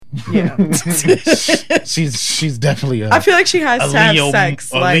Yeah. she's definitely I feel like she has to have Leo,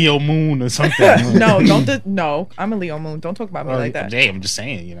 sex. a Like, Leo moon or something. no. I'm a Leo moon. Don't talk about me like that. Hey, I'm just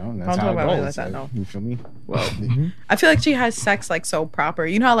saying, you know. That's Don't how talk it about me goes. like that, no. You feel me? Well, I feel like she has sex like so proper.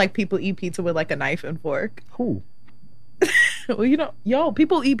 You know how like people eat pizza with like a knife and fork? Who? Well,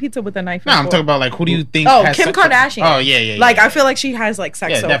 people eat pizza with a knife No, and I'm fork. talking about like who do you think? Oh, has Kim sex Kardashian. Oh yeah. Like I feel like she has like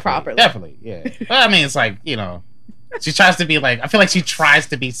sex so definitely, properly. Definitely, yeah. But I mean, it's like, you know, she tries to be like. I feel like she tries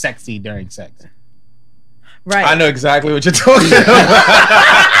to be sexy during sex. Right. I know exactly what you're talking about.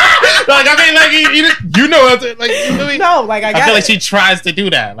 Like I mean, like you know, like you know, No, like I feel like she tries to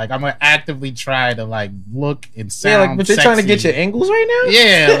do that. Like I'm gonna actively try to like look and sound. Yeah, like, but you're trying to get sexy. your angles right now.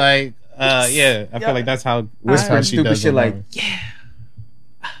 Yeah, like yeah. I feel like that's how Whispering she stupid does shit it. like,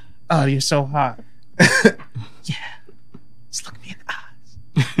 "Oh, you're so hot." just look me in the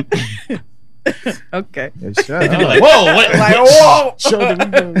eyes. Okay. Yeah, shut They'd be up. like, whoa, what? Like, whoa. Show that we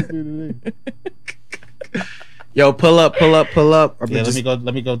going to do today. Yo, pull up. Yeah, let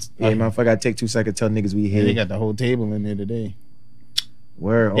me go. Yeah, motherfucker, I gotta take 2 seconds to tell niggas we Yeah, here. they got the whole table in there today.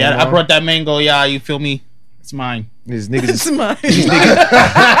 Where? Yeah, I brought that mango. Yeah, you feel me? It's mine. These niggas It's is mine.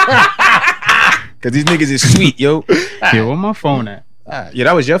 because these niggas is sweet, yo. Yeah, where my phone at? Yeah,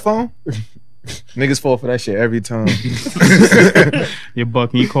 that was your phone. Niggas fall for that shit every time. Yeah,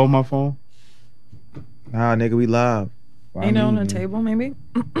 Buck, can you call my phone? Nah, nigga, we live. Ain't it on the table, maybe?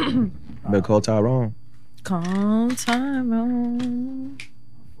 Better call Tyrone. Call Tyrone.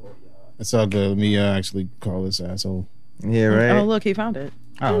 It's all good. Let me actually call this asshole. Yeah, right. Oh, look, he found it.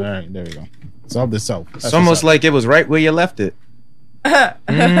 Oh, all right, there we go. Solve this self. It's almost like it was right where you left it.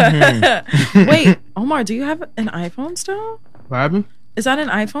 Wait, Omar, do you have an iPhone still? What happened? Is that an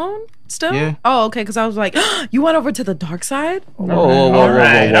iPhone still? Yeah. Oh, okay, because I was like, you went over to the dark side? all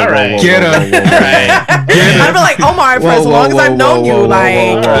right. Get him. I've been like, Omar, for as long as I've known you,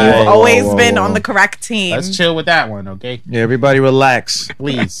 like, you've always been on the correct team. Let's chill with that one, okay? Yeah, everybody relax.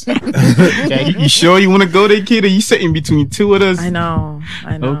 Please. Okay. You sure you want to go there, kid? Or you sitting between two of us? I know.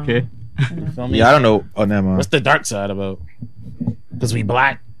 Okay. You feel me? Yeah, I don't know. Oh, never mind. What's the dark side about? Because we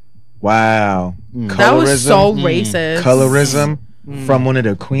black. Wow. That was so Colorism. racist. Colorism from one of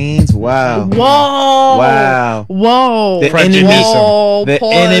the queens. Wow. Whoa. Wow. Whoa. The Prejudice. enemy, Whoa. the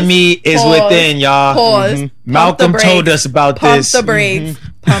Pause. enemy is Pause. within, y'all. Pause. Mhm. Pump Malcolm the told brakes. us about Pump this. the brakes.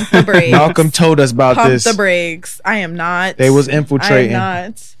 Pump the brakes. Malcolm told us about Pump this. the brakes. I am not. They was infiltrating. I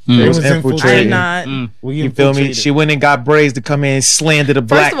am not. They was I am infiltrating. not. We You feel me? She went and got braids to come in and slander the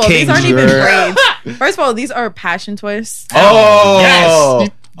black First of all, kings. these aren't even you heard? braids. First of all, these are passion twists. Oh. Yes.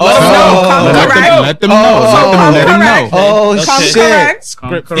 Let them know. Come Let correct. them know. Come Let them correct. know. Oh, Come shit. correct.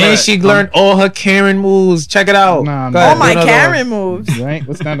 Script And she learned all her Karen moves. Check it out. Nah, Go nah. ahead, Oh, my do another Karen moves. Right?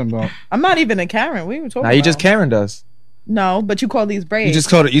 What's that about? I'm not even a Karen. What are you talking one. Nah, about? you just Karen us. No, but you call these braids. You just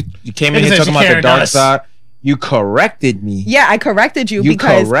called it. You came in Nigga here said talking she about the Karen dark us. side. You corrected me. Yeah, I corrected you, You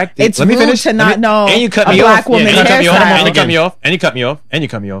because corrected. it's Let me rude finish. to not know And you cut a me black off. woman's And you cut me off. hairstyle. And you cut me off. And you cut me off. And you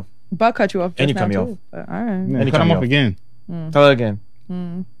cut me off. Buck cut you off. And you just cut me now, off. too. But, all right. Yeah, Any cut him come off off. again. Tell her again.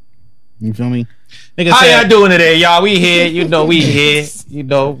 You feel me? Nigga How said, y'all doing today, y'all? We here. You know we here. You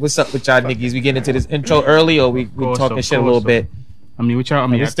know what's up with y'all niggas? We getting into this intro early, or we course, talking of shit a little course. bit? I mean, what y'all? I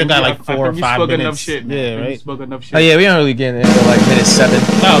mean, We I still think got we- like I 4 or think we 5 spoke enough minutes. shit, man. Yeah, I think we right? spoke enough shit. Oh yeah, we don't really get into like minute 7.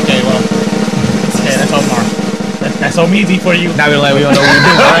 Oh, okay, well. Yeah, that's Omar. That's so easy for you. Now we're like we don't know what we're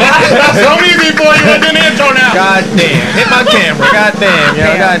doing. Right? That's so easy for you. It's in the intro now. God damn, hit my camera. God damn, yo.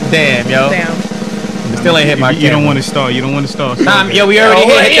 Damn. God damn, yo. Damn. Still ain't hit my camera. You don't want to start. You don't want to start. Nah, yo, we already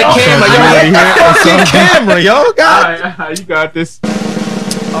hit the camera. Yo, already hit the fucking camera, yo. God, Alright, you got this.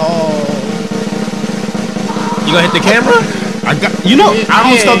 Oh. you gonna hit the camera? I got. You know, I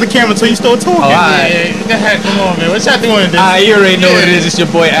don't start the camera until you start talking. Oh, alright. Yeah, go ahead. Come on, man. What y'all doing? You already know what it is. It's your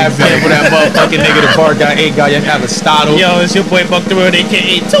boy Abdel with that motherfucking nigga, the bar guy, A guy, you have a Aristotle. Yo, it's your boy Buck the World,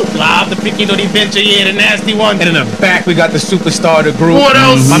 aka Two Live, the Pequeno Adventure, yeah, the nasty one. And in the back, we got the superstar of the group. What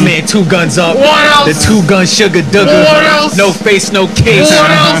else? My man, 2 Guns Up. What else? The 2 Gun Sugar Dugger. What else? No face, no case.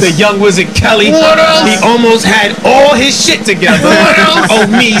 What else? The young Wizard Kelly. What else? He almost had all his shit together. What else? Oh,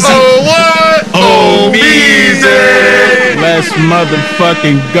 Meezy. Oh, what? Oh, Meezy. Let's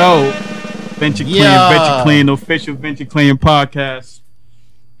motherfucking go. Venture Clan, Yeah. Venture Clan, official Venture Clan podcast.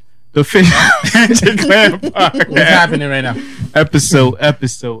 The official Venture Clan podcast. What's happening right now? Episode,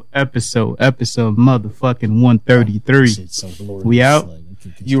 motherfucking 133. Shit's so glorious. We out?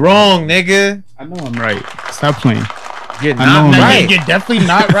 You wrong, nigga. I know I'm right. Stop playing. You're I not know I'm right. You're definitely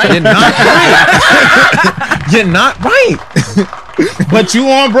not right. You're not right. You're not right. But you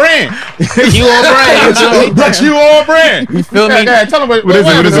on brand. You on brand. But you on brand. You feel me? Go ahead, tell them what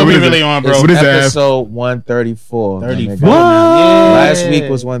episode we really on, bro. What is that? Episode 134. 34. Last week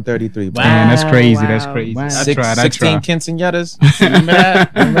was 133. Bro. Man, that's crazy. Wow. That's crazy. Wow. I tried. 16 quinceañeras. Remember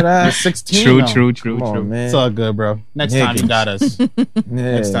that? Remember that? 16. True. Come on, man. It's all good, bro. Next time you got us. Yeah.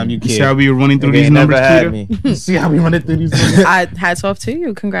 Next time you You see care. how we were running through Nigga these ain't never numbers, had Keita? me. See how we run it through these. Hats off to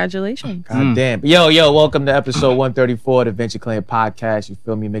you. Congratulations. God damn. Yo, welcome to episode 134 of the Venture Clan podcast. You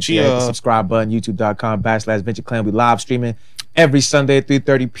feel me? Make sure you hit the subscribe button, youtube.com/Venture Clan. We live streaming every Sunday at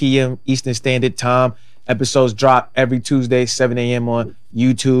 3:30 p.m. Eastern Standard Time. Episodes drop every Tuesday, 7 a.m. on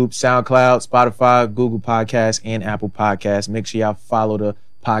YouTube, SoundCloud, Spotify, Google Podcasts, and Apple Podcasts. Make sure y'all follow the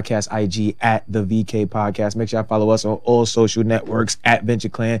podcast IG at the VK Podcast. Make sure y'all follow us on all social networks at Venture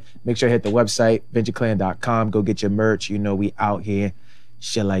Clan. Make sure you hit the website, ventureclan.com. Go get your merch. You know we out here.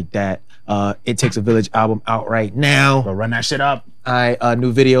 Shit like that. It Takes a Village album out right now. Go run that shit up.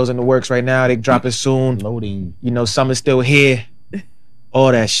 New videos in the works right now. They dropping soon. Loading. You know, summer's still here.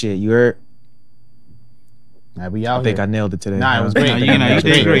 All that shit. You heard? Nah, we out I think here. I nailed it today. Nah, it was Nah, great. you It was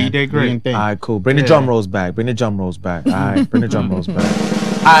did great. man. You did great. Do your thing. All right, cool. Bring the Yeah. drum rolls back. All right, bring the drum rolls back.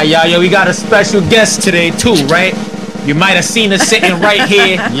 All right, y'all. We got a special guest today, too, right? You might have seen her sitting right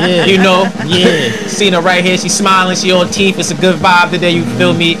here. Yeah. You know? Yeah. Seen her right here. She's smiling. She on teeth. It's a good vibe today. You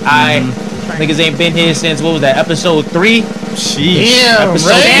feel me? Niggas ain't been here since, what was that, episode 3? Sheesh. Yeah, Episode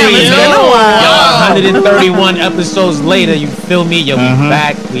right. 3, it's yo. been a while. Yo, 131 episodes later, you feel me? Yo, we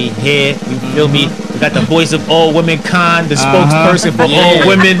back, we here, you feel me? We got the voice of all women, Khan, the spokesperson for all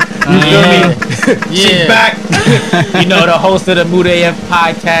women, you feel me? She back. You know, the host of the Mood AF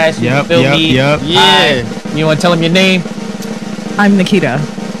podcast, you feel me? Yep. Yeah. You want to tell him your name? I'm Nikita.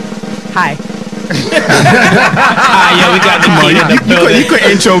 Hi. We got Nikita in the building. You could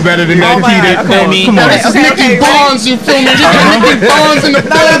intro better than that, Oh my Keita. God, Feel me? Come on. This is Nikki Barnes, you feel me? This is Nikki Barnes in the No.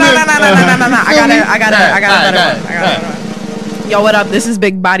 building. I got a better one. Yo, what up? This is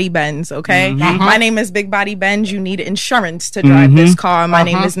Big Body Benz, okay? My name is Big Body Benz. You need insurance to drive this car. My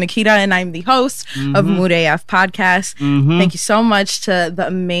name is Nikita, and I'm the host of Mood AF Podcast. Thank you so much to the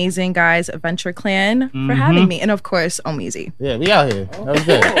amazing guys at Venture Clan for having me. And of course, Omizi. Yeah, we out here. That was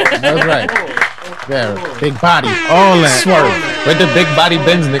good. That was right. Yeah, big body. All that. Swerve. Where'd the Big Body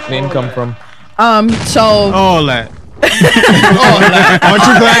Benz nickname come from? So All that. Aren't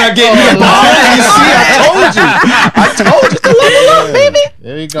you glad I gave you the ball? You see, I told you to level up, baby.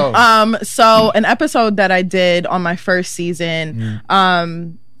 There you go. So an episode that I did on my first season,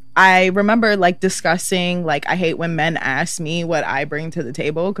 I remember like discussing like I hate when men ask me what I bring to the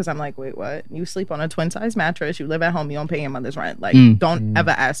table because I'm like, wait, what? You sleep on a twin size mattress, you live at home, you don't pay your mother's rent. Like, don't ever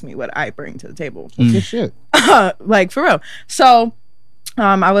ask me what I bring to the table. Good shit. Like for real. So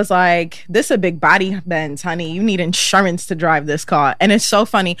I was like, this a big body Benz, honey. You need insurance to drive this car. And it's so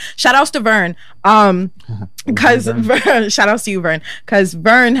funny. Shout outs to Vern. Because shout outs to you, Vern. Because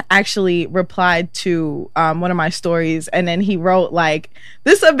Vern actually replied to one of my stories, and then he wrote like,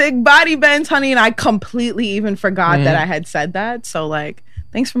 this a big body Benz, honey. And I completely even forgot that I had said that. So like,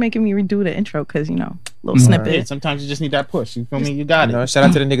 thanks for making me redo the intro, because you know, little snippet. Yeah, sometimes you just need that push. You feel me? You got You know, it. shout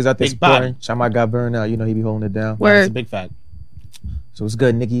out to the niggas out there Big body. supporting. Shout out my guy Burn out. You know he be holding it down. Word. That's a big fact. So it's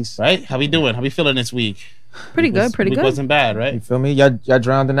good, niggas. Right? How we doing? How we feeling this week? Pretty good. Week wasn't bad, You right? feel me? Y'all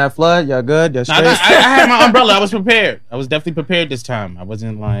drowned in that flood? Y'all good? Y'all No, straight? I had my umbrella. I was prepared. I was definitely prepared this time. I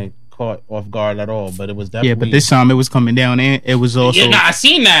wasn't like caught off guard at all, but it was definitely. Yeah, but this time it was coming down and it was also. Yeah, no, I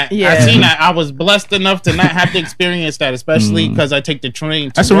seen that. Yeah. I seen that. I was blessed enough to not have to experience that, especially because I take the train.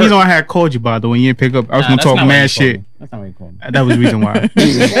 To That's the work. reason why I had called you, by the way. When you didn't pick up, I was Nah, gonna that's talk not why mad you called shit. me. That's not what you called me. That was the reason why.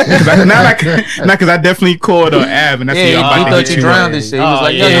 Because I definitely called Ab, and that's Yeah, what he I'm about to thought hit you you drowned with. and shit. He was Oh,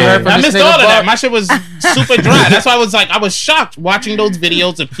 like, yo, you yeah. heard from I this missed nigga all of that. Buck? My shit was super dry. That's why I was shocked watching those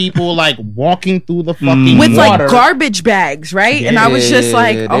videos of people like walking through the fucking With water. like garbage bags, right? And I was just Yeah,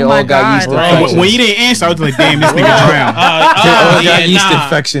 like, they oh all my got yeast god. infections. When you didn't answer, I was like, damn, this nigga drowned. They all got yeah, yeast nah.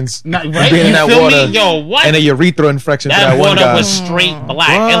 infections. Nah, from right? being in You that feel water. me? Yo, what? And a urethra infection for that that one water guy. was straight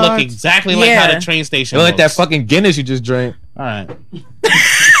black. It What? looked exactly like Yeah. how the train station They like that looks. fucking Guinness you just drank. All right.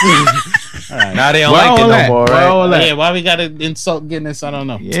 Now they don't Why like it all no that? more, Why right? all that? Yeah, why we gotta insult Guinness? I don't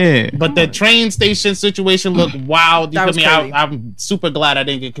know. Yeah. But the train station situation looked wild. You That feel was me? crazy. I'm super glad I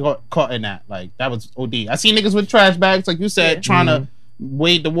didn't get caught in that. Like that was OD. I see niggas with trash bags, like you said, trying to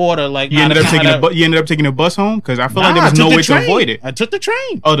wade the water. Like You ended up taking a bus home? Because I feel like there was no way to avoid it. I took the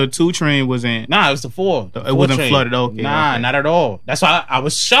train. Oh, the 2 train was in. Nah, it was the 4. It wasn't flooded, okay, Nah, okay. not at all. That's why I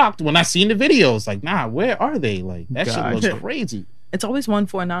was shocked when I seen the videos. Like, nah, where are they? Like that shit Gotcha. looks crazy. It's always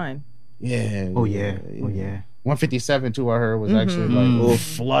 149. Yeah. Oh, yeah. Oh, yeah. 157 too. I heard was actually like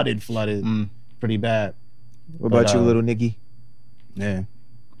flooded, Mm. pretty bad. What about But, you, little nigga? Yeah.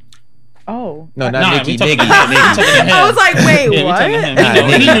 Oh. No, not Nah, Nikki. we talking Niggy. about him. We talking about him. I was like, wait, Yeah, we what? talking him. Nah,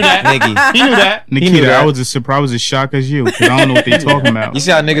 He knew that. Niggy. He knew that. knew Nikita, that. I was as surprised, I was as shocked as you because I don't know what they talking about. You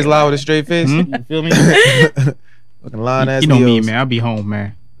see how niggas lie with a straight face? You feel me? Fucking lying ass. You know me, Leos. man. I'll be home,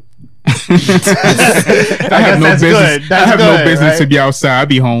 man. I guess have no that's business. good. That's I have good, no business right? to be outside. I'll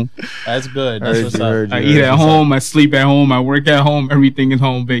be home. That's good. That's what's up. I eat at home. I sleep at home. I work at home. Everything is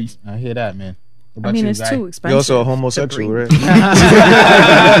home based. I hear that, man. What about I mean, you, it's Guy? too expensive. You're also a to homosexual, breed. right?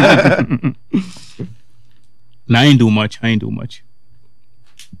 And I ain't do much.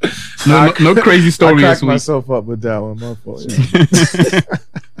 No crazy I story this cracked week. myself up with that one. My fault.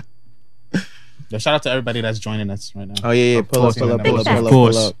 Yeah, shout out to everybody that's joining us right now. Oh yeah. Of Pull up. course.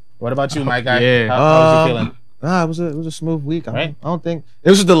 Pull up. What about you, my guy? Yeah. How was you feeling? Nah, it was a smooth week. Right. I don't think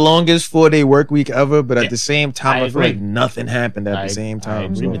this was the longest 4-day work week ever, but Yeah. at the same time, I I feel agree. like nothing happened at I the same I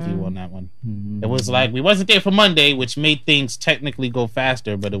time. agree So. with you on that one. It was like we wasn't there for Monday, which made things technically go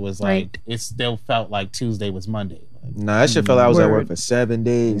faster, but it was like Right. it still felt like Tuesday was Monday. Like, Nah, that shit felt like I was at work Word. for 7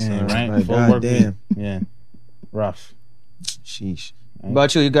 days. yeah, son. right? Like, Full God work week. damn. Yeah. Rough. Sheesh. Right. What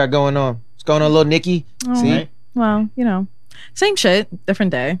about you? You got going on? What's going on, little Nikki? Oh, See? Right? Well, same shit,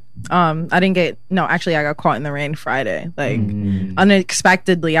 different day. I got caught in the rain Friday. Like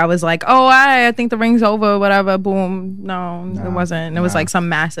unexpectedly, I was like, "Oh, I think the rain's over." Whatever. Boom. No, it wasn't. It was like some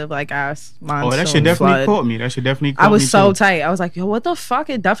massive ass monsoon. Oh, that should definitely flood. caught me. That should definitely caught I was me so too. tight. I was like, "Yo, what the fuck?"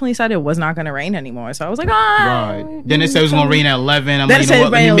 It definitely said it was not going to rain anymore. So I was like, "Ah." Right. Then it said it was gonna rain at 11. I'm Then like, it you know said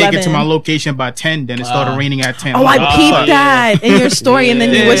what? Let me rain make 11. it to my location by 10. Then it started raining at 10. Oh, I'm I like, peeped that in your story, and then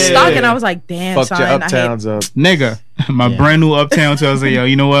you were Yeah. stuck, and I was like, "Damn, Fucked son, your I hate uptowns up. nigga, my brand new uptown. So I was like, yo,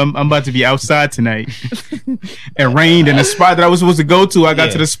 you know what? I'm about to be outside tonight. It rained, and the spot that I was supposed to go to, I got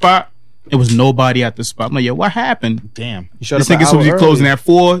Yeah. to the spot. It was nobody at the spot. I'm like, yo, what happened? Damn. You showed This up an nigga supposed to hour be closing early. at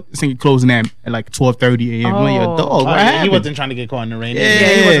 4. This nigga closing at like 12:30 a.m. I'm like, yo, Oh. dog, Oh, what yeah, happened? he wasn't trying to get caught in the rain. Yeah. Yeah,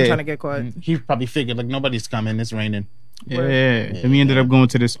 he wasn't trying to get caught. He probably figured like nobody's coming. It's raining. Yeah. And we ended up going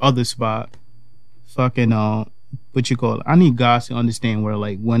to this other spot. Fucking what you call it? I need guys to understand where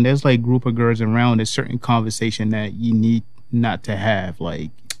like when there's like group of girls around, there's certain conversation that you need not to have.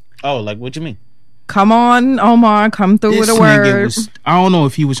 Like Oh, like what you mean? Come on, Omar, come through with this a nigga word. was, I don't know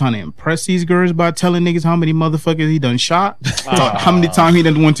if he was trying to impress these girls by telling niggas how many motherfuckers he done shot, or how many times he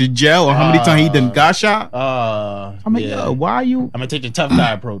done went to jail, or how many times he done got shot. I'm like, yeah. yo, why are you? I'm gonna take the tough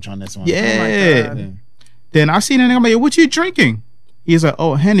guy approach on this one. Yeah. God. Yeah. Then I seen that nigga. I'm like, what you drinking? He's like,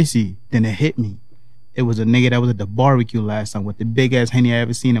 oh, Hennessy. Then it hit me. It was a nigga that was at the barbecue last time with the big ass Henny I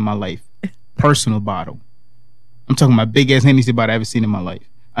ever seen in my life. Personal bottle. I'm talking about big ass Hennessy bottle I ever seen in my life.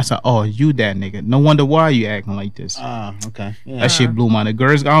 I said, oh, you that nigga. No wonder why you acting like this. Okay. Yeah. That shit blew my. The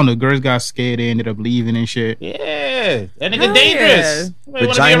girls, I don't know, girls got scared. They ended up leaving and shit. Yeah. That nigga Hell dangerous. You wanna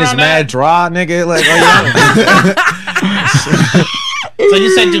be Vagina's around mad that? dry, nigga. Like, oh, So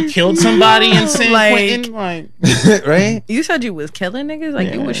you said you killed somebody in San Like- Quentin? Like, yeah. Right? You said you was killing niggas?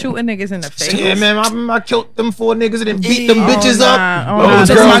 Like you was shooting niggas in the face? Yeah, man. I killed them 4 niggas and then beat them bitches nah. up. Oh, Those nah, girls,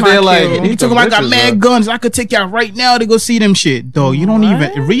 that's not they're like, cute. beat You talking them about I got bitches mad up. guns. I could take y'all right now to go see them shit. Dog, you don't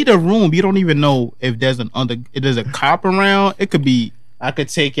What? even read a room. You don't even know if there's if there's a cop around. It could be, I could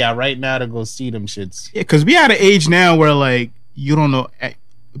take y'all right now to go see them shits. yeah, because we at an age now where like you don't know.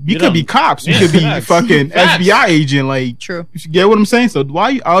 You could don't- be cops. You Yeah, could be facts. fucking Facts. FBI agent. Like, True. you get what I'm saying? So why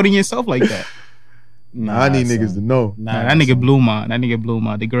are you outing yourself like that? I need niggas to know. Nah, Nah, that nigga blew mine. That nigga blew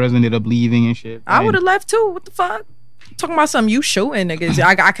mine. The girls ended up leaving and shit. I would have left too. What the fuck? Talking about some you shooting niggas.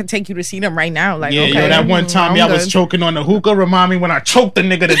 I could take you to see them right now. Like, Yeah, okay. yo, that one time I'm y'all was good. choking on the hookah. Remind me when I choked the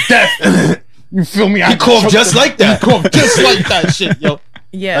nigga to death. You feel me? I coughed choked just him. like that. He coughed just like that shit, yo.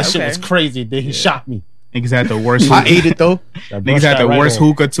 Yeah, That shit okay. was crazy. Then he shot me. Niggas had the worst. I ate it though. Niggas had the worst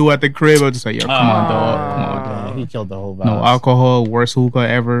hookah too at the crib. I was just like, yo, come on, dog. Come on, dog. He killed the whole vibe. No alcohol, worst hookah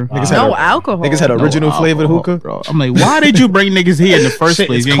ever. Niggas had No a- alcohol. Niggas had No original flavored alcohol, hookah. bro. I'm like, why did you bring niggas here in the first Shit,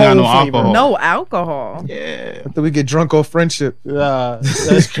 place? it's You ain't got no cold flavor. alcohol. No alcohol. Yeah. I thought we get drunk off friendship.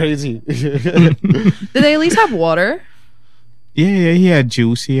 That's crazy. Did they at least have water? Yeah, he had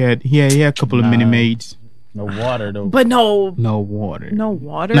juice. He had a couple of Minute Maids. No water though. But no No water.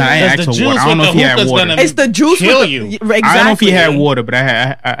 water. Nah, I ain't Because asked the for water. juice I don't know with if the he had hookah's water. gonna- It's the juice Kill with you. Exactly. I don't know if he had water, but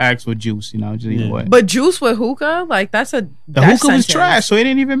I asked for juice. You know, just either way. But juice with hookah, like that's a The that hookah was sentence. trash, so it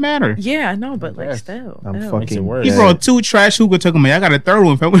didn't even matter. Yeah, I know, but like Yes. still. I'm Ew. Makes it fucking. worse. He dead. brought 2 trash hookah. Took him. I got a third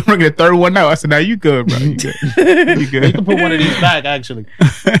one. If I'm bringing a third one out, I said, "Now you good, bro. You good. You You good." can put one of these back, actually.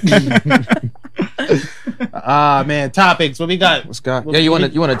 Man, topics. What we got? What's got? What Yeah, you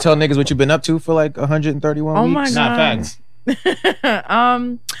we- want to tell niggas what you've been up to for like 131 Oh weeks? my Not God. facts.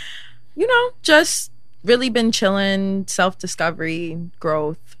 Just really been chilling, self-discovery,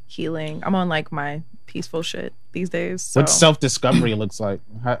 growth, healing. I'm on like my peaceful shit these days. So. What self-discovery looks like?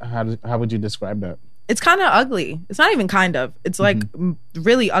 How would you describe that? It's kind of ugly. It's not even kind of. It's like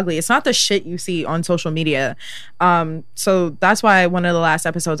really ugly. It's not the shit you see on social media. So that's why one of the last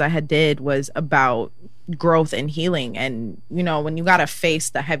episodes I had did was about growth and healing. And, you know, when you got to face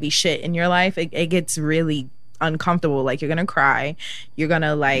the heavy shit in your life, it gets really uncomfortable. Like, you're going to cry. You're going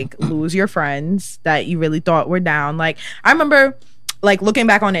to, like, lose your friends that you really thought were down. Like, I remember, like, looking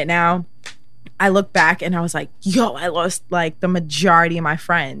back on it now, I look back and I was like, yo, I lost, like, the majority of my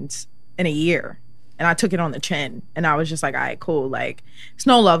friends in a year. And I took it on the chin. And I was just like, all right, cool. Like, it's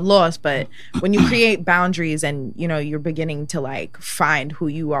no love lost. But when you create boundaries and, you know, you're beginning to, like, find who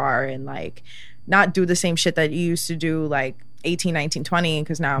you are and, like, not do the same shit that you used to do, like, 18, 19, 20,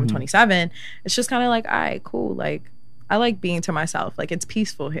 because now I'm 27. It's just kind of like, all right, cool. Like, I like being to myself. Like, it's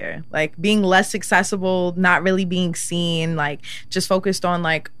peaceful here. Like, being less accessible, not really being seen, like, just focused on,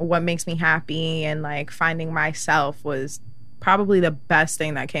 like, what makes me happy and, like, finding myself was probably the best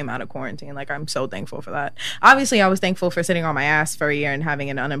thing that came out of quarantine. Like, I'm so thankful for that. Obviously, I was thankful for sitting on my ass for a year and having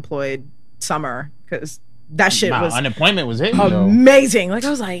an unemployed summer, because that shit was unemployment was it amazing. Like, I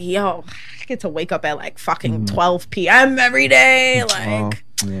was like, yo, I get to wake up at like fucking 12 p.m. every day. Like,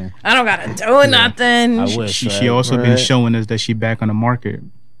 I don't gotta do nothing. I wish. She also been showing us that she back on the market.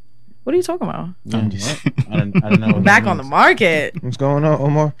 What are you talking about? I don't know. Back on the market. What's going on,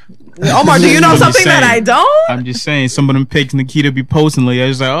 Omar? Omar, do you know something that I don't? I'm just saying, some of them pics Nikita be posting lately. I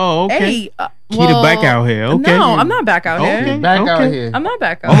was like, oh, okay. Hey, Nikita back out here. Okay. No, I'm not back out here. Back out here. I'm not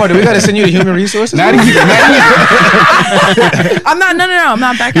back out. Omar, do we gotta send you to human resources? Not even. I'm not. No. I'm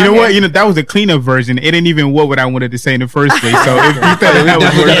not back out You know here. what? You know, that was a cleanup version. It ain't even what I wanted to say in the first place. So if you thought that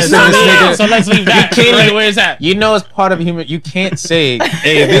was worse. So let's leave that. Where is that? You know, it's part of human. You can't say,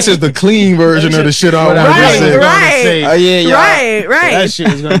 Hey, this is the clean version of the shit I want to say. Right. oh yeah, yeah. Right. That shit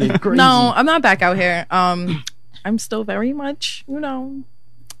is gonna be crazy. No, I'm not back out here. I'm still very much, you know,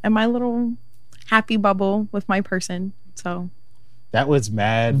 in my little happy bubble with my person. So that was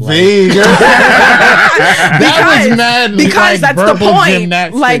mad. Vague. That was mad. Because like, that's the verbal point.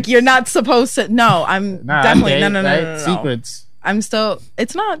 gymnastics. Like, you're not supposed to. No, I'm definitely no. Secrets. I'm still.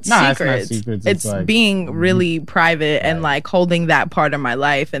 It's not Nah, secrets. it's not secrets. It's It's like, being really private and like holding that part of my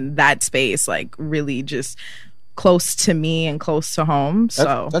life and that space, like really just close to me and close to home.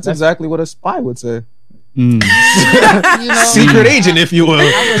 So That's exactly what a spy would say. you know, Secret agent, if you will.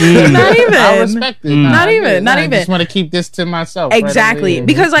 not even. I respect it. Not even. I just want to keep this to myself. Exactly. Right?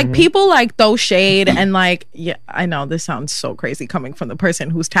 Because like people like throw shade and like, yeah, I know this sounds so crazy coming from the person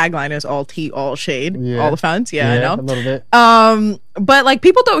whose tagline is all tea, all shade, all offense. Yeah, I know. A little bit. But like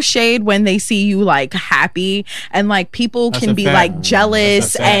people throw shade when they see you like happy and like people That's can a be fact. like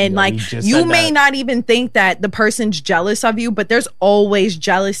jealous That's a fact. and Yeah, like we just you said may that. not even think that the person's jealous of you, but there's always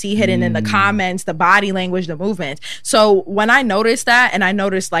jealousy hidden in the comments, the body language, the movement. So when I noticed that and I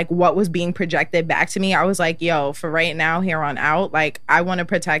noticed like what was being projected back to me, I was like, yo, for right now, here on out, like I want to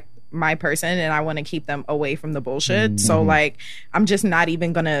protect my person and I want to keep them away from the bullshit. So like I'm just not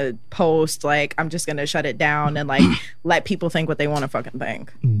even gonna post, like I'm just gonna shut it down and like let people think what they want to fucking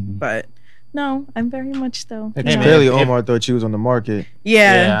think. But no, I'm very much still. It's you know. clearly Omar thought you was on the market.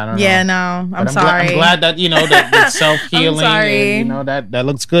 Yeah, I don't know. No, I'm But sorry. I'm glad that, you know, that self-healing I'm sorry. and, you know, that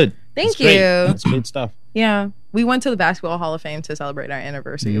looks good. Thank It's great. you. It's good stuff. Yeah, we went to the Basketball Hall of Fame to celebrate our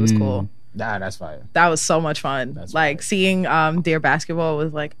anniversary. It was cool. Nah, that's fire. That was so much fun. That's like fire. seeing Dear Basketball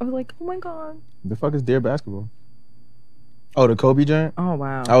was like, I was like, oh my god. The fuck is Dear Basketball? Oh, the Kobe joint? Oh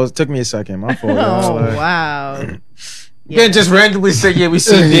wow. Took me a second. My fault. Oh Like, wow. you can't just randomly say, yeah, we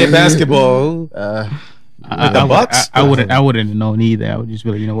see Dear Basketball. I wouldn't have known either. I would just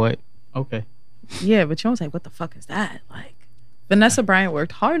be like, you know what? Okay. Yeah, but you was like, what the fuck is that? Like, Vanessa Bryant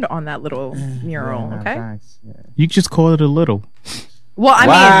worked hard on that little mural. Yeah, Okay. thanks. Yeah. You just call it a little. Well, I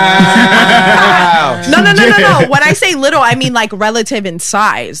Wow. mean, no. When I say little, I mean like relative in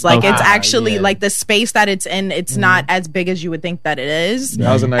size. Like it's actually like the space that it's in. It's not as big as you would think that it is.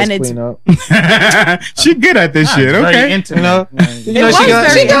 That was a nice And it's- cleanup. She good at this shit. Very Okay. intimate. You know, was she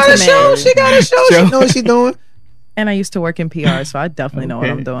got very a show. intimate. She got a show. She know what she doing. And I used to work in PR, so I definitely know what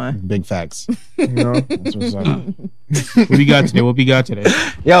I'm Okay. doing. Big facts. You know? That's what's up. What we got today?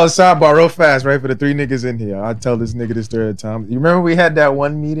 Yo, sidebar real fast, right? For the three niggas in here. I'll tell this nigga this story at a time. You remember we had that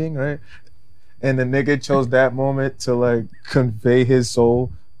one meeting, right? And the nigga chose that moment to like convey his soul.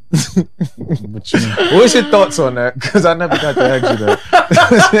 What you mean? What's your thoughts on that? Because I never got to ask you that.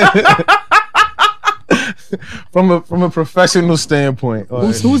 From a professional standpoint.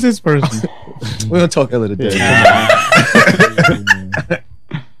 Who's this person? We don't talk ill of the day.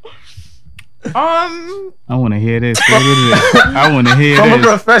 I want to hear this. I want to hear From this. a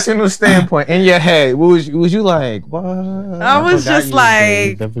professional standpoint, in your head, was you like, what? I was forgot just you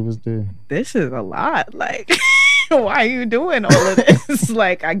like, definitely was there. this is a lot. Like, why are you doing all of this?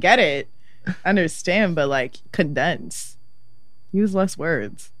 Like, I get it. I understand, but like, condense. Use less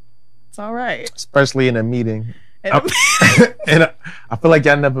words. It's all right. Especially in a meeting. And And I feel like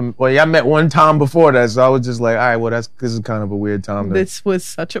y'all met one time before that, so I was just like, all right, well, this is kind of a weird time to this was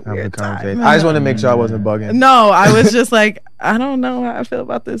such a have a weird conversation. time. I just wanted to make sure I wasn't bugging. No, I was just like, I don't know how I feel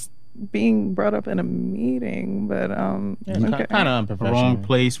about this being brought up in a meeting, but okay. Kind of unprofessional. Wrong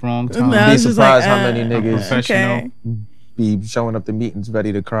place, wrong time. No, I Be was just surprised like, how many niggas Professional. Okay. be showing up to meetings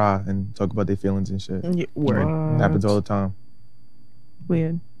ready to cry and talk about their feelings and shit. Yeah, word. It happens all the time.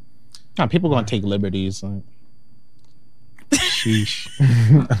 Weird. Nah, people gonna take liberties. Like, Sheesh.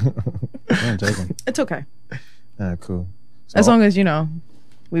 I'm joking. It's okay. Cool. So, As long as,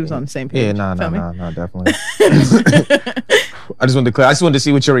 we was on the same page. yeah, nah, Feel me? definitely. I just wanted to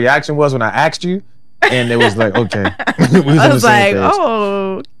see what your reaction was when I asked you, and it was like, okay. We was I on the was same like, page.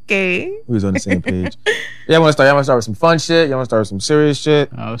 oh, okay. We was on the same page. Yeah, y'all want to start with some fun shit? Y'all want to start with some serious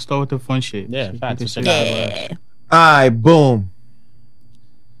shit? Let's start with the fun shit. Yeah, facts. Yeah. All right, boom.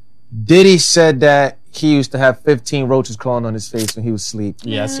 Diddy said that he used to have 15 roaches crawling on his face when he was asleep,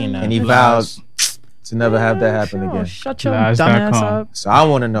 Yeah, I seen that. and he vowed to never have that happen Sure, again. Shut your Lies.com. dumbass up. So I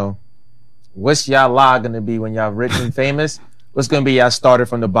want to know, what's y'all lie gonna be when y'all rich and famous? What's gonna be y'all started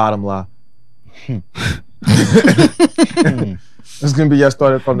from the bottom lie? What's gonna be y'all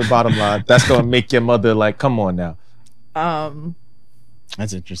started from the bottom lie? That's gonna make your mother like, come on now.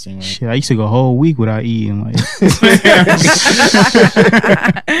 That's interesting, right? Shit, I used to go a whole week without eating. Like,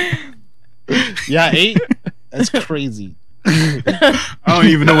 Yeah, I ate. That's crazy. I don't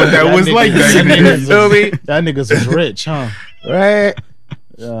even know what that was like back in the day. That niggas was rich, huh? Right?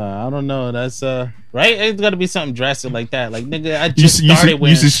 I don't know. That's right. It's got to be something drastic like that. Like nigga, I You just started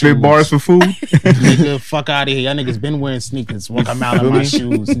wearing used to spit shoes. bars for food. Nigga, fuck out of here. Y'all niggas been wearing sneakers. Walk a mile in my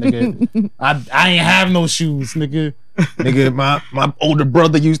shoes, nigga. I ain't have no shoes, nigga. Nigga, my older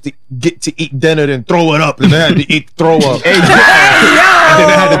brother used to get to eat dinner and throw it up, and I had to throw up. And then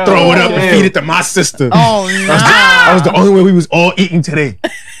I had to throw it up and feed it to my sister. Oh, no. That was the only way we was all eating today.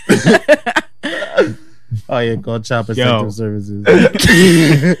 Oh yeah, call Child Yo. Protective Services.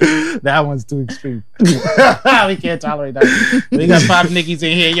 That one's too extreme. We can't tolerate that. We got 5 Nickies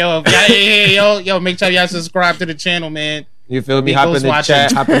in here. Yo, if y'all in here, yo, make sure y'all subscribe to the channel, man. You feel me? Big Hop in Ghost the watching.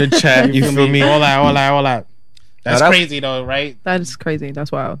 chat. Hop in the chat. You feel me? All that. That's Now, crazy though, right? That is crazy.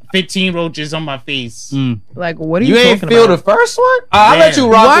 That's wild. 15 roaches on my face. Like, what are you You ain't talking feel about? the first one? I'll let Yeah.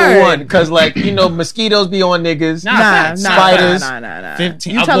 you rock with Word. one, because like mosquitoes be on niggas. Nah, Spiders. nah.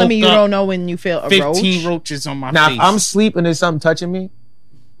 15 You I telling woke me you up, don't know when you feel a 15 roach? roaches on my Now, face. if I'm sleeping and something touching me,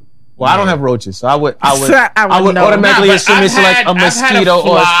 well, I don't have roaches, so I would I would know. automatically Nah, but assume I've it's like had- a I've had mosquito or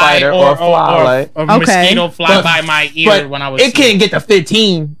a fly spider or a fly. Like, a Okay. mosquito fly But- by my ear but when I was it can't get to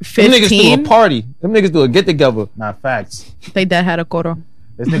 15. 15? Them niggas do a party. Them niggas do a get together. Not facts. They dead had a coro.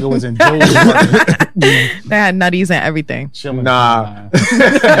 This nigga was in Joe's apartment. They had nutties and everything. Chilling. Nah.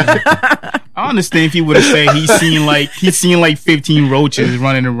 I understand if you would have said he's seen like 15 roaches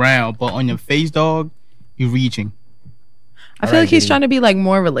running around, but on your face, dog, you reaching. I feel like he's trying to be like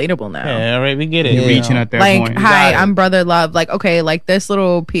more relatable now. Yeah, all right, we get it. You're Yeah. reaching at that Like, point. hi, got it. I'm Brother Love. Like, okay, like this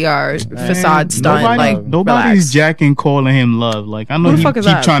little PR facade stunt. Nobody's Relax. jacking calling him love. Like, I know Who the he fuck is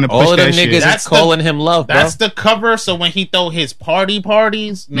keep that? trying to push All of them that shit. niggas is That's the- calling him love, bro. That's the cover, so when he throw his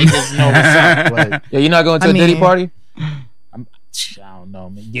parties, niggas know what's up. Like, Yeah, you're not going to I a Diddy mean- party? I don't know,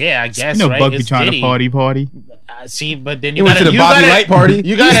 man. Yeah, I guess, You know, right? Bucky It's trying Diddy. to party. See, but then You went to the Bobby Light party?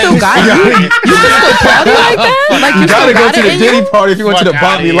 You gotta, still got it? You still party like that? Like, you You gotta still go got to it the in Diddy you? party if you went to the Fuck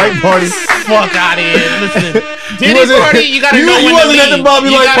outta Bobby here. Light party. Fuck out of here. Listen, Diddy wasn't- party, you gotta you- know you when wasn't to at the leave. Bobby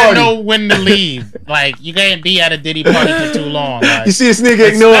You Light gotta party. know when to leave. Like, you can't be at a Diddy party for too long. Like, You see this nigga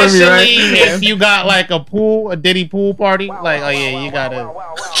ignoring me, especially right? if you got like a Diddy pool party. Like, oh yeah, you gotta.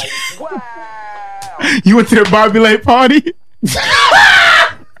 You went to the Bobby Light party?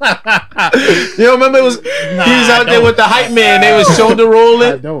 You know, remember he was out there don't. with the hype man. They was shoulder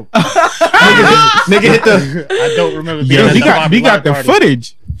rolling. don't. Nigga hit the. I don't remember being Yo, at we the got Bobby we got Light the party.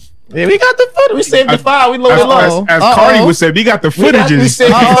 footage. Yeah, we got the footage. We saved the file. We loaded up. As Uh-oh. Cardi would say, we got the We footages.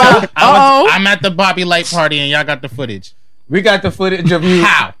 saved the file. I'm at the Bobby Light party and y'all got the footage. We got the footage of you.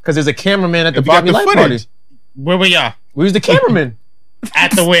 How? Because there's a cameraman at the We got Bobby the Light footage. party. Where were y'all? We was the cameraman.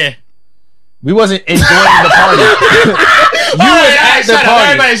 At the where? We wasn't enjoying the party. You was at the shut up. party.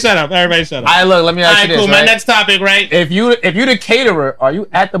 Everybody shut up. Everybody shut up. All right, look. Let me ask All you right, this. cool. My Right? next topic, right? If you the caterer, are you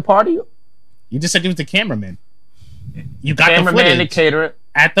at the party? You just said you was the cameraman. You got the Cameraman, the footage. caterer.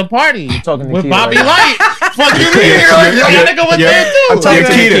 at the party talking to with Keita Bobby right Light. Fuck you, that nigga was there too. I'm talking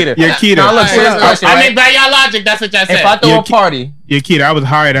to Keita. Keita. Yeah, Keita. Now, look, here's the question, I right? mean, by y'all logic, that's what y'all said. If I throw Yeah, a party, Yeah, Keita, I was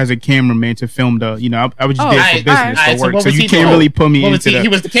hired as a cameraman to film the. I was just there for business, alright, for work. what So was you he can't doing? really put me What was into he? the. He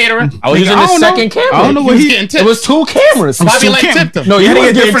was the caterer. I was using I the don't know. second camera. I don't know He what was he. getting It tipped. was 2 cameras. Bobby Light tipped him. No, you was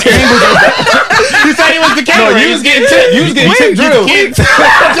didn't get getting tipped. He said he was the caterer. No, he was getting tipped. You was getting tipped, Drew.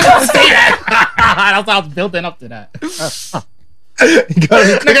 That's how I was building up to that.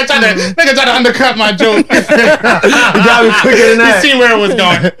 Nigga tried to undercut my joke. You gotta be quicker than You that. see where it was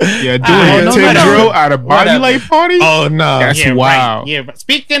going. Yeah, Oh, no, doing a tip whatever. drill at a Bobby Whatever. Light party. Oh no. That's Yeah, wild. right. Yeah, but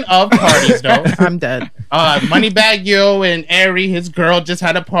speaking of parties, though, I'm dead. Moneybag Yo and Ari, his girl, just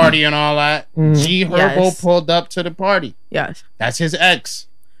had a party and all that. G Herbo Yes. pulled up to the party. Yes. That's his ex.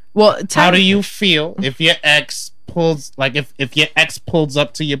 Well, How do you feel if your ex pulls, like, if your ex pulls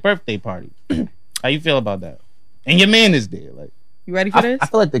up to your birthday party? How you feel about that? And your man is there, like. You ready for this? I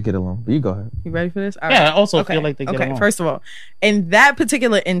feel like they get along, but you go ahead. You ready for this? All Yeah, right. I also feel like they get Okay, along. first of all, in that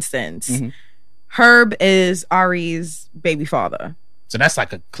particular instance, Mhm. Herb is Ari's baby father. So that's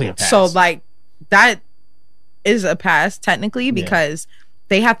like a clear pass. So like that is a pass technically because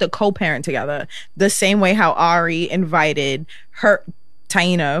they have to co-parent together. The same way how Ari invited her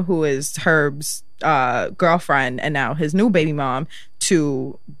Taina, who is Herb's girlfriend and now his new baby mom,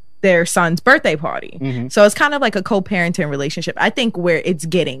 to their son's birthday party. Mhm. So it's kind of like a co-parenting relationship. I think where it's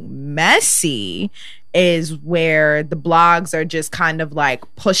getting messy is where the blogs are just kind of like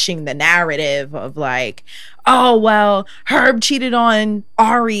pushing the narrative of like, oh well, Herb cheated on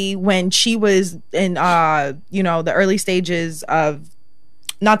Ari when she was in the early stages of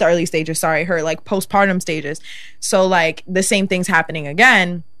not the early stages, sorry, her like postpartum stages. So like the same thing's happening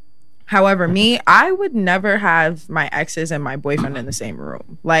again. However, me, I would never have my exes and my boyfriend in the same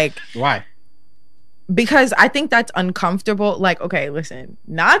room. Like, why? because I think that's uncomfortable. Like, okay, listen,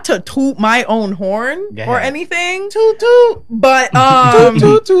 not to toot my own horn Go or ahead. anything, but I'm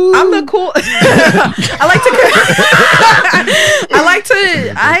the cool.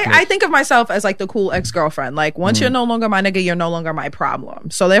 I think of myself as like the cool ex-girlfriend. Like, once you're no longer my nigga, you're no longer my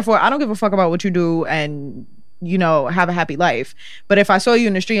problem. So therefore, I don't give a fuck about what you do and have a happy life. But if I saw you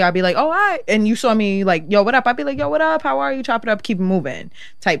in the street, I'd be like, oh, hi. And you saw me like, yo, what up? I'd be like, yo, what up? How are you? Chop it up, keep it moving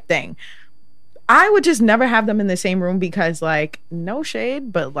type thing. I would just never have them in the same room because, like, no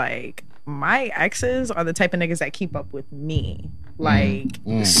shade, but like my exes are the type of niggas that keep up with me. Like,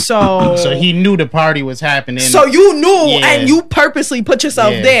 so he knew the party was happening. So you knew Yeah. and you purposely put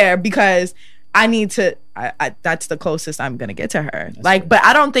yourself Yeah. there because I need to. I that's the closest I'm gonna get to her. Like, but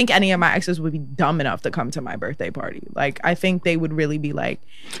I don't think any of my exes would be dumb enough to come to my birthday party. Like, I think they would really be like,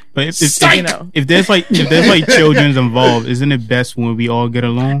 But Psych. if there's like children's involved, isn't it best when we all get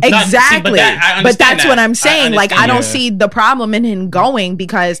along? exactly. I understand But that's that. what I'm saying. Like, I don't understand, see the problem in him going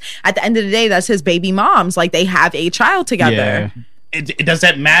because at the end of the day, that's his baby mom's. Like, they have a child together. Yeah. Does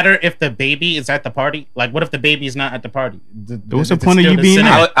that matter if the baby is at the party? Like, what if the baby is not at the party? What's the point of you being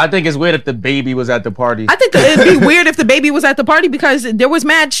there? I think it's weird if the baby was at the party. I think that it'd be weird if the baby was at the party because there was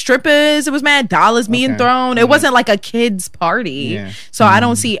mad strippers, it was mad dollars being Okay. thrown. It wasn't like a kid's party. Yeah. So I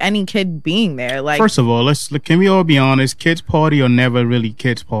don't see any kid being there. Like, First of all, can we all be honest? Kids party are never really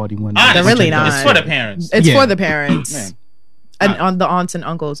kids party when Honest. They're really not. It's for the parents. it's Yeah. for the parents Yeah. and on the aunts and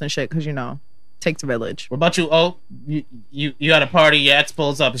uncles and shit because takes a village. What about you? Oh, you at a party, your ex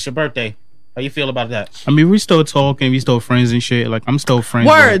pulls up, it's your birthday. How you feel about that? I mean, we still talking, we still friends and shit. Like, I'm still friends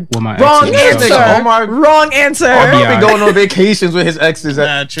Word. with my Wrong exes and answer. stuff. Omar- Wrong answer. Or Yeah. be going on vacations with his exes.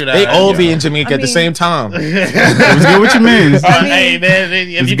 Nah, true that. They all Yeah. be in Jamaica at the mean- same time. It was good with your mans. Hey, man, if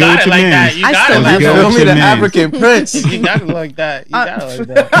It's you good got with it your like man. that, you I got still it like have Go that. Feel with me, your the man. African prince. You got it like that. You got it like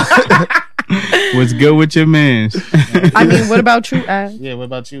that. What's good with your mans? I mean, what about you, Ash? Yeah, what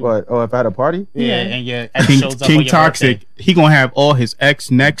about you? What? Oh, if I had a party? Yeah, and your ex King, shows up King on your Toxic. birthday. He gonna have all his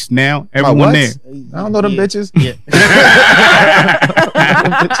ex next now. My Everyone what? there. I don't know them bitches. Yeah.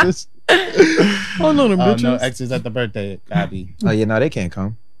 Them bitches. Oh no, No exes at the birthday. Gotta be. Oh yeah, no, they can't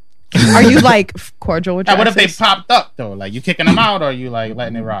come. Are you like cordial with Now, your what if they exes? popped up though? Like, you kicking them out, or are you like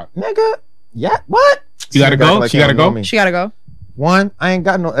letting it rock? Nigga. Yeah. What? You gotta go? Like She they gotta don't know go? me. She gotta go. One, I ain't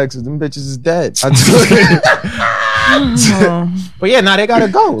got no exes. Them bitches is dead. Oh. But yeah, nah, they gotta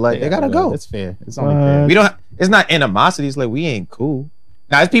go. Like they gotta go. It's fair. It's only fair. We don't. It's not animosity. It's like we ain't cool.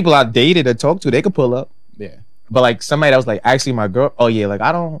 Now, it's people I dated or talked to. They could pull up. Yeah. But like somebody that was like actually my girl. Oh yeah, like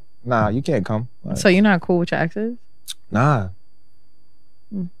I don't. Nah, you can't come. Like, So you're not cool with your exes? nah.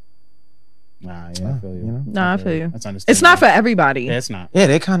 Nah, yeah, I feel you. You know? No, I feel you. That's understandable. It's not for everybody. Yeah, it's not. Yeah,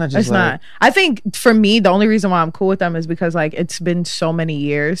 they kind of just It's like, not. I think for me, the only reason why I'm cool with them is because like it's been so many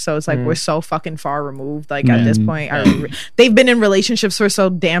years, so it's like we're so fucking far removed. Like at this point, they've been in relationships for so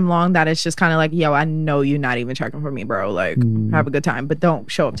damn long that it's just kind of like, yo, I know you're not even checking for me, bro. Like, have a good time, but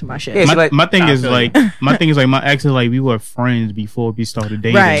don't show up to my shit. Yeah, so My thing is feel like my ex is like we were friends before we started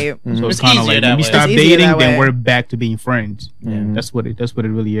dating. Right. So it's It's kind of easier like that when we way. stop It's easier dating, that then way. we're back to being friends. Yeah, that's what it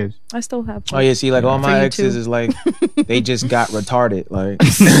really is. I still have. oh yeah, see, like all For my you exes too. is like they just got retarded. Like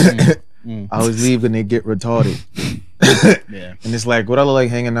I always leave and they get retarded, Yeah. and it's like, what I look like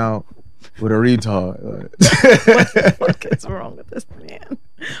hanging out with a retard. Like, What is wrong with this man?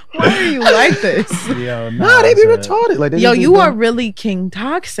 Why are you like this? Yo, nah, they be retarded. Like, they Yo, just be you are dumb. really King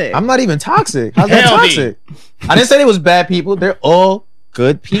Toxic. I'm not even toxic. How's that Hell, toxic? I didn't say they was bad people. They're all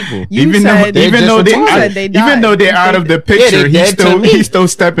good people. You even said- though, even just though they, retarded. said they even died. though they're out of the picture, they dead to me. he's still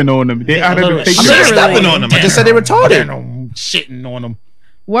stepping on them. They're out of the I'm picture. I'm not Literally. stepping on them. I just said they retarded. Shitting on them.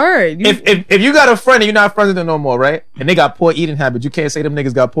 Word. You, If you got a friend and you're not friends with them no more, right? And they got poor eating habits, you can't say them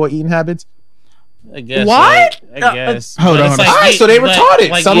niggas got poor eating habits. I guess. What? Like, I guess. hold But on, it's hold on. like, All right, so they but, retarded.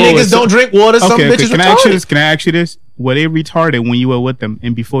 like, Some yeah, niggas don't drink water. Some Okay, bitches can I ask you retarded. this? Can I ask you this? Were they retarded when you were with them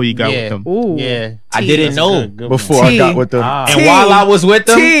and before you got Yeah. with them? ooh. Yeah. I Tea. didn't That's a know good before one. I got with them. Ah. And Tea. while I was with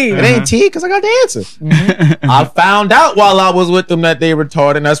them, Tea. it ain't tea because I got the answer. I found out while I was with them that they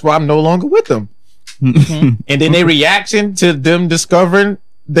retarded, and that's why I'm no longer with them. And then their reaction to them discovering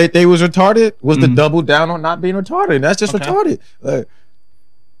that they was retarded was to double down on not being retarded. And that's just Okay. retarded. Like,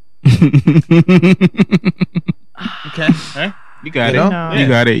 Okay. Right? You got You it. know? You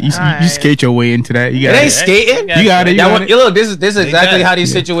got it. You Alright. skate your way into that. You it got ain't it. skating. You got it. You That got one, it. you look, this is exactly got how it.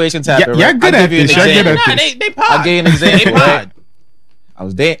 these situations happen. Yeah, right? you're good I'll at give you an this. You're good example. at this. They pod. I'll give you an example. They Right? pod. I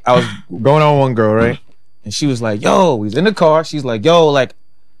was going on one girl, right? And she was like, yo, we was in the car. She's like, yo, like,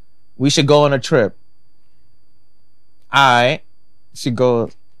 we should go on a trip. Alright. She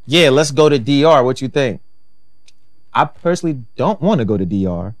goes, yeah, let's go to DR. What you think? I personally don't want to go to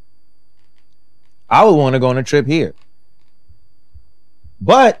DR. I would want to go on a trip here.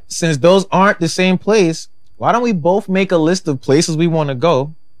 But since those aren't the same place, why don't we both make a list of places we want to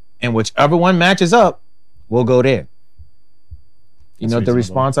go, and whichever one matches up, we'll go there. You know what the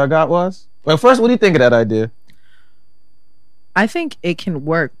reasonable. response I got was? Well, first, what do you think of that idea? I think it can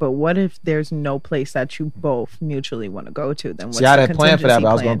work, but what if there's no place that you both mutually want to go to? Then what's See, I the didn't plan for that, but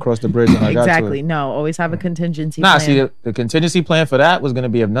I was going to cross the bridge when I got to Exactly. it. No, always have a contingency Nah, plan. see, the contingency plan for that was going to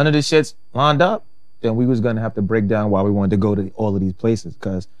be if none of this shit's lined up, then we was going to have to break down why we wanted to go to all of these places.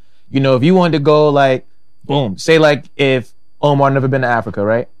 Because, you know, if you wanted to go, like, boom, say, like, if Omar never been to Africa,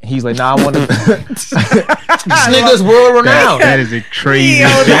 right? He's like, nah, I want to. This nigga's world renowned. That is a crazy. Yo,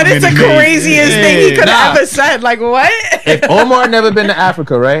 that is the statement to make. craziest thing he could Nah. have ever said. Like, what? If Omar never been to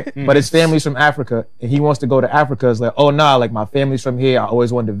Africa, right? But his family's from Africa, and he wants to go to Africa, it's like, oh, nah, like, my family's from here. I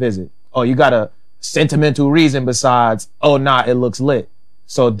always wanted to visit. Oh, you got a sentimental reason besides, oh, nah, it looks lit.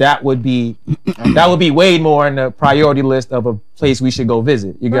 So that would be way more in the priority list of a place we should go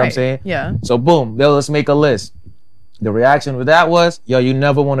visit. You get what I'm Right. saying? Yeah. So boom, let's make a list. The reaction with that was, yo, you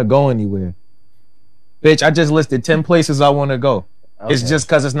never want to go anywhere. Bitch, I just listed 10 places I want to go. It's just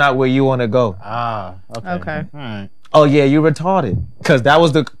because it's not where you want to go. Ah. Okay. Okay. All right. Oh yeah, you retarded. Because that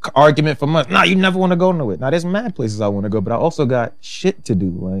was the argument for months. Nah, you never want to go nowhere. Now there's mad places I want to go, but I also got shit to do.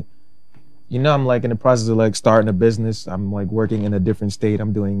 Like, you know, I'm like in the process of like starting a business. I'm like working in a different state.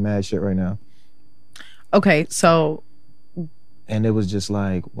 I'm doing mad shit right now. Okay, so And it was just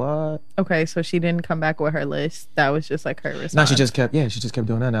like, what? so she didn't come back with her list. That was just like her response. No, she just kept doing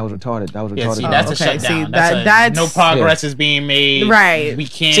that. And that was retarded. That was retarded. Yeah, see, that's a okay. shutdown. See, That's that's- no progress is being made. Right. We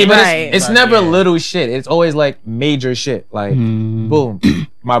can't. See, but Right. it's never little shit. It's always like major shit. Like, boom.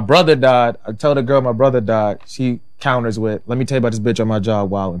 My brother died. I tell the girl my brother died. She counters with, let me tell you about this bitch on my job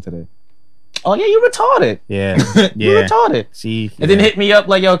wilding today. Oh, yeah, you retarded. Yeah. You Yeah. retarded. See. And then hit me up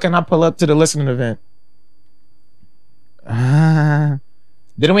like, yo, can I pull up to the listening event?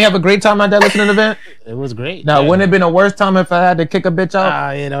 Didn't we have a great time at that listening event? It was great. Now, yeah. wouldn't it have been a worse time if I had to kick a bitch out?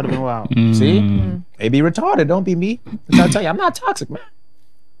 Ah, yeah, that would have been wild. See? They be retarded. Don't be me. I tell you, I'm not toxic, man.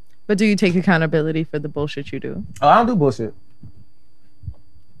 But do you take accountability for the bullshit you do? Oh, I don't do bullshit.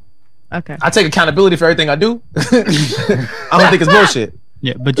 Okay. I take accountability for everything I do. I don't think it's bullshit.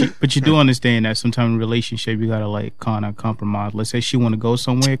 Yeah, but you do understand that sometimes in a relationship you gotta like kind of compromise. Let's say she want to go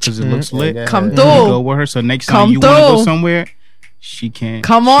somewhere because it looks lit. Come You go through. with her. So next Come time you want to go through. somewhere, she can't.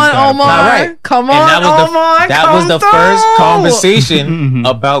 Come she on, gotta- Omar. All right. Come And on, that was Omar. that was the come first through. conversation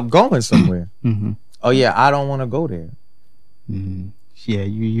about going somewhere. Mhm. Oh yeah, I don't want to go there. Yeah,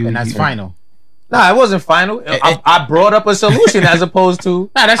 you And that's you- final. Nah, it wasn't final. I brought up a solution as opposed to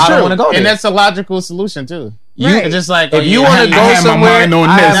that's I true. don't want to go there. And that's a logical solution too. Right. It's just like if you want to go somewhere, on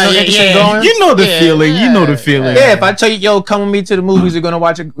I have this. no interest going. You know the feeling. You know the feeling. Yeah, if I tell you, yo, come with me to the movies, we're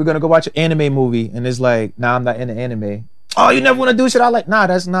gonna go watch an anime movie, and it's like, nah, I'm not into anime. Oh, you never want to do shit? I like, nah,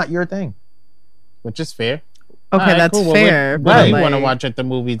 that's not your thing. which is fair. Okay, Alright, that's cool. fair. What but do you like, want to watch at the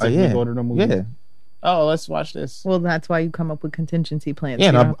movies if yeah. we go to the movies? Yeah, Oh, let's watch this. Well, that's why you come up with contingency plans.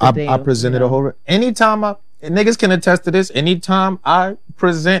 yeah. You And don't have to I deal, presented you know. a whole. Anytime niggas can attest to this. Anytime I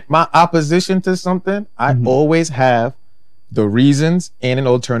present my opposition to something, I always have the reasons and an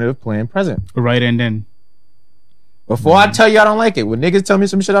alternative plan present. Right, and then Before I tell you I don't like it, when niggas tell me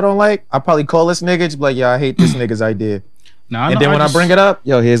some shit I don't like, I probably call this nigga, just be like, yeah, I hate this nigga's idea. And then when I bring it up,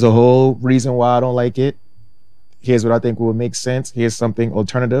 yo, here's a whole reason why I don't like it. Here's what I think will make sense. Here's something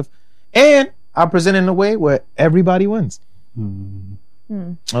alternative. And I present it in a way where everybody wins.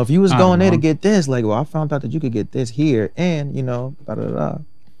 If you was going there to get this, like, well, I found out that you could get this here, and, you know, da-da-da-da.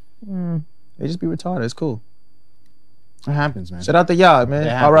 They just be retarded. It's cool. What happens, man? Shout out to y'all, man.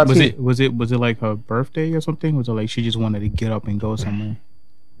 Yeah. R.I.P. was it like her birthday or something? Was it like she just wanted to get up and go somewhere?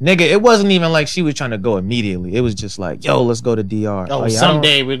 Nigga, it wasn't even like she was trying to go immediately. It was just like, yo, let's go to DR. Oh, yeah,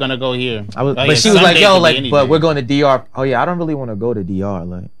 someday we're gonna go here. But she was like, yo, like, but we're going to DR. Oh yeah, I don't really want to go to DR.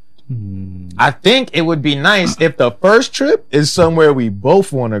 Like, I think it would be nice if the first trip is somewhere we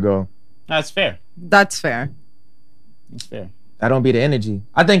both want to go. That's fair. That's fair. That's fair. That don't be the energy.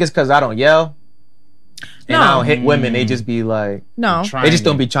 I think it's because I don't yell. And I don't hit women. They just be like, No, they just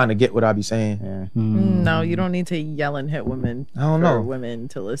don't be trying to get what I be saying. Yeah. no, you don't need to yell and hit women. I don't for know. women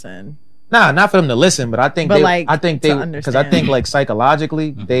to listen. Nah, not for them to listen, but I think But, they, like, I think to they, because I understand. think like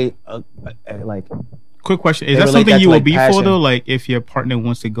psychologically, they like. Quick question: Is They that relate something that to, you would like, be passion. for though? Like, if your partner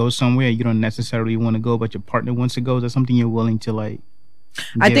wants to go somewhere, you don't necessarily want to go, but your partner wants to go. Is that something you're willing to like?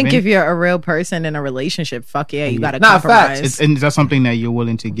 I give think in? if you're a real person in a relationship, fuck yeah, you gotta Nah, facts. compromise. and is that something that you're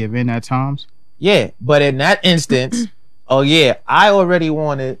willing to give in at times? Yeah, but in that instance, oh yeah, I already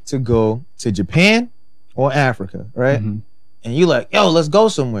wanted to go to Japan or Africa, right? Mhm. And you like, yo, let's go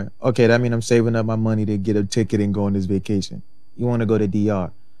somewhere. Okay, that means I'm saving up my money to get a ticket and go on this vacation. You want to go to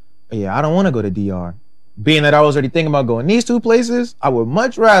DR? Yeah, I don't want to go to DR. Being that I was already thinking about going these two places, I would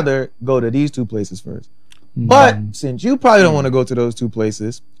much rather go to these two places first. But since you probably don't want to go to those two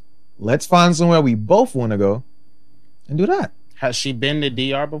places, let's find somewhere we both want to go and do that. Has she been to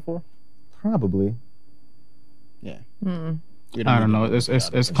DR before? Probably. Yeah. I don't know.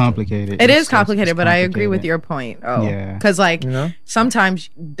 It's complicated. It is It's complicated, but I agree with complicated. your point. Oh, Yeah. because like You know? sometimes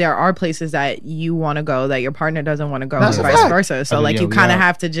there are places that you want to go that your partner doesn't want to go, That's and a vice fact. versa. So Oh, like yeah, you we kind of are.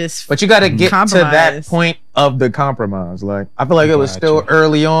 have to just. But you got to get to that Compromise. point of the compromise. Like, I feel like it was Gotcha. still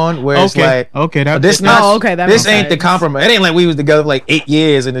early on where it's like, okay, that, this not, Oh, okay, that this makes ain't the sense. compromise. It ain't like we was together for like 8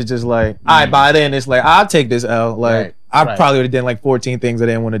 years and it's just like, all right, by then it's like, I'll take this L. Like, Right, I right. probably would have done like 14 things I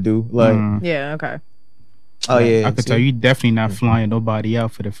didn't want to do. Like, Yeah. Okay. oh yeah. I could tell you definitely not flying nobody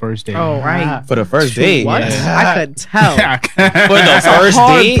out for the first day. Oh right. For the first date. What? Yeah. I could tell. For the first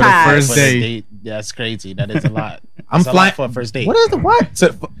hard date? pass. First For the date. date, that's crazy. That is a lot. I'm It's a lot flying for a first date. What is the what? So,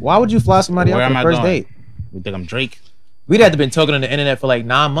 why would you fly somebody Where out for am the I first going? date? You think I'm Drake? We'd have to been talking on the internet for like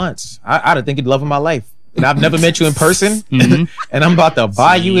 9 months. I'd have think you'd love of my life. And I've never met you in person. And I'm about to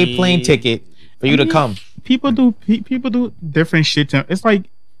buy you a plane ticket for you to come. people do different shit. It's like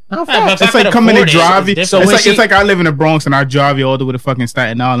No, Yeah, but facts. if it's I like could coming to afford it, drive you. it's It's different. like So when it's like I live in the Bronx and I drive you all the way to fucking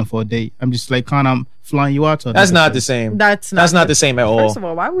Staten Island for a date. I'm just like kind of flying you out to. That's not the same. That's not the same at all. First of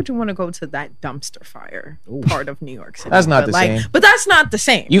all, why would you want to go to that dumpster fire part of New York City? That's not But, the like, same. But that's not the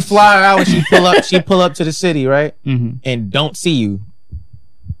same. You fly her out and she pull up to the city, right? Mm-hmm. And don't see you.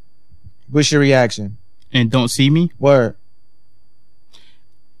 What's your reaction? And don't see me. Word.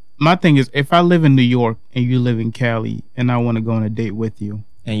 My thing is, if I live in New York and you live in Cali, and I want to go on a date with you,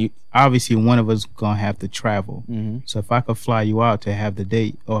 And you obviously one of us gonna have to travel. Mm-hmm. So if I could fly you out to have the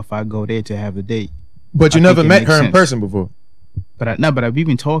date, or if I go there to have the date, But you I never think it met makes her in sense. person before. but we've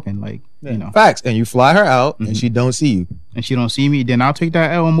been talking, like, you know, Facts. And you fly her out and she don't see you. and she don't see me, then I'll take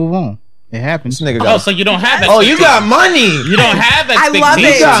that L and move on. It happens. This nigga Oh, got so you don't have Oh, you got expectations. money. You don't have I expectations. love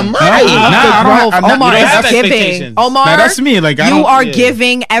it. You got money. Nah, I don't have- Omar you don't have is giving. expectations. Omar, Now, that's me. Like, I you don't- are yeah.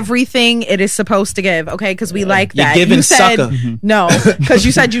 giving everything it is supposed to give. Okay, because we like You're that. giving You said sucker. no, because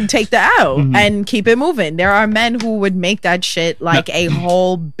you said you'd take the L and keep it moving. There are men who would make that shit like a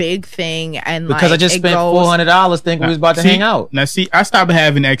whole big thing, and Because like, I just it spent goes- $400 thinking we was about to See, hang out. Now, see, I stopped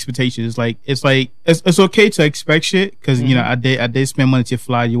having expectations. Like it's okay to expect shit because you know I did spend money to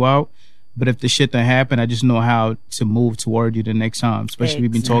fly you out. But if the shit don't happen, I just know how to move toward you the next time. Especially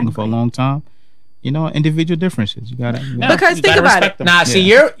we've been talking for a long time. individual differences. You gotta. Because think about it. Nah, see,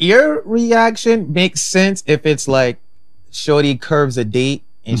 your reaction makes sense if it's like shorty curves a date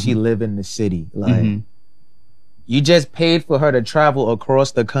and she live in the city. Like you just paid for her to travel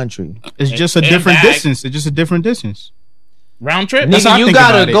across the country. It's just a different distance. It's just a different distance. Round trip? Nigga, you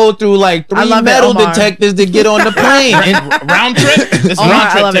gotta go through like 3 metal detectors to get on the plane. Round trip? It's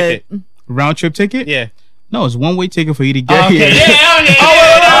round trip ticket. Round trip ticket? Yeah. No, it's one way ticket for you to get here.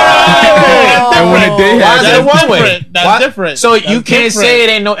 And when a day happens, that's one way. That's different. So you can't say it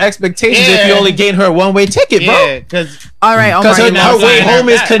ain't no expectations if you only getting her a one way ticket, bro. Yeah, because all right, because her way home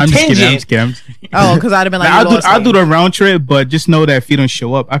is contingent. I'm just kidding. Oh, because I'd have been like, I'll do the round trip, but just know that if you don't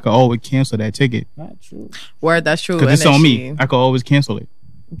show up, I could always cancel that ticket. Not true. Word, that's true. Because it's on me. I could always cancel it.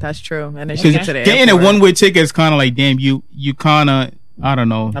 That's true. And then she gets to the getting a one way ticket is kind of like, damn, you kind of. I don't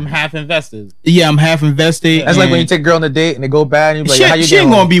know. I'm half invested. Yeah, I'm half invested. That's like when you take a girl on a date and they go bad and you're like, how you she ain't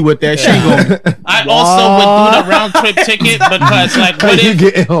gonna be with that. She ain't gonna. I also would do the round trip ticket because, like, what if you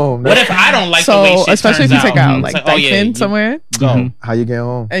getting home? What if I don't like the way she especially if you take out like Dykeman somewhere. Go. How you getting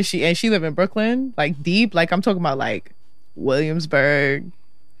home? And she live in Brooklyn, like deep. Like I'm talking about like Williamsburg,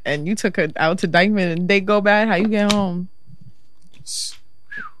 and you took her out to Dykeman and they go bad. How you get home?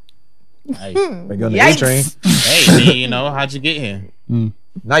 Hey, on the A train. Hey, you know, how'd you get here?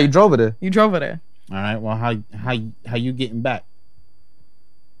 Now you drove her there. You drove her there. All right. Well, how you getting back?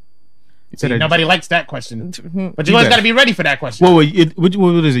 See, nobody likes that question, but you always got to be ready for that question. What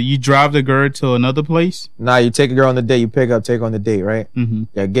is it? You drive the girl to another place? Nah, you take a girl on the date. You pick up, take her on the date, right?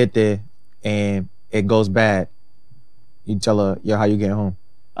 Yeah, get there, and it goes bad. You tell her, yo, how you getting home?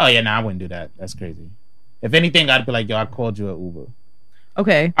 Oh yeah, I wouldn't do that. That's crazy. If anything, I'd be like, yo, I called you an Uber.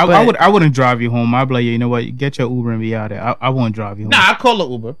 Okay, I wouldn't drive you home. I'd be like, you know what? Get your Uber and be out there. I won't drive you home. Nah, I call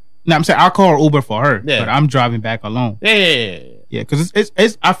an Uber. No, I'm saying I'll call an Uber for her, but I'm driving back alone. Yeah. Because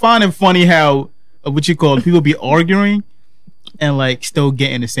it's I find it funny how what you call people be arguing and like still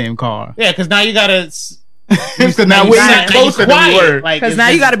getting the same car. Yeah, because now you gotta. Because now we're not closer than we were. Because now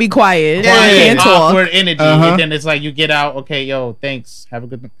you gotta be quiet. Yeah, you can't talk. Awkward energy. And then it's like you get out. Okay, yo, thanks. Have a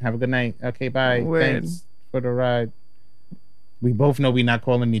good night. Okay, bye. Word. Thanks for the ride. We both know we're not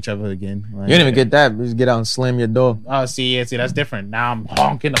calling each other again. Like, you didn't even get that. You just get out and slam your door. Oh, see, that's different. Now I'm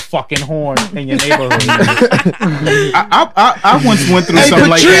honking the fucking horn in your neighborhood. I once went through something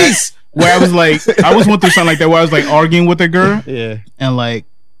like that where I was like, went through something like that where I was like arguing with a girl. Yeah. And like,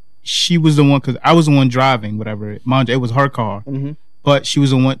 she was the one, because I was the one driving, whatever. Mind you, it was her car. But she was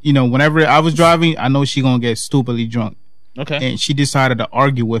the one, whenever I was driving, I know she gonna get stupidly drunk. Okay. And she decided to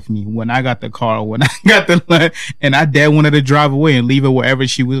argue with me when I got the car, and I dad wanted to drive away and leave her wherever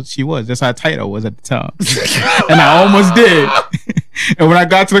she was. That's how tight I was at the time. And I almost did. And when I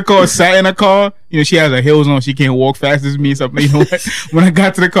got to the car, sat in the car, she has her heels on, she can't walk fast as me. So when I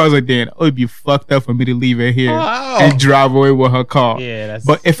got to the car, I was like, damn, it would be fucked up for me to leave her here and drive away with her car. Yeah,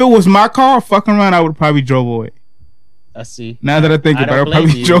 but if it was my car, fucking around, I would probably drove away. I see. Now that I think about it, I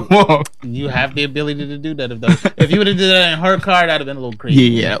probably drove off. You have the ability to do that. If you would have did that in her car, that'd have been a little crazy.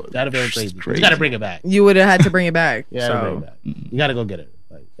 Yeah. That'd have been crazy. You gotta bring it back. You would have had to bring it back. Bring it back. You gotta go get it.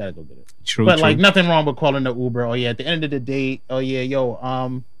 Gotta go get it. True. But like nothing wrong with calling the Uber. Oh yeah, at the end of the day, oh yeah, yo,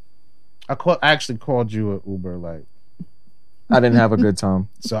 I actually called you an Uber. Like, I didn't have a good time.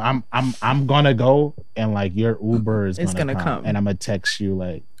 So I'm gonna go and like your Uber is gonna come and I'm gonna text you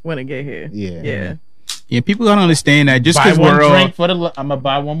like when it get here. Yeah. Yeah, people gotta understand that just because we're drink for I'm gonna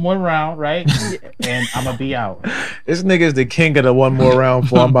buy one more round, right? And I'm gonna be out. This nigga is the king of the one more round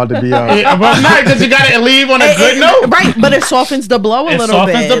before I'm about to be out. But not because you gotta leave on a good note, right? But it softens the blow a little bit. It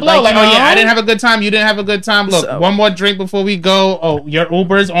softens the blow. Like, oh yeah, I didn't have a good time. You didn't have a good time. Look, one more drink before we go. Oh, your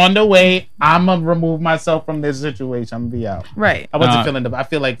Uber's on the way. I'm gonna remove myself from this situation. I'm gonna be out. Right. I wasn't feeling. I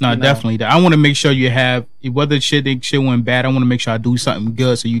feel like definitely. I want to make sure you have whether shit went bad. I want to make sure I do something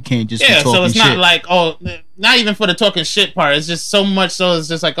good so you can't just be talking so it's not shit. like not even for the talking shit part. It's just so much so it's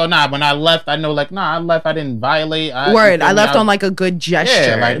just like, oh nah, when I left, I know like, nah, I left, I didn't violate. I left on like a good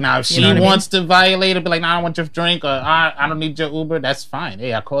gesture. Yeah, like now if she wants to violate it, be like, nah, I don't want your drink or I don't need your Uber, that's fine.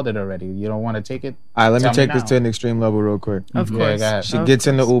 Hey, I called it already. You don't want to take it? Alright, let me take this to an extreme level real quick. Of course. She gets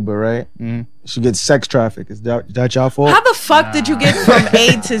in the Uber, right? Mm-hmm. She gets sex traffic. Is that y'all fault? How the fuck did you get from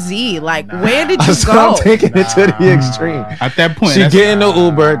A to Z? Like, where did you go? I'm taking it to the extreme. At that point, she get in the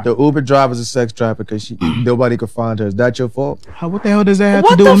Uber. The Uber driver's a sex trafficker. nobody could find her. Is that your fault? What the hell does that have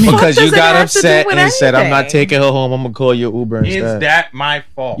What to do the with me? fuck? Because you does it got have to do upset with and said, "I'm not anything? taking her home. I'm gonna call your Uber Is instead." that my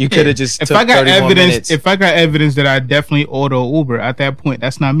fault? You could have just If took I got 30 more evidence, minutes. if I got evidence that I definitely order Uber, at that point,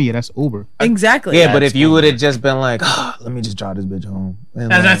 that's not me. That's Uber. Exactly. Yeah, but if you would have just been like, "Let me just drive this bitch home," and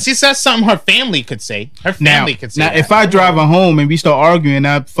Now, like, see, that's something her family could say. Her Now, family could say. now that. if I drive her home and we start arguing, and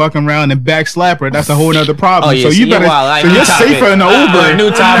I fucking around and back slap her, that's a whole other problem. Oh, yeah, so so you you're better, wild. Like, so new you're topic. safer in the Uber. new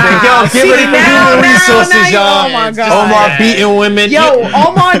topic. Yo, See, give it the now, human now, resources, now, y'all. oh my God. Omar beating women. Yo,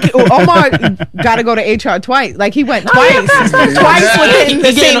 Omar got to go to HR twice. Like he went twice within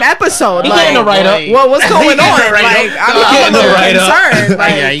the same episode. He Like, getting a write-up. well, what's going on? getting a write-up. Like I'm getting a a little write-up. concerned.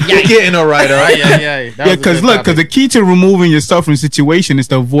 Like, You're getting a write-up. Yeah, because the key to removing yourself from a situation is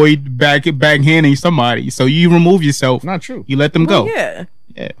to avoid backhanding somebody. So you remove yourself. Not true. You let them go. yeah.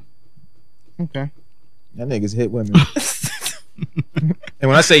 Okay. Y'all niggas hit women. And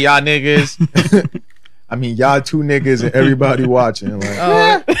when I say y'all niggas, I mean y'all two niggas and everybody watching.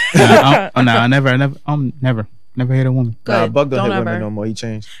 Like, Never hit a woman. nah, Good. Bug don't hit Don't women ever. no more. He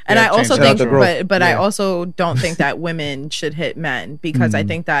changed. And Yeah, I also Shout out think, to Growth. but I Yeah. also don't think that women should hit men because I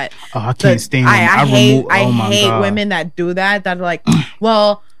think that Oh, I can't stand them. I remove. hate Oh my hate God. women that do that. That are like,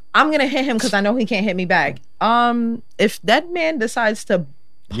 well, I'm gonna hit him because I know he can't hit me back. If that man decides to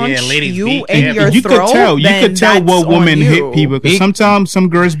punch ladies, you be in careful. your You throat, could tell. You then could tell that's what on women you. hit people. Because sometimes some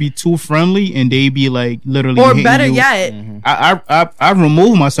girls be too friendly and they be like literally. Or hitting better you. yet, I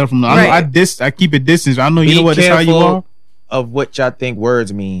remove myself from them. Right. I keep a distance. I know you Be know what. This how you careful are. of what y'all think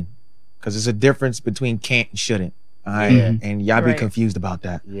words mean, because there's a difference between can't and shouldn't. All right, and y'all be Right. confused about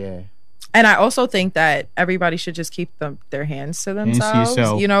that. Yeah. and I also think that everybody should just keep their hands to Hands to themselves.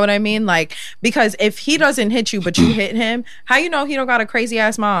 yourself. You know what I mean? Like, because if he doesn't hit you, but you hit him, how you know he don't got a crazy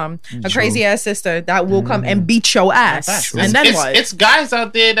ass mom, a crazy ass sister that will come and beat your ass, and then what? It's guys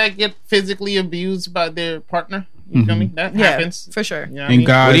out there that get physically abused by their partner. You feel me? That Yeah, happens. for sure. You know what I And mean?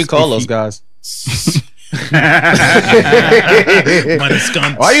 guys, What do you call if those guys? Money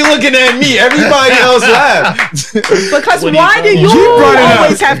skunks. Why are you looking at me? Everybody else laughed. Because What do you why call do them? you You brought it up.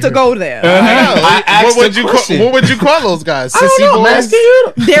 always have to go there? I asked What would the you question. call? What would you call those guys? I don't Sissy know, man. boys?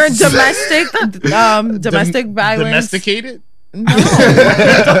 They're domestic violence. Domesticated. No.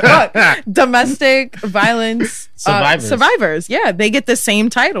 Domestic violence Survivors. survivors. Yeah, they get the same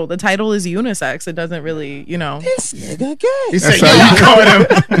title. The title is unisex. It doesn't really, He said, That's "Yo, how you call them.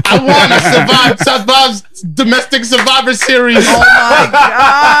 I want to survive domestic survivor series." Oh my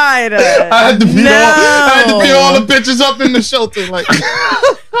god! I had to beat No. I had to beat all the bitches up in the shelter. Like,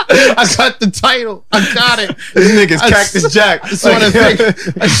 I got the title. I got it. This nigga's I Cactus Jack. I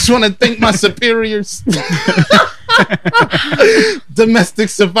just want to thank my superiors. Domestic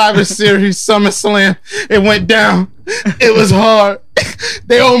Survivor Series SummerSlam. It went down. It was hard.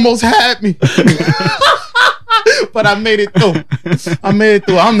 They almost had me. But I made it through.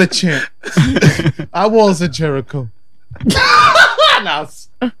 I'm the champ. I was a Jericho.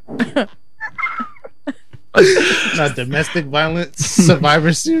 Not domestic violence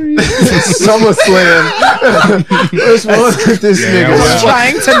Survivor Series. SummerSlam. What's wrong with this nigga? well.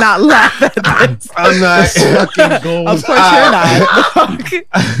 man? Trying to not laugh at this. I'm not. Fucking gold. Of course you're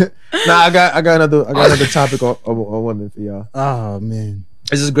not. Nah, I got another topic on women for y'all. Oh man.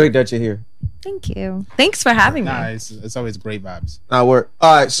 This is great that you're here. Thank you. Thanks for having me. Nah, it's always great vibes. Nah, work.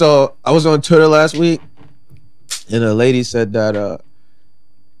 All right, so I was on Twitter last week, and a lady said that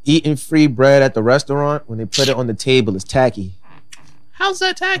eating free bread at the restaurant when they put it on the table is tacky. How's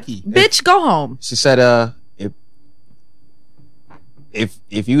that tacky? Bitch, go home. She said,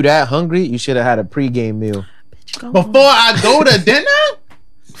 if you that hungry, you should have had a pregame meal. Bitch, go Before home. I go to dinner?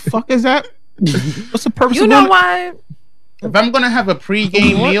 Fuck is that? What's the purpose You of know that? why? If I'm gonna have a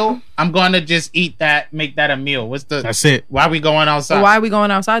pregame meal, I'm gonna just eat that, make that a meal. What's the? That's it. Why are we going outside? Why are we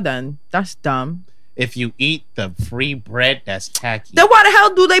going outside then? That's dumb. If you eat the free bread, that's tacky. Then why the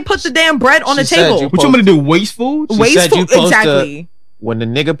hell do they put the damn bread on the She said table? you- What you want me to do? Waste food? She Waste said you food. supposed to- Exactly. When the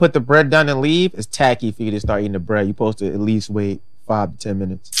nigga put the bread down and leave, it's tacky for you to start eating the bread. You supposed to at least wait 5 to 10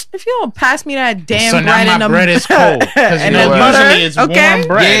 minutes. If you don't pass me that damn so now bread my and the bread is cold because and you know the butter, usually it's okay? warm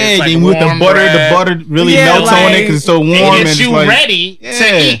bread. Yeah, It's like then with the warm butter, bread. the butter really Yeah, melts on it like- because it's so warm It and gets it's you like, ready to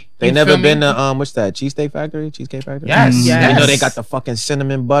Yeah. eat. They You never feel me? been to what's that? Cheesesteak Factory? Cheesecake Factory? Yes, Yes. You know they got the fucking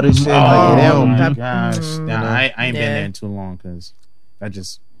cinnamon butter shit. Oh, like, they don't- my that- gosh! mm, Nah, I ain't been yeah. there in too long because that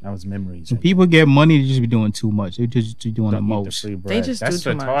was memories. When people get money, they just be doing too much. They just be doing the Don't eat the most. free bread. just That's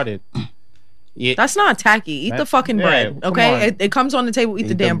do too much. retarded. Yeah, That's not tacky. Eat the That- fucking yeah, bread, come okay? on. It comes on the table. Eat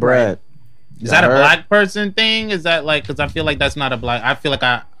the Eat damn bread. is that a Heard? black person thing? Is that like because I feel like that's not a black. I feel like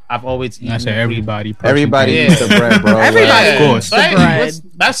I've always eaten I say free- everybody. Everybody Yeah. eats the bread, bro. Everybody Like, Of course. eats the bread.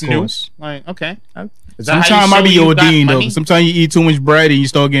 That's Of new. course. Like okay, Is that how Sometimes you I be show you got ODing though. money? Sometimes you eat too much bread and you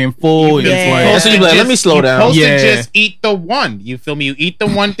start getting full. You It's Yeah. like, Also, you be like, let me slow down. You're supposed Yeah. to just eat the one. You feel me? You eat the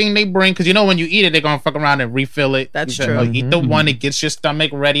one thing they bring because you know when you eat it, they're gonna fuck around and refill it. That's You feel true. me? Eat the one. It gets your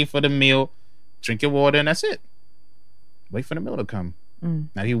stomach ready for the meal. Drink your water and that's it. Wait for the meal to come.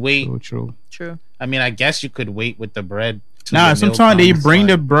 Now you wait. so true. True. I mean, I guess you could wait with the bread. till Nah, your meal sometimes they comes, bring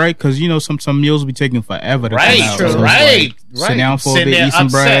but- the bread because you know some meals be taking forever to Right, come out. true. So it's right. Sit down for a Sitting bit, there eat some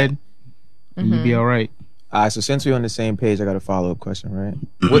upset. bread, and you be all right. All right, so since we're on the same page, I got a follow-up question, right?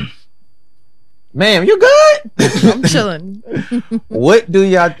 What, ma'am, you good? I'm chilling. What do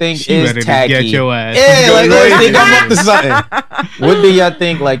y'all think She is ready to tacky? get your ass. Yeah, like Go I think ahead. I'm up to something. What do y'all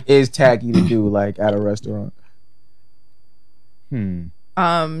think like is tacky to do like at a restaurant?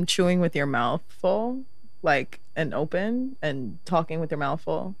 Chewing with your mouth full, like and open, and talking with your mouth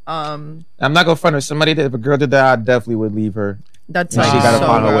full. I'm not gonna front her. Somebody that if a girl did that, I definitely would leave her. That's She like gotta so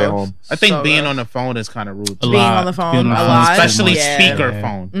find her way gross. home. I think So being gross. on the phone is kind of rude. A too. Being lot. on the phone Being on the a phone lot. is too Especially much. Yeah. speaker Yeah.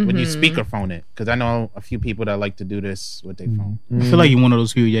 phone when you speaker phone it, because I know a few people that like to do this with their phone. I feel like you're one of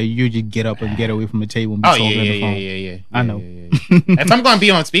those people. Yeah, you just get up and get away from the table and be Oh talking yeah, on yeah, the yeah, phone. yeah. I know. If I'm gonna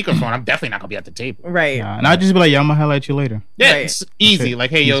be on speakerphone, I'm definitely not gonna be at the table. Right. Nah, and I just be like, yeah, I'm gonna highlight you later. Yeah, Right. it's easy. Okay. Like,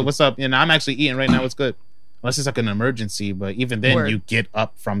 hey, yo, Easy. what's up? You know, I'm actually eating right now. What's good? Unless it's like an emergency, but even then, Word. you get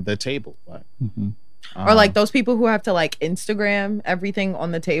up from the table. But, Or like those people who have to like Instagram everything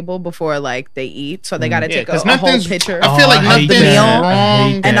on the table before like they eat, so they got to yeah, take because a whole nothing's. picture. I feel like Oh, I hate nothing's that. I wrong.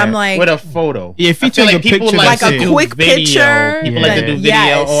 hate And that. I'm like, with a photo. Yeah, if you I feel take like a people picture, like Like a to do quick video. picture, People like to then do video.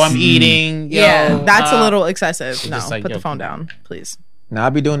 yes. Oh, I'm eating. yeah, Yo, that's a little excessive. No, just like, put yo, the phone come down, please. Now I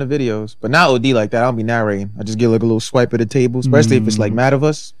be doing the videos, but not OD like that. I don't be narrating. I just get like a little swipe of the table, especially if it's like mad of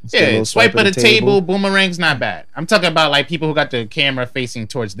us. Just get a Yeah, little swipe of the table, boomerang's not bad. I'm talking about like people who got the camera facing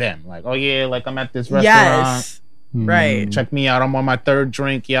towards them. Like, oh yeah, like I'm at this restaurant. Yes, right. Check me out. I'm on my third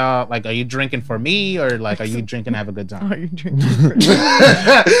drink, y'all. Like, are you drinking for me or like are you drinking to have a good time? Are you drinking?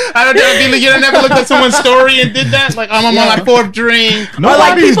 I don't know. You never looked at someone's story and did that. Like, I'm on my fourth drink. Or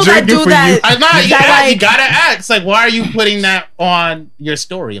like Nobody's people that drinking do for that. you. I know you, that, you gotta ask. Like, why are you putting that on your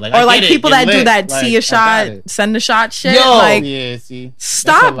story? Like, or I like get it, people you're that do lit. that Like, see I a got shot, it. send a shot shit. Yo. Like, Yeah, see,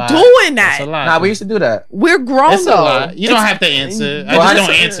 stop That's a lot. doing That's a that. lot. Nah, we used to do that. We're grown It's a though. lot. You don't have to answer. Well, I I just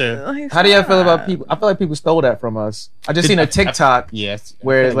don't just- answer. Like, How do y'all feel about stop. people? I feel like people stole that from us. I just seen a TikTok Yes.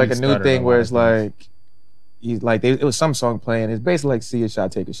 where it's I feel like a you new stuttered thing a where lot it's of things. like it was some song playing. It's basically like see a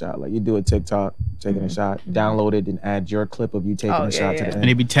shot, take a shot. Like you do a TikTok, taking a shot, download it, and add your clip of you taking Oh, a shot to yeah. the And they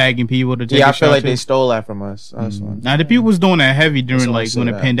end. be tagging people to take Yeah, a I feel shot like too. they stole that from us. Now the people was doing that heavy during Someone like said when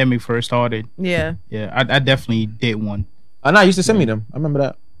the that. pandemic first started. Yeah. Yeah, I definitely did one. I know. I used to send me them. I remember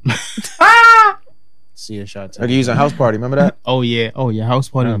that. See a shot. Like you using House Party. Remember that? Oh yeah, house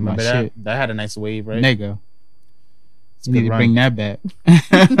I party was my remember that. shit, That had a nice wave, right? nigga. It's You a need good to run. bring that back.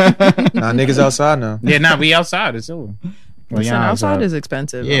 Nah, niggas outside now. Yeah, nah, we outside. It's over. Listen, outside is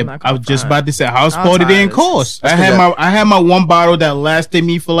expensive. Yeah, I'm not I was gonna just front. about to say house Outside party didn't is- cost. I That's had 'cause my I had my one bottle that lasted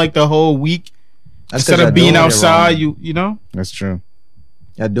me for like the whole week. That's 'cause Instead y'all of being doing it outside, wrong. you know, That's true.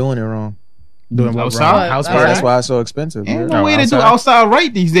 Y'all doing it wrong. Doing what outside. wrong? House Yeah, party. That's why it's so expensive. ain't Yeah. no way to do outside. outside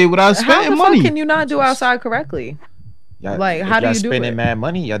right these days without How spending the money. fuck can you not do outside correctly? Y'all- Like, if how do y'all you do spending it? mad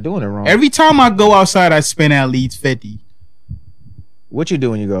money? Y'all doing it wrong. Every time I go outside, I spend at least 50. What you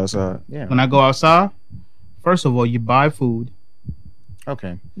do when you go outside? Yeah. When I go outside, first of all, you buy food.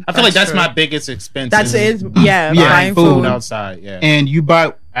 Okay. I feel like that's true. my biggest expense. That's is it. Yeah, Yeah, buying food. food. outside. Yeah. And you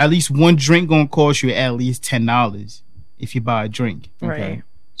buy at least one drink gonna cost you at least $10 if you buy a drink. Right.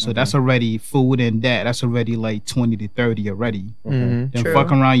 So that's already food and that's already like 20 to 30 already. Mhm. Then True.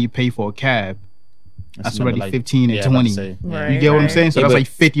 fuck around, you pay for a cab. That's another, already 15 and yeah, I'm about to 20. say, yeah. Right. You get what I'm saying? So Yeah, that's but- like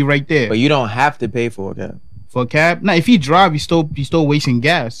 50 right there. But you don't have to pay for it. For a cab? Now if you drive, you still wasting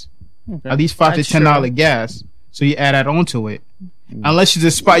gas. At least $5 That's to $10 gas. So you add that onto it. Mm. Unless it's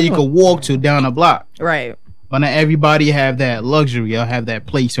a spot you could walk to down the block. Right. But not everybody have that luxury or have that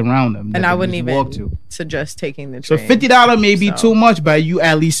place around them. that And they I wouldn't just even walk to. suggest taking the So train. $50 may be So- too much, but you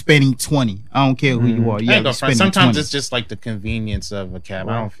at least spending 20. I don't care who you are. I Yeah, ain't gonna front. spending Sometimes 20. it's just like the convenience of a cab.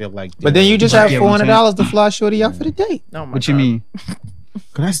 I don't feel like. But then you just Yeah, have what I'm saying? $400 to fly shorty out for the date. Oh my What you God. mean?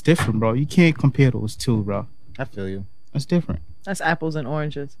 Cause that's different, bro. You can't compare those two, bro. I feel you. That's different. That's apples and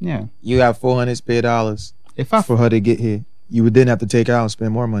oranges. Yeah. You have 400 spare dollars If I for her to get here. You would then have to take her out and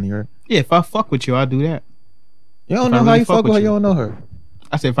spend more money, right? if I fuck with you, I'll do that. You don't If know I how really you fuck fuck with with her. you. You don't know her.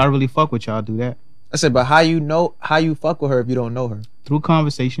 I said if I really fuck with you, I'll do that. I said, but how you know how you fuck with her if you don't know her? Through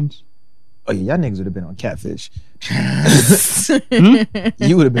conversations. Oh yeah, y'all niggas would have been on Catfish. Hmm?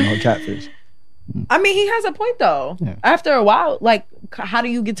 You would have been on Catfish. I mean, he has a point though. Yeah. After a while, like, how do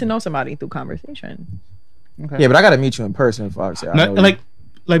you get to know somebody through conversation? Yeah, but I gotta meet you in person, Fox. Yeah, I know you. Like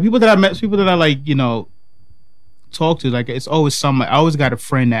like people that I met, people that I like, talk to. Like it's always somebody. I always got a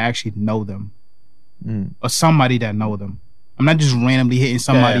friend that actually know them, or somebody that know them. I'm not just randomly hitting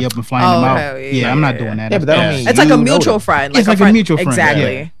somebody up and flying them out. Yeah, I'm not doing that. Yeah, but that don't mean it's like a mutual friend. It's like a mutual friend.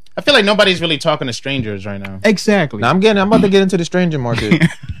 Exactly. Yeah. I feel like nobody's really talking to strangers right now. Exactly. Now, I'm about to get into the stranger market.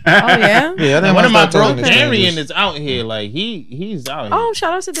 Oh yeah. Yeah, And one of my bros, bros, Darian, is out here. Like he's out here. Oh,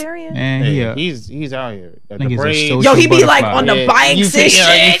 shout out to Darian. And he's out here. Like, I think the he's a Braves. social Yo, he be like butterfly. on the bikes you and feel,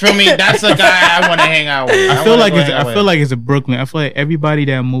 shit. you feel me? That's the guy I want to hang out with. I feel like it's a Brooklyn. I feel like everybody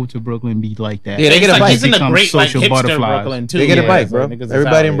that moved to Brooklyn be like that. Yeah, they get a bike. He's in the Become great like social hipster butterflies. Brooklyn too. They get a Yeah, bike, so bro. niggas is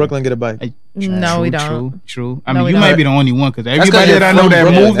Everybody out in Brooklyn get a bike. No, we don't. True. I No, mean, we you don't. might be the only one because That's everybody 'cause that I you're know from that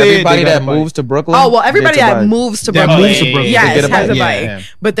Brooklyn. moved there, Everybody they got that a bike. moves to Brooklyn. Oh well, everybody gets a that bike. moves to That Brooklyn, moves to Brooklyn. yes, They get a has a bike. bike. Yeah.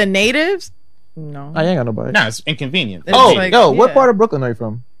 But the natives, no. I ain't got no bike. Nah, it's inconvenient. It's Oh, like- yo, what yeah. part of Brooklyn are you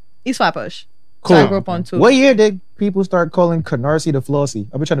from? East Flatbush. Cool. So I grew up on two. What year did people start calling Canarsie the Flossy?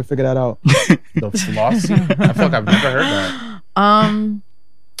 I've been trying to figure that out. The flossy. I feel like I've never heard that.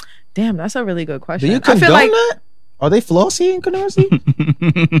 Damn, that's a really good question. Do you I condone feel like, that? Are they Flossy in Canarsie?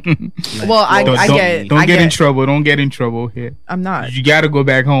 well, I Don't get get in trouble. Don't get in trouble here. I'm not. You got to go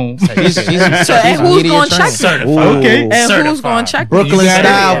back home. So, and who's going to check me? Certified. Okay. And who's Certified. going to check Brooklyn me?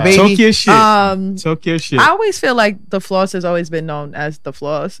 style, baby. Talk your shit. Talk your shit. I always feel like the floss has always been known as the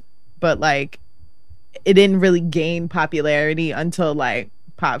floss, but like it didn't really gain popularity until like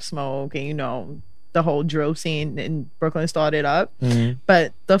Pop Smoke and the whole drill scene in Brooklyn started up. Mhm.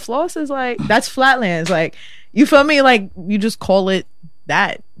 But the floss is like that's Flatlands. Like you feel me? Like you just call it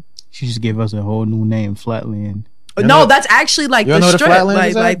that. She just gave us a whole new name, Flatland. You No, know- that's actually like you the know what the strip. Flatlands Like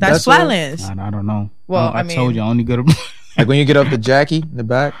is at? like that's That's what- Flatlands. I don't know. Well, I I mean- told you I only go to Like when you get up to Jackie in the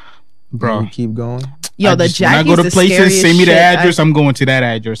back, bro. and you keep going. Yo, the when I Jackie's go to the places, scariest send me the shit. address. I'm going to that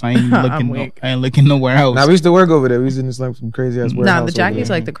address. I ain't I'm looking. weak. I ain't looking nowhere else. Now we used to work over there. We was in this like some crazy ass warehouse. Nah, the over Jackie's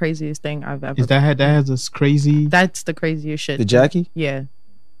there. like the craziest thing I've ever. Is that has this crazy? That's the craziest shit. the Jackie. Yeah.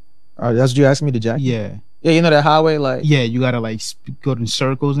 That's what you asking me, the Jackie. Yeah, Yeah, you know that highway, like yeah. You gotta like go in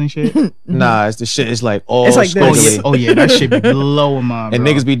circles and shit. nah, it's the shit. It's like all It's like this. squiggly. Oh yeah, that shit be blowing my. And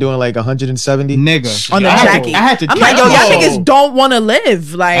bro. niggas be doing like 170. nigga On the I had to- Jackie. I had to. I'm like, yo, catch y'all myself. niggas don't want to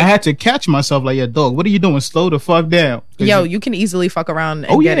live. I Like, had to catch myself like, yo, dog, what are you doing? Slow the fuck down. 'Cause yo, you can easily fuck around and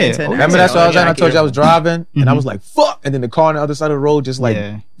Oh, get yeah. into an Oh, Remember that's accident what I was on at. I the told you I was driving, and I Mhm. was like, "Fuck!" And then the car on the other side of the road just like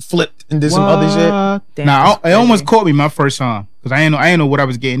Yeah. flipped and did some other shit. What? Damn, Nah, that's it almost crazy. caught me my first time because I didn't know what I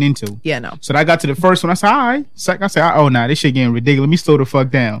was getting into. Yeah, no. So I got to the first one. I said, all right. Second, I said, oh, nah, this shit getting ridiculous. Let me slow the fuck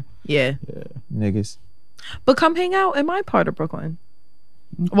down. Yeah. Niggas. But come hang out in my part of Brooklyn.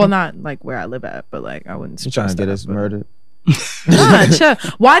 Well, not like where I live at, but like I wouldn't. You trying to suggest get that, us but- murdered? Nah, chill.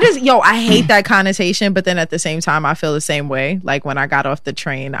 Why does I hate that connotation, but then at the same time I feel the same way. Like when I got off the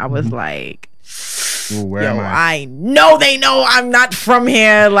train, I was like, Ooh, where yo, am I? I know they know I'm not from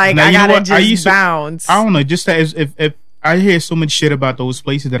here. Like Now, I you know gotta what? I just used to- bounce. I don't know. Just as if I hear so much shit about those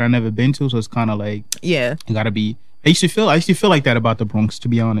places that I never been to, so it's kind of like Yeah. it gotta be. I used to feel like that about the Bronx, to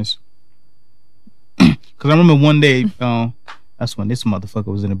be honest. Because I remember one day, that's when this motherfucker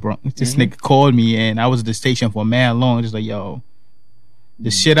was in the Bronx. This nigga called me, and I was at the station for mad long. Just like, yo, the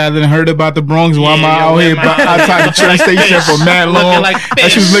shit I didn't heard about the Bronx while I'm out here outside the train station for mad long. Looking like I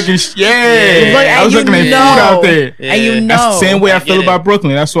was fish. looking, Look, I was and looking at you food out know. there. And you know. That's the same way I I feel get it. about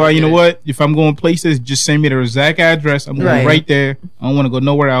Brooklyn. That's why, you know get what? If I'm going places, just send me the exact address. I'm going Right. right there. I don't want to go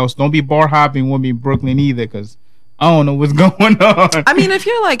nowhere else. Don't be bar hopping with me in Brooklyn either, because I don't know what's going on. I mean, if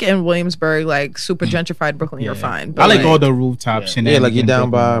you're like in Williamsburg, like super gentrified Brooklyn, you're fine. But I like all the rooftop shit. Yeah, like you down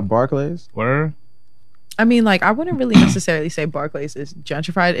by Barclays. Where? I mean, like I wouldn't really necessarily say Barclays is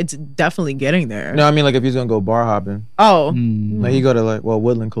gentrified. It's definitely getting there. No, I mean like if you're gonna go bar hopping, Oh, like you go to like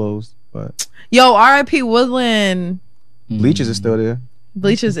Woodland closed, but yo, R.I.P. Woodland. Bleachers is still there.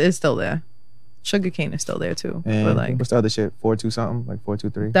 Bleachers is still there. Sugarcane is still there too. And But like what's the other shit? 4-2 something, like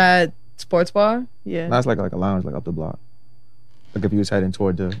 4-2-3. that sports bar, yeah. That's like a lounge, like up the block. Like if you was heading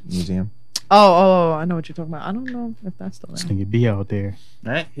toward the museum. Oh, I know what you're talking about. I don't know if that's still This there. nigga be out there.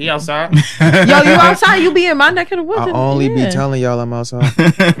 Right? He outside. Yo, you outside? You be in my neck of the woods? I and- only yeah. be telling y'all I'm outside.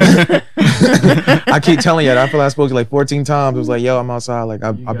 I keep telling y'all. I feel like I spoke to you like 14 times. It was like, yo, I'm outside. Like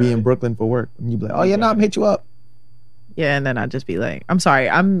I'll be in Brooklyn for work. And you be like, oh yeah, no, I'm hit you up. Yeah, and then I'd just be like, I'm sorry,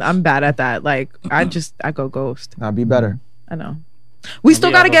 I'm bad at that. Like I go ghost. Nah, be better. I know. We still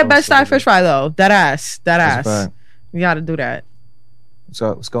be gotta able get to Best go Side Fish Fry though. That ass. That's a fact. We gotta do that.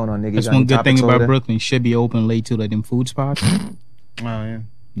 So what's going on, nigga? That's You got one any good thing topics over about there? Brooklyn. Should be open late to like them food spots. Oh yeah,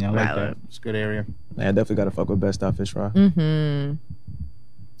 Yeah, I like Valid. that. it's a good area. Man, I definitely gotta fuck with Best Style Fish Fry. Mm-hmm.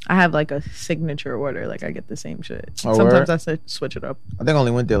 I have like a signature order. Like I get the same shit. Oh, Sometimes word? I switch it up. I think I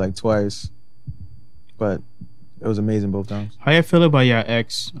only went there like twice, but It was amazing both times. How you feel about your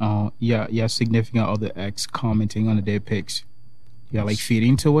ex, your significant other ex commenting on their pics? You like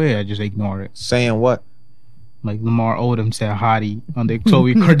feeding to it or just ignore it? Saying what? Like Lamar Odom said hottie on the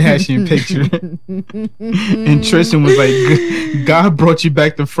Khloe Kardashian picture. And Tristan was like, God brought you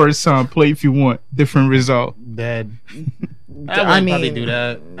back the first time. Play if you want. Different result. Dead. I would probably do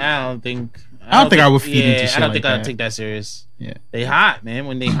that. I don't think I would feed into shit. I don't think I'd take that serious. Yeah. They hot, man.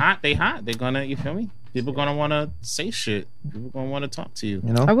 When they hot, they hot. They're gonna, you feel me? People gonna wanna say shit. People gonna wanna talk to you.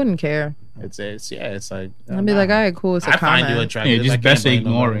 You know? I wouldn't care. It's like I'd be like, all right, cool. It's a comment. Find you attractive. Yeah, just best to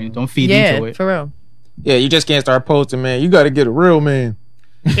ignore it. Don't feed into it. For real. Yeah, you just can't start posting, man. You got to get a real man.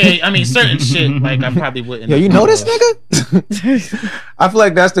 Yeah, I mean, certain shit, like, I probably wouldn't. Yeah, you know this nigga? I feel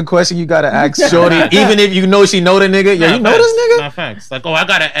like that's the question you got to ask shorty, even if you know she know the nigga. Yeah, you know this nigga? Nah, facts. Like, oh, I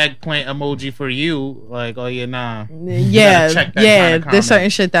got an eggplant emoji for you. Like, oh, yeah, nah. Yeah, there's certain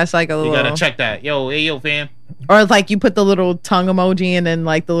shit that's like a little... You got to check that. Yo, fam. Or like you put the little tongue emoji and then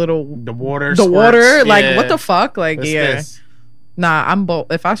like the water. Like, what the fuck? Like, what's this? Nah, I'm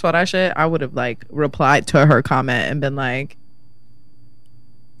both. If I saw that shit, I would have like replied to her comment and been like,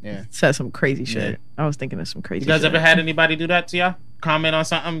 said some crazy shit. I was thinking of some crazy shit. You guys ever had anybody do that to y'all? Comment on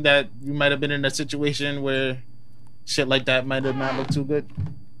something that you might have been in a situation where shit like that might have not looked too good?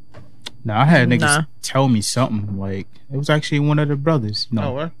 No, I had niggas tell me something. Like, it was actually one of the brothers,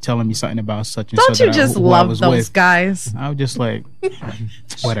 telling me something about such and such. Don't you just love those guys? I was just like,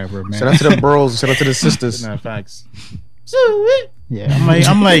 whatever, man. Shout out to the bros. Shout out to the sisters. Nah, facts. Yeah,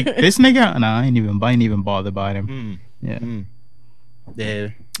 I'm like this nigga. Nah, I ain't even bothered by him. Yeah.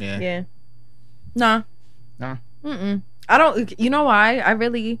 Nah. Mm-mm. I don't. You know why? I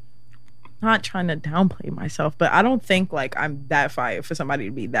really not trying to downplay myself, but I don't think like I'm that fire for somebody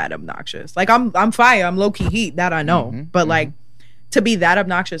to be that obnoxious. Like I'm fire. I'm low key heat. That I know, but like to be that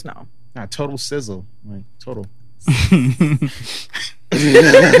obnoxious, no. Nah, total sizzle. Like total.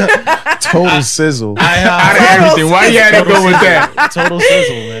 Total sizzle. Out of everything. Why you had to go with that? Total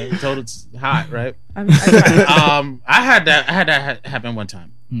sizzle, man. Total hot, right? I had that happen one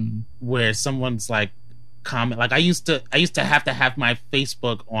time where someone's like comment. Like I used to have my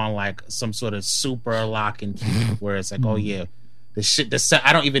Facebook on like some sort of super lock and key where it's like, oh yeah,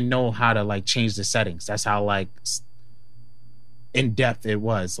 I don't even know how to like change the settings. That's how like in depth it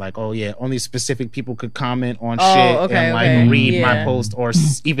was. Like, oh yeah, only specific people could comment on shit and like read my post or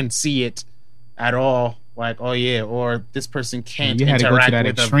even see it at all. Like, oh yeah, or this person can't interact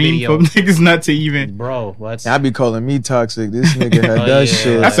with a video. For niggas not to even, bro. What's I be calling me toxic. This nigga had that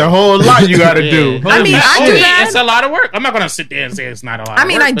shit. That's a whole lot you got to do. I mean, I do that. It's a lot of work. I'm not gonna sit there and say it's not a lot. I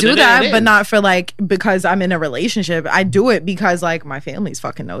mean, I do that, but not for like because I'm in a relationship. I do it because like my family's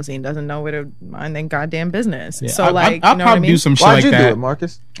fucking nosy and doesn't know where to mind their goddamn business. Yeah, so like, I'll probably do some shit like that. Why'd you do it,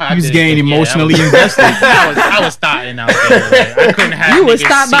 Marcus? He was getting emotionally invested. I was starting out there. Like, I couldn't have you was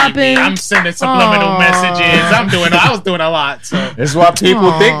stop bopping. I'm sending subliminal messages. I was doing a lot. So that's why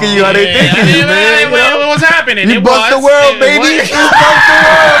people think of you how they think of you, man. What was happening? You bumped the world, baby. You bumped the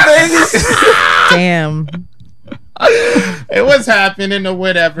world, baby. Damn. It was happening or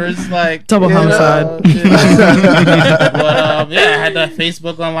whatever. It's like double homicide. But I had that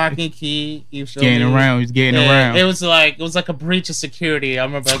Facebook on lock and key. He's getting around. It was like a breach of security. I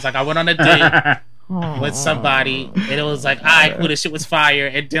remember it was like I went on a date with somebody and it was like, all right, cool, the shit was fire.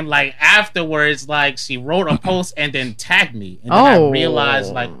 And then like afterwards, like she wrote a post and then tagged me. And then I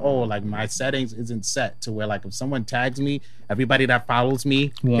realized like, like my settings isn't set to where like if someone tags me, everybody that follows me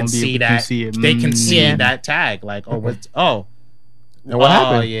can see that. They can see that tag. Like, and what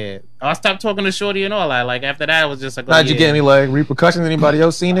happened? Oh yeah. I stopped talking to Shorty and all that. Like after that, it was just like, did you get any like repercussions? Anybody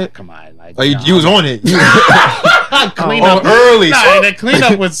else seen it? Come on, like you was on it. Cleanup early. Nah, the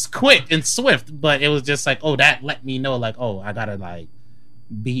cleanup was quick and swift, but it was just like, that let me know, like, I gotta like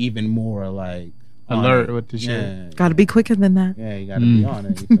be even more like alert with the shit. Yeah. Gotta be quicker than that. Yeah, you gotta be on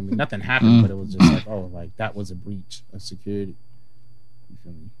it. You feel me? Nothing happened, but it was just like, like that was a breach of security. You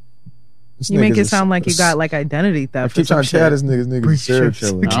feel me? You make it sound like you got like identity theft. I keep trying to tell this nigga's serial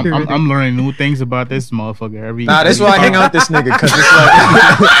killer. I'm learning new things about this motherfucker that's why I hang out with this nigga, because it's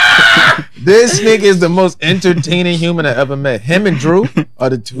like this nigga is the most entertaining human I ever met. Him and Drew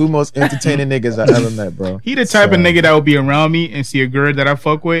are the two most entertaining niggas I ever met, bro. He the type of nigga that would be around me and see a girl that I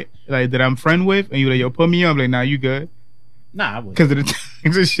fuck with, like that I'm friend with, and you like, yo, put me on. I'm like, nah, you good? Nah, I wouldn't. Because of the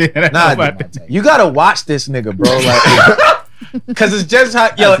things and shit. You gotta watch this nigga, bro. Like. Cause it's just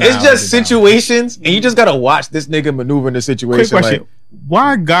it's just situations, and you just gotta watch this nigga maneuver in the situation. Quick question: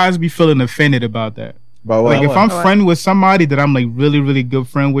 why guys be feeling offended about that? About what? Like if I'm friend with somebody that I'm like really, really good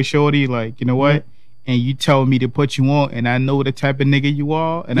friend with, shorty, like you know what? and you tell me to put you on, and I know the type of nigga you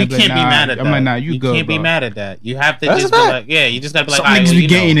are, and You I'm can't like, be mad at that. I'm like, nah, you good. can't be bro. mad at that. You have to That's just a be fact. like, yeah, you just gotta be like, Some all right, niggas well, be you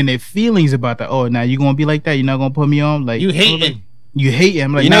getting know. in their feelings about that. Oh, now you gonna be like that? You're not gonna put me on? Like You hating. You hate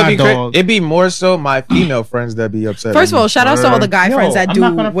him? Like, You know, nah, dog. it'd be more so my female friends that be upset. First of all, shout out to all the guy Yo, friends that I'm do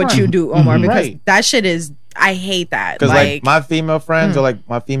not gonna what front. you do, Omar, Mhm. because Right. that shit is. I hate that. Because like my female friends or like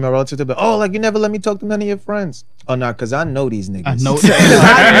my female relatives, they'll be, oh, like you never let me talk to none of your friends. Oh no, because I know these niggas. I know.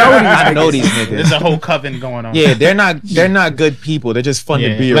 I know these niggas. There's a whole coven going on. Yeah, they're not good people. They're just fun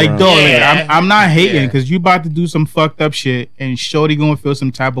to be like around. dog. Like, Yeah. I'm not hating Yeah. because you about to do some fucked up shit, and Shorty gonna feel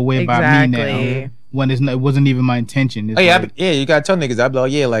some type of way about me Exactly. now when it wasn't even my intention. It's Oh yeah, like, you gotta tell niggas. I'd be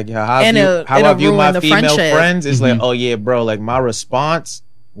like, yeah, like how And I it'll view ruin my the female friendship. friends is Mhm. like, oh yeah, bro, like my response,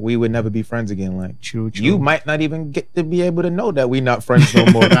 we would never be friends again. Like true. you might not even get to be able to know that we not friends no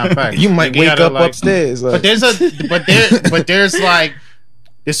more. Not facts. You might You wake gotta, up like- upstairs. Like, But there's like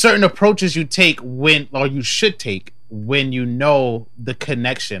there's certain approaches you take or you should take when you know the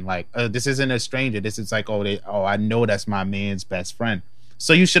connection. Like this isn't a stranger. This is like I know that's my man's best friend.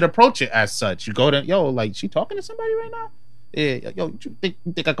 So you should approach it as such. You go to like she talking to somebody right now. Yeah, yo, you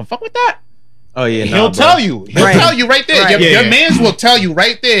think I can fuck with that? oh yeah, He'll nah, bro. tell you. He'll Right. tell you right there. Right. Your Yeah. mans will tell you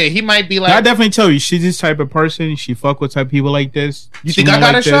right there. He might be like, I definitely tell you, she's this type of person. She fuck with type of people like this. you She think I want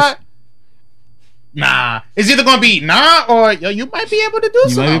got like a shot? Nah. It's either gonna be nah or yo, you might be able to do You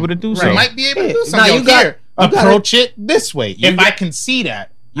something. might be able to do You something. might be able to Yeah. do something. Nah, Yo, you got- here, you gotta- approach it this way. you If got- I can see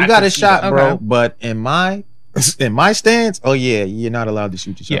that, You I got can a see shot, that. bro. Okay. But in my stance, oh yeah, you're not allowed to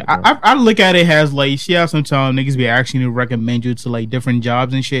shoot your Yeah, shot. Bro. I look at it as like, see how sometimes niggas be asking you to recommend you to like different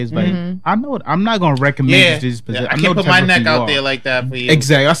jobs and shit. It's like, I know I'm not gonna recommend Yeah, you to this position. I know can't the put my type of neck person you out there are. like that for you.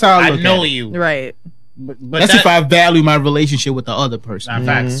 Exactly. That's how I I look know at it. you. right. But That's if I value my relationship with the other person. Not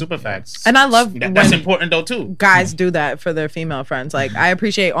facts, super facts. And I love that's when- important though too. Guys do that for their female friends. Like I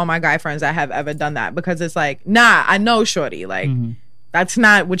appreciate all my guy friends that have ever done that because it's like, nah, I know shorty. Like that's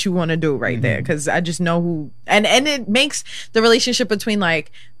not what you want to do right there because I just know who and it makes the relationship between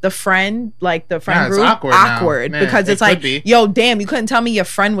like the friend Nah, it's group awkward now. Man, because it it's like, could be. yo, damn, you couldn't tell me your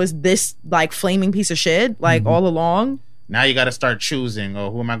friend was this like flaming piece of shit like all along. Now you got to start choosing. Or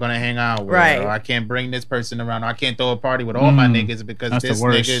who am I going to hang out with? Right. Or I can't bring this person around. Or I can't throw a party with all my niggas because That's the this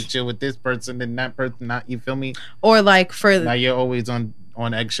worst. nigga chill with this person and that person. Not you feel me? Or like for Now you're always on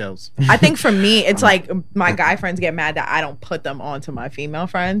eggshells. I think for me, it's like my guy friends get mad that I don't put them on to my female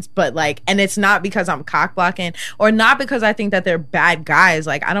friends, but like, and it's not because I'm cock blocking or not because I think that they're bad guys.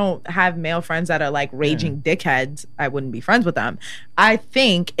 Like, I don't have male friends that are like raging dickheads. I wouldn't be friends with them. I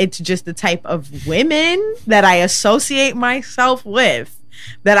think it's just the type of women that I associate myself with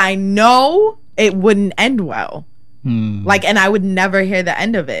that I know it wouldn't end well. Like, and I would never hear the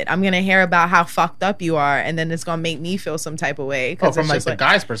end of it. I'm gonna hear about how fucked up you are, and then it's gonna make me feel some type of way. Oh, from it's like just the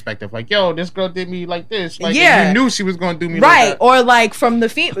guy's perspective, like, yo, this girl did me like this. Like, Yeah. you knew she was gonna do me right, like that. or like from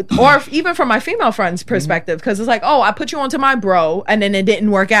the or even from my female friends' perspective, because it's like, oh, I put you onto my bro, and then it didn't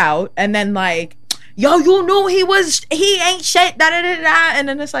work out, and then like, yo, you knew he ain't shit, da da da da, and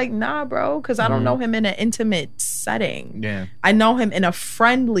then it's like, nah, bro, because I don't know him in an intimate setting. Yeah. I know him in a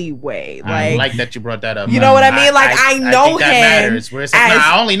friendly way, I like. like that you brought that up. You know what I mean? Like, I know think that him matters. Where it's like, as- nah,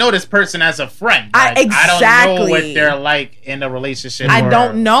 I only know this person as a friend. I- Like, I don't know exactly. what they're like in a relationship. I or,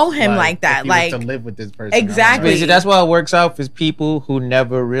 don't know him like that. if you was Like, to live with this person. I don't know. exactly. See, that's why it works out for people who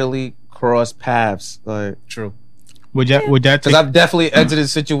never really cross paths. Like, True. Would that because take, I've definitely exited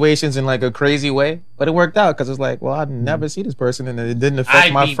situations in like a crazy way, but it worked out because it's like, well, I'd never see this person, and it didn't affect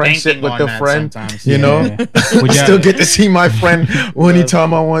I'd my be friendship banking with on the that friend. sometimes. You know, Yeah. I Would still y'all- get to see my friend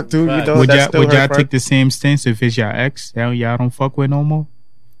anytime I want to. You know, would that's y'all, still would her y'all friend. take the same stance if it's your ex? Y'all don't fuck with no more.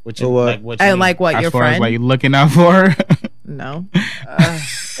 Which So what? like, what you and mean? like what As your far friend? as like looking out for her. No.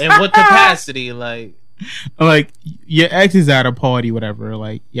 in what capacity? Like, Like your ex is at a party, whatever.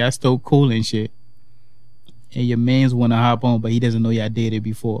 Like y'all still cool and shit, and your man's want to hop on, but he doesn't know y'all dated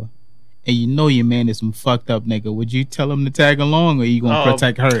before, and you know your man is some fucked up nigga. Would you tell him to tag along, or you gonna Oh.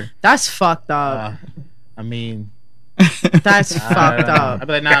 protect her? That's fucked up. I mean, That's fucked I'd up.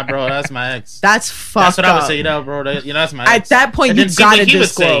 be like, nah, bro, that's my ex. That's fucked That's what I would up. say, you know, bro. You know, that's my At ex. that point, And you then see gotta what he would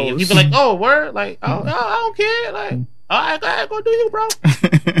say. disclose. He'd be like, oh, word? Like, oh, I don't care. Like, all right, go ahead, go do you, bro.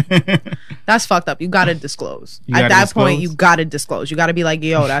 That's fucked up. You gotta disclose. You At gotta that point, disclose? you gotta disclose. You gotta be like,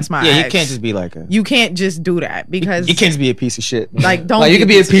 yo, that's my Yeah, you ex. can't just be like a. You can't just do that because You can't just be a piece of shit. Like, don't like you be can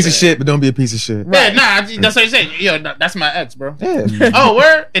be a piece of shit, but don't be a piece of shit. Yeah, nah, that's what he said. Yo, that's my ex, bro. Yeah. Oh,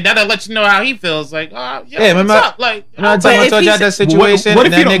 word? And that'll let you know how he feels. Like, oh, yo, Yeah, what's remember- up? Like, Remember But I if told you he's- that what, situation? what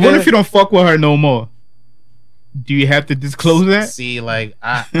if and you that don't? What nigga- if you don't fuck with her no more? Do you have to disclose that? see, like,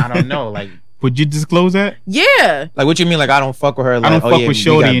 I don't know. Like, Would you disclose that? Yeah. Like, what you mean? Like, I don't fuck with her. Like, I don't fuck with we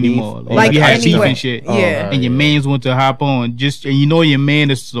Shorty got beef? anymore. Oh, Like, you had beef anyway. and shit. Yeah. And your mans want to hop on, just and you know your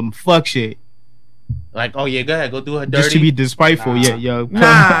man is some fuck shit, Like, oh yeah, go ahead, go do her dirty. just to be despiteful. Nah. Yeah, yo.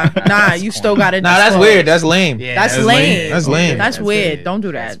 Nah, you still got to Nah, that's weird. That's lame. Yeah, That's lame. That's lame. That's weird. Don't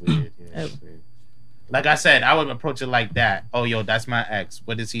do That's that. weird. Yeah, that's weird. Like I said, I would approach it like that. Oh, yo, that's my ex.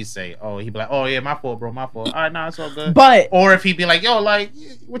 What does he say? Oh, he'd be like, oh, yeah, my fault, bro, my fault. All right, nah, it's all good. But Or if he'd be like, yo, like,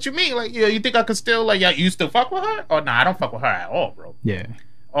 what you mean? Like, yeah, you think I could still, like, yeah, you still fuck with her? Oh, nah, I don't fuck with her at all, bro. Yeah.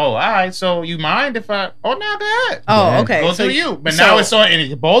 Oh, all right, so you mind if I... Oh, nah, go ahead. oh, okay. Go So through you. But so- now it's on,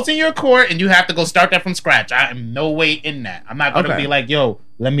 and the ball's in your court, and you have to go start that from scratch. I am no way in that. I'm not going to Okay. be like, yo,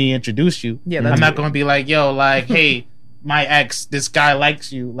 let me introduce you. Yeah, that's I'm not weird. going to be like, yo, like, hey, my ex, this guy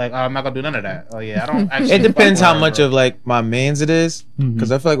likes you. Like, I'm not going to do none of that. Oh, yeah, I don't actually... It depends fuck how with much her, of like my man's it is, Mhm.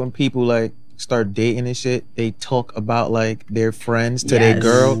 because I feel like when people like start dating and shit, they talk about like their friends to their Yes.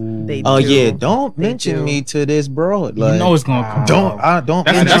 girl. They Oh do. yeah, don't They mention do. me to this bro. Like, You know it's gonna come. don't don't.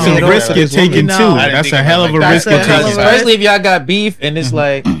 That's mention a me to risk this you're woman. taking No. too. I didn't That's think a of hell it of a like that. risk That's you're a hell of taking. a risk. Especially if y'all got beef and it's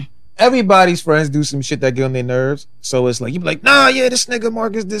like everybody's friends do some shit that get on their nerves. So it's like you be like, nah, yeah, this nigga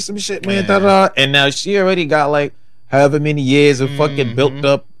Marcus did some shit, man. Yeah. Da, da. And now she already got like however many years of fucking built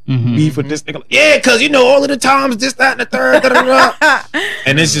up Mhm. beef with this nigga. Yeah, cause you know all of the times this, that, and the third. Da, da, da.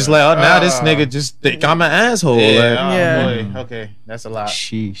 And it's just like, oh, now this nigga just think I'm an asshole. Yeah, Like, oh, Yeah. boy. Okay, that's a lot.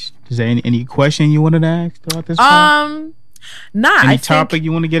 Sheesh. Is there any question you wanted to ask about this? Nah. Any I topic think.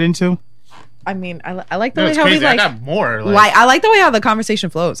 you want to get into? I mean, I like the No, way it's how we crazy. I like. got more. Like I like the way how the conversation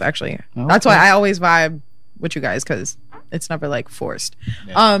flows. Actually, that's why Okay. I always vibe with you guys because it's never like forced.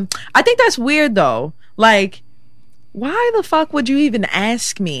 Yeah. I think that's weird though. Like, why the fuck would you even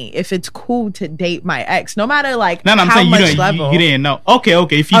ask me if it's cool to date my ex? No matter like No, I'm how saying you, much don't, level you didn't know. Okay.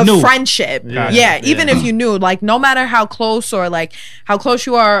 If you of knew. friendship. Gotcha. Yeah, Yeah. even if you knew, like no matter how close or like how close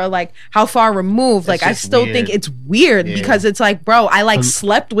you are or like how far removed, like I just still weird. think it's weird Yeah. because it's like, bro, I like But-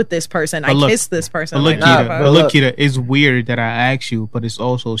 slept with this person. I but look- kissed this person. But look, like, Nah, Keita, fuck? but but look- look, Keita, it's weird that I asked you, but it's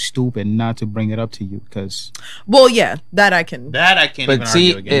also stupid not to bring it up to you because Well, yeah, that I can. that I can't but even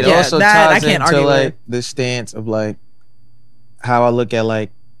see, argue against. it Yeah, also that I ties can't into argue like with. the stance of like how I look at like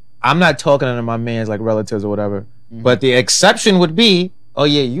I'm not talking to my man's like relatives or whatever, but the exception would be, oh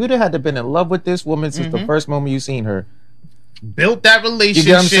yeah, you'd have had to been in love with this woman since the first moment you seen her. Built that relationship. You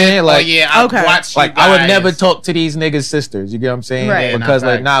get what I'm saying? Like- oh yeah, I Okay. watched Like you I would guys. never talk to these niggas' sisters. You get what I'm saying? Right. Yeah, Because nah,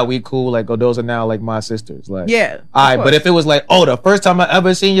 like facts. nah, we cool. Like oh, those are now like my sisters. Like Yeah. all right. of But course. if it was like oh, the first time I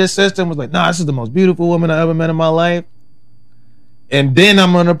ever seen your sister and was like nah, this is the most beautiful woman I ever met in my life. And then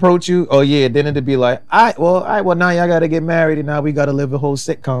I'm gonna approach you. Oh yeah, then it'd be like, all right, well now y'all gotta get married, and now we gotta live a whole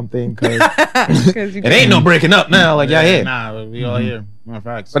sitcom thing because 'Cause you it ain't no breaking up now. Like y'all here. Nah, we all here. More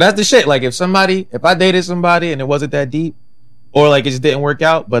facts. But that's the shit. Like if I dated somebody and it wasn't that deep, or like it just didn't work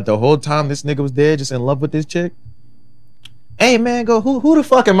out, but the whole time this nigga was there, just in love with this chick. Hey man, go who the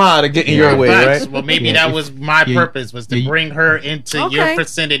fuck am I to get in your way, Facts. right? Well, maybe Yeah, that was my yeah, purpose was to yeah, bring her into your Okay.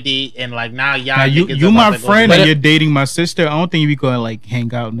 vicinity, and like now y'all. now you niggas you my about to go friend do and it. you're dating my sister. I don't think we gonna like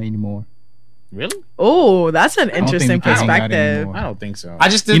hang out anymore. Really? Oh, that's an don't think interesting we can hang out perspective. anymore. I don't think so. I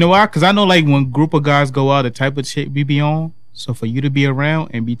just You know why? Because I know like when group of guys go out, the type of shit we be on. So for you to be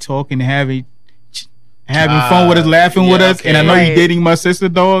around and be talking, having fun with us, laughing with yeah, us, and I okay. know Right. you dating my sister,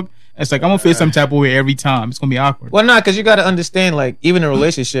 dog. It's like I'm gonna feel some type of way every time. It's gonna be awkward. Well, because you got to understand, like, even a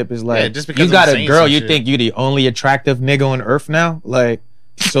relationship is like, Yeah, just because you got I'm a saying girl, some you shit. think you the only attractive nigga on earth now, like,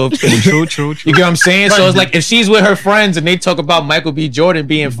 so True. you get what I'm saying? So it's like if she's with her friends and they talk about Michael B. Jordan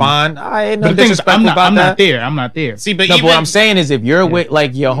being fine, I ain't no But the thing is, disrespectful about I'm that. not there. I'm not there. See, but No, even but what I'm saying is if you're with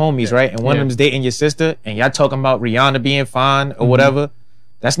like your homies, right, and one Yeah. of them's dating your sister, and y'all talking about Rihanna being fine or whatever.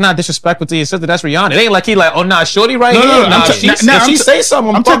 That's not disrespectful to your sister. That's Rihanna. It ain't like he like, oh nah, shorty right No, here. no, no, Nah, I'm if ta- she, nah, if I'm she ta- say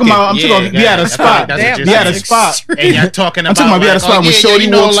something, I'm talking fuck about. I'm Yeah, talking. Be yeah, at a that's spot. that's Damn, what you're Be at saying. a spot. And you're talking I'm about. talking about be at a like, spot oh, when yeah, Shorty you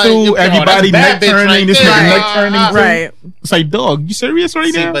know, walks like, through, you- oh, everybody that's a neck bad bitch turning, right this there. nigga neck turning. Right. It's like, dog, you serious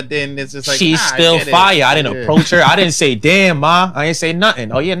right See, now? but then it's just like she's nah, I still get it. fire. I didn't Yeah. approach her. I didn't say, damn, ma. I ain't say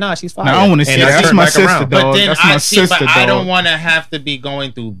nothing. Oh yeah, nah, she's fire. Nah, I don't want to And see I that. That's turned my back sister, around. dog. But then That's I my see, sister, but I don't dog. want to have to be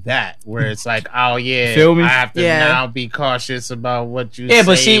going through that where it's like, oh yeah, Feel me? I have to Yeah. now be cautious about what you Yeah,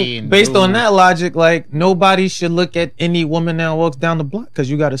 but say see, and based do. on that logic, like nobody should look at any woman that walks down the block because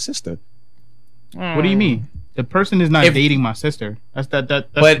you got a sister. What do you mean? The person is not If- dating my sister. That's But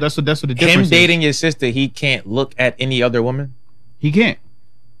what the difference Him is. dating your sister, he can't look at any other woman. He can't.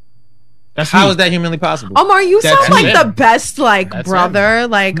 That's How me. is that humanly possible? Omar, you That's sound like it. the best like That's brother.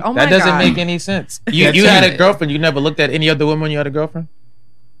 Like, oh my that doesn't god. make any sense. You That's had it. a girlfriend. You never looked at any other woman when you had a girlfriend.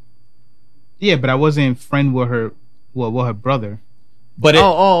 Yeah, but I wasn't friend with her. Well, with her brother. But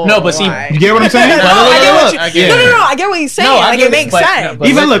why? You get what I'm saying? I get what he's saying. No, like, it makes sense.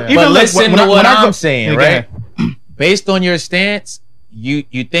 Listen to what I'm saying, Okay. right? Based on your stance, you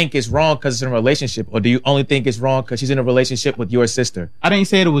think it's wrong because it's in a relationship, or do you only think it's wrong because she's in a relationship with your sister? I didn't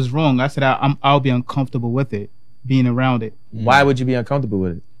say it was wrong. I said I'll be uncomfortable with it, being around it. Why would you be uncomfortable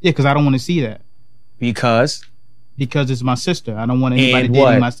with it? Yeah, because I don't want to see that. Because it's my sister. I don't want anybody And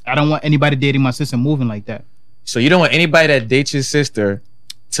dating what? I don't want anybody dating my sister moving like that. So you don't want anybody that dates your sister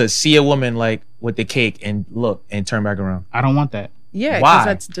to see a woman like with the cake and look and turn back around. I don't want that. Yeah, Why? because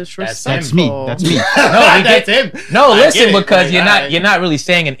that's disrespectful. That's me. That's him. No, I listen, get it. because Like, you're not really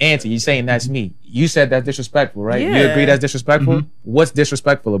saying an answer. You're saying that's me. You said that's disrespectful, right? You Yeah. agree that's disrespectful? Mhm. What's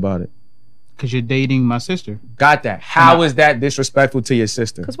disrespectful about it? Because you're dating my sister. Got that. How is that disrespectful to your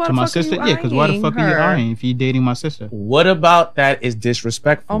sister? Because why To the my fuck sister? are you Yeah, because why the fuck are you her? eyeing if you're dating my sister? What about that is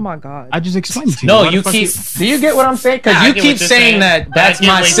disrespectful? Oh my god. I just explained it to you. No, Why the you fuck keep. Do you get what I'm saying? Because I you get keep what you're saying that I that's get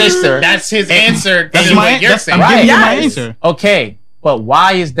my what- sister. That's his answer. That's to my what you're saying. I'm giving you my Yes. answer. Okay, but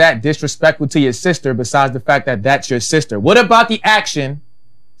why is that disrespectful to your sister? Besides the fact that that's your sister, what about the action?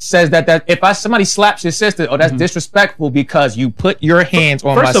 Says that if somebody slaps your sister, oh, that's disrespectful because you put your hands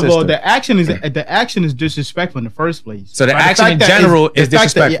on my First sister. of all, the action is disrespectful in the first place. So the Right? action fact in that general the is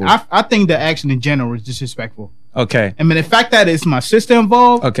fact that- disrespectful. I think the action in general is disrespectful. Okay. I mean, the fact that it's my sister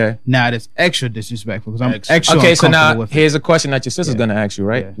involved, Okay. nah, that's extra disrespectful because I'm Extra. extra Okay, so uncomfortable now with it. here's a question that your sister's gonna ask you,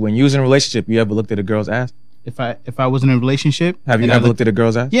 right? Yeah. When you was in a relationship, you ever looked at a girl's ass? If I was in a relationship, Have you and I ever looked at a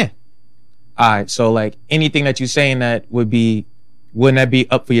girl's ass? Yeah. All right, so like anything that you're saying that wouldn't that be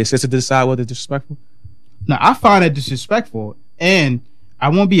up for your sister to decide whether it's disrespectful? Now I find it disrespectful, and I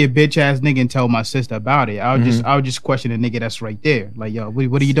won't be a bitch ass nigga and tell my sister about it. I'll just question the nigga that's right there. Like, yo,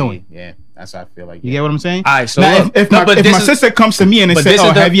 what are you doing? Yeah, that's how I feel like. You get what I'm saying? All right, so now, look, if no, my, but if this my is- sister comes to me and but says, this is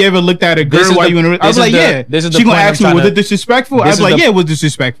 "Oh, the- have you ever looked at a this girl is while the- you in a this I was is like, the- yeah. this is the She gonna point I'm ask me, trying was to- it disrespectul? I this was is like, the- yeah, it was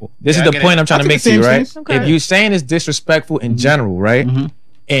disrespectful. This Yeah, is I the get point it. I'm trying I to took make the to you, same right? stance. Okay. If you're saying it's disrespectful in general, right? Mm-hmm.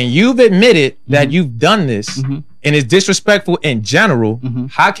 And you've admitted that you've done this and it's disrespectful in general, Mm-hmm.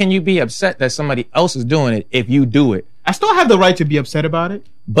 how can you be upset that somebody else is doing it if you do it, I still have the right to be upset about it.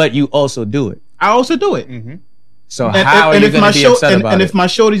 but you also do it? I also do it. So how are you if my going to be upset about and it? if my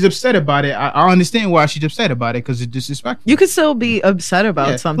shorty's upset about it, I understand why she's upset about it because it's disrespectful. You could still be upset about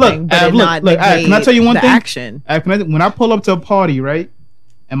Yeah. something, Look, but it look, not look, negate can I tell you one the thing? action. When I pull up to a party, right,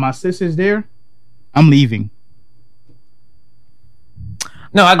 and my sister's there, I'm leaving.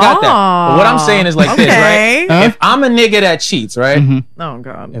 No, I got that. But what I'm saying is like this, Okay. right? If I'm a nigga that cheats, right? Oh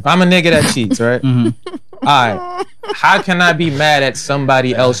god. If I'm a nigga that cheats, right? All right. How can I be mad at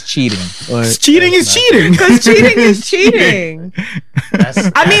somebody else cheating? Cheating is cheating. Because cheating is cheating.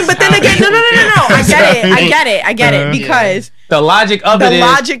 I mean, but then again, no. I get it. Because The logic of the it is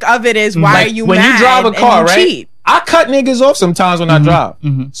logic of it is, why like, are you when mad you drive a and car, you right? cheat? I cut niggas off sometimes when I drive.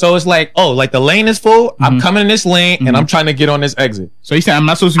 So it's like, oh, like the lane is full. I'm coming in this lane and I'm trying to get on this exit. So you saying I'm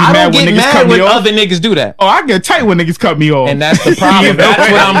not supposed to be I mad don't when get niggas cut mad me when off? other niggas do that. Oh, I get tight when niggas cut me off. And that's the problem.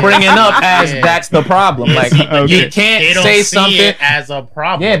 That's what I'm bringing up as Yeah. that's the problem. Like Okay. you They can't don't say see something. it as a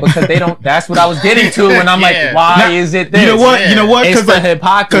problem. Yeah, because they don't. That's what I was getting to when I'm Yeah. like, why Now, is it this? You know what? You know what? It's the like,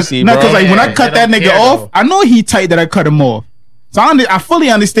 hypocrisy, no, bro. because like when I Yeah, cut they that don't nigga care, off, though. I know he tight that I cut him off. So I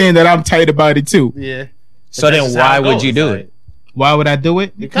fully understand that I'm tight about it too. yeah. So then That's why how it would you goes, do like, it? Why would I do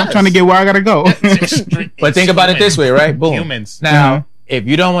it? Because. I'm trying to get where I gotta go. But think about it this way, right? Boom. Humans. Now, Uh-huh. if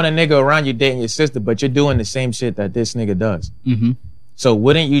you don't want a nigga around you dating your sister, but you're doing the same shit that this nigga does, Mhm. so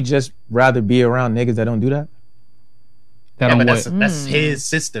wouldn't you just rather be around niggas that don't do that? That Yeah, don't but work. that's his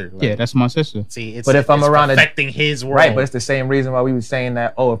sister. Like, Yeah, that's my sister. See, it's, But if I'm it's around a- affecting his world, Right, but it's the same reason why we was saying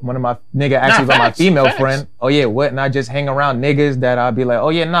that, oh, if one of my nigga actually Nah, about my facts, female facts. friend, oh yeah, wouldn't I just hang around niggas that I'll be like, oh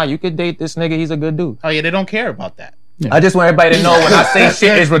yeah, nah, you could date this nigga, he's a good dude. Oh yeah, they don't care about that. I just want everybody to know when I say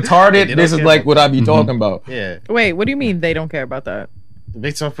shit is They retarded, don't this is care like about what I be talking about. Yeah, Wait, what do you mean they don't care about that?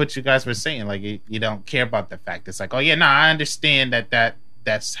 based off what you guys were saying, like you don't care about the fact. It's like, oh yeah, I understand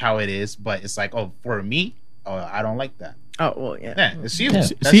that's how it is, but it's like, oh, for me, oh, I don't like that. Oh well, yeah. Yeah, it's you. Yeah.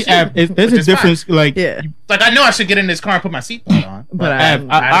 That's See, you. Ab, there's Which a is difference. Like, Yeah. Like I know I should get in this car and put my seatbelt on, But Ab,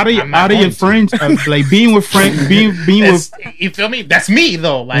 I'm out of I'm not out of your going to. friends, like being with friends, being with. That's, you feel me? That's me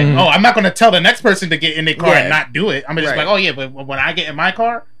though. Like, Mhm. oh, I'm not gonna tell the next person to get in their car Yeah. and not do it. I'm just Right. like, oh yeah, but when I get in my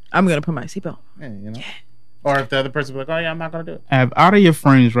car, I'm gonna put my seatbelt. yeah, you know. Or if the other person be like, oh yeah, I'm not gonna do it. Ab, out of your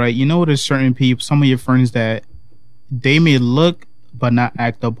friends, right? You know, there's certain people, some of your friends that they may look but not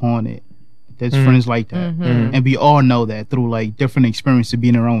act upon it. There's friends like that, and we all know that through like different experiences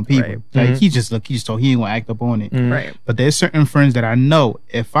being around people. Right. Like he just so he ain't gonna act upon it. Right. But there's certain friends that I know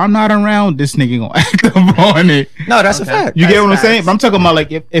if I'm not around, this nigga gonna act upon it. No, that's a Okay. fact. You get That's what I'm saying? facts. But I'm talking about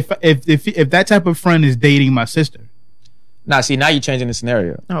like if that type of friend is dating my sister. Nah, see, now you're changing the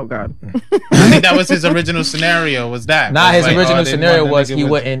scenario. Oh God. I think that was his original scenario. Was that? Nah, his like, original they scenario want was the he nigga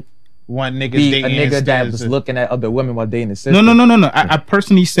wouldn't one niggas be a dating nigga his that sister. was looking at other women while dating his sister. No. I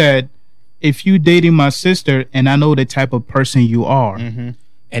personally said, if you dating my sister and I know the type of person you are,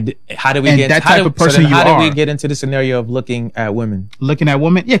 And how do we And get that how type do- of person so then you how do we are. get into the scenario of looking at women? looking at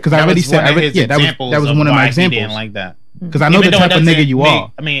women, yeah, because I That already was said, one of his that was examples one of why my he examples. didn't like that. Because I know Even the though it type of doesn't nigga you make-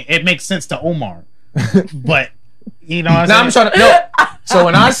 are. I mean, it makes sense to Omar, but you know what Now I'm I'm saying? trying to no. So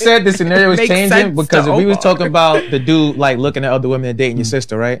when I said the scenario was Makes changing, sense because to if we was Omar. talking about the dude like looking at other women and dating your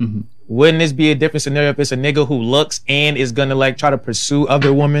sister, right? Wouldn't this be a different scenario if it's a nigga who looks and is gonna like try to pursue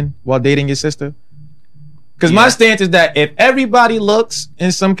other women while dating your sister? Because my stance is that if everybody looks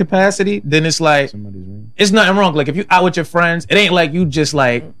in some capacity, then it's like it's nothing wrong. Like if you out with your friends, it ain't like you just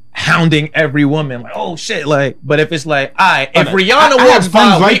like hounding every woman. Like oh shit, like. But if it's like, alright, if Rihanna I walks have by,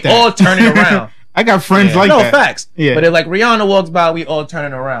 friends like we that. all turning around. I got friends Yeah. like No that. facts. Yeah. But if like Rihanna walks by, we all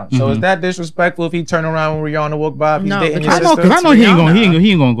turning around. So is that disrespectful if he turn around when Rihanna walk by? If he's No, dating because your I sister? I know he ain't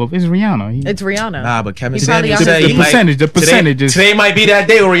Rihanna. gonna go. It's Rihanna. It's Rihanna. Nah, but Kevin He probably Samuels out said here he dating- might- The percentages. Today might be that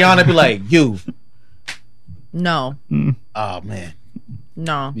day where Rihanna be like, you. No. Oh man,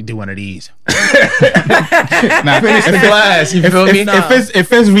 No. you do one of these. Nah, Finish the glass. You feel me? No. if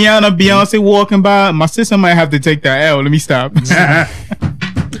it's Rihanna, Beyonce walking by, my sister might have to take that L. Let me stop.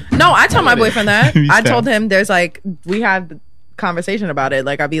 No, I tell my boyfriend that. You I said. told him there's like we had conversation about it.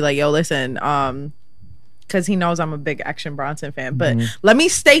 Like I'd be like, yo, listen, because he knows I'm a big Action Bronson fan. But let me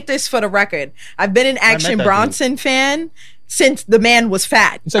state this for the record. I've been an Action that Bronson fan since the man was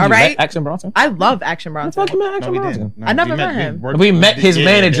fat. You said All you right. met Action Bronson? I love Action Bronson. Fuck you met Action we Bronson? didn't. No, I never we met him. worked- We met his yeah,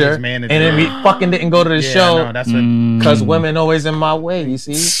 manager, his and then we fucking didn't go to the Yeah, show no, that's what. because women always in my way. You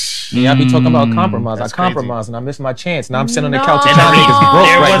see? Yeah, I be talking about compromise. That's I compromise and I missed my chance. Now I'm sitting on the No. couch and And trying to niggas broke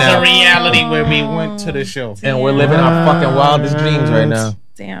There right was now. a reality where we went to the show. And we're living our fucking wildest dreams right now.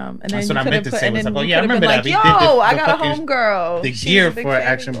 Damn. And then That's you what I could meant have to put, say. and Was then like, oh you yeah, I could have remember been that. like, We yo, did the I got a fucking- homegirl. The She's gear a big for fan.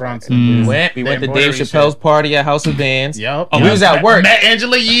 Action Bronson. We went to That Dave embroidery Chappelle's shit. party at House of Bands. Yep. Oh, we was at work. Met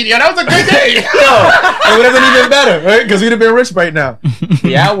Angela Yee. Yeah, that was a good day. It would have been even better, right? Because we'd have been rich right now.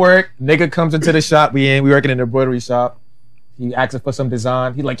 We at work. Nigga comes into the shop. We working in the embroidery shop. He asks us for some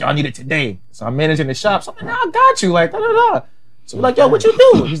design. He like, yo, I need it today. So I'm managing the shop. So I'm like, nah, I got you. Like, da da da. So we're like, yo, what you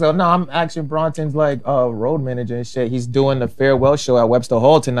do? He's like, no, I'm Action Bronson's like road manager and shit. He's doing the farewell show at Webster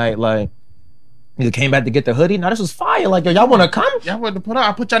Hall tonight. Like, he came back to get the hoodie. Now this was fire. Like, yo, y'all want to come? Y'all want to put out?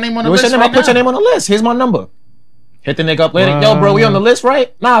 I put your name on the What's list your name? right I'll put your now. name on the list. Here's my number. Hit the nigga up later. Yo, bro, we on the list,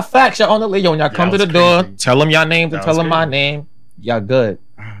 right? Nah, facts. Y'all on the list. Yo, when y'all come to the was door, crazy. tell them your names and That tell was them my crazy. name. Y'all good.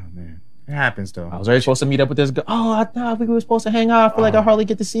 Oh man, it happens though. I was already supposed to meet up with this girl. Oh, I thought we were supposed to hang out. I feel like I hardly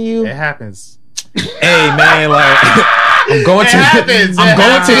get to see you. It happens. Hey, man, like I'm going It to happens. I'm It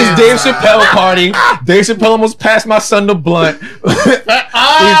going to this Dave happens. Chappelle party. Dave Chappelle almost passed my son the blunt. You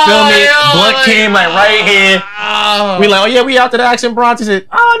feel me? Blunt came like right here. We like, oh yeah, we out to the Action Bronson. He said,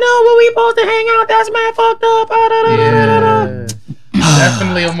 oh no, but we supposed to hang out. That's man fucked up. Ah, da, da, da, da, da, da.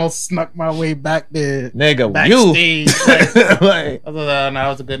 Definitely almost snuck my way back there. Nigga, Backstage. like, No, that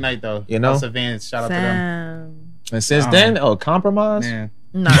was a good night though. You know? House of Vans, shout out to them. Sam. and since then, compromise. Man.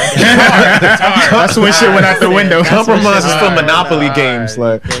 Nah. That's when shit went out the window. Compromise is for Alright, Monopoly alright. games.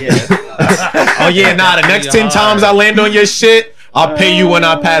 Like, Yeah. oh yeah, nah. The next 10 times I land on your shit, I'll pay you when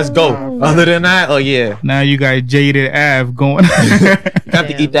I pass go. Other than that, oh yeah, Now you got Jaded Ave going. you have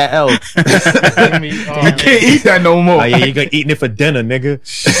to eat that L. I can't eat that no more. Oh yeah, you got eating it for dinner, nigga.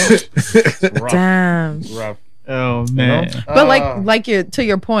 Damn. Rough. Oh man. But like to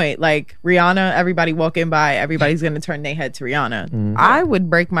your point, like Rihanna, everybody walking by, everybody's gonna turn their head to Rihanna. I would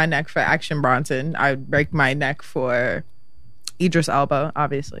break my neck for Action Bronson. I would break my neck for Idris Elba,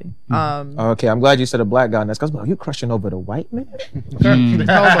 obviously. Okay, I'm glad you said a black guy. That's because you crushing over the white man.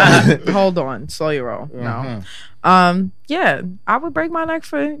 Hold on, slow your roll. No, yeah, I would break my neck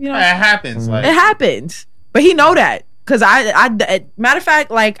for It happens. Like it happened, but he know that. Cause I matter of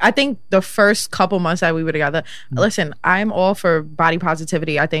fact, like I think the first couple months that we were together, listen, I'm all for body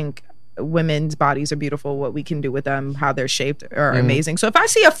positivity. I think women's bodies are beautiful. What we can do with them, how they're shaped, are amazing. So if I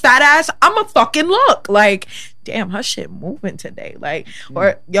see a fat ass, I'ma fucking look like, damn, her shit moving today. Like,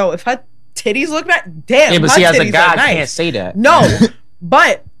 or yo, if her titties look nice, damn, Yeah, but her see, as titties a guy, look I nice. can't say that. No,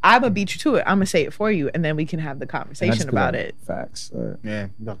 but I'm gonna beat you to it. I'm gonna say it for you, and then we can have the conversation about it. Facts. yeah,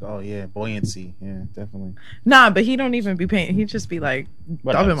 like, oh yeah, buoyancy. Yeah, definitely. Nah, but he don't even be paying. He just be like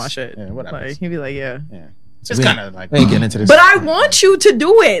What dubbing else? my shit. Yeah, what like else? he'd be like, yeah. Yeah. It's kind of like we ain't getting into this. But I want you to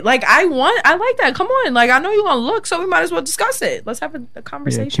do it. Like I like that. Come on. Like I know you're gonna look, so we might as well discuss it. Let's have a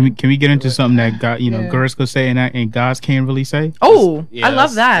conversation. Yeah, can we get into something that girls could say and guys can't really say? Oh, I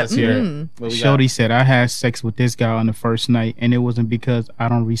love that. Let's hear it. What we got? Shorty said, I had sex with this guy on the first night, and it wasn't because I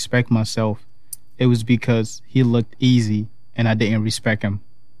don't respect myself. It was because he looked easy, and I didn't respect him.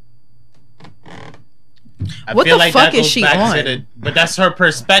 What the fuck is she on? But that's her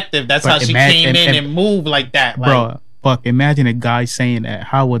perspective. That's But how she came in and moved like that. Like, Bro, fuck, imagine a guy saying that.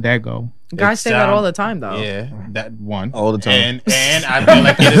 How would that go? Guys say that all the time, though. Yeah, that one. All the time. And I feel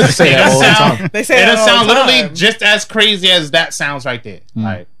like it is say that all the time. They say it'll that all sound the literally time. just as crazy as that sounds right there.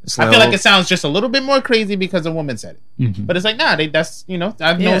 Like, I feel like it sounds just a little bit more crazy because a woman said it. Mm-hmm. But it's like, nah,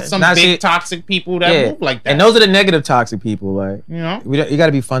 I've known some Nah, big toxic people that move like that. And those are the negative toxic people. Like, you know, you got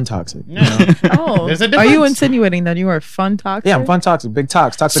to be fun toxic. you know? Oh, There's a are difference. you insinuating that you are fun toxic? Yeah, I'm fun toxic. Big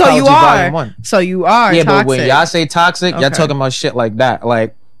tox. So Toxicology you Volume are. 1. So you are. Yeah, toxic. but when y'all say toxic, y'all Okay. talking about shit like that.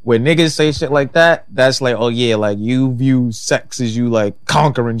 Like, when niggas say shit like that, that's like, oh yeah, like you view sex as you like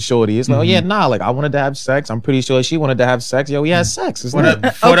conquering shorty. It's like, oh yeah, nah, like I wanted to have sex. I'm pretty sure she wanted to have sex. Yo, we had sex. It's For like, the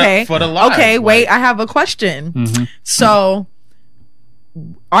lives. Okay, like, wait. I have a question. Mm-hmm. So,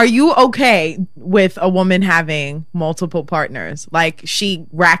 are you okay with a woman having multiple partners? Like she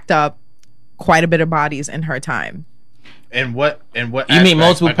racked up quite a bit of bodies in her time. And what you mean aspect?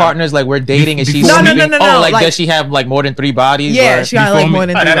 multiple Like, partners? Like we're dating and she's No, sleeping? no. Oh, like, Like- does she have like more than 3 bodies? Yeah, Or- she got like more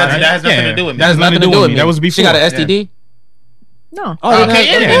than Oh, 3 that bodies. has nothing to do with me. That has nothing to do with me. That was before. She got an STD? No. Oh, Okay,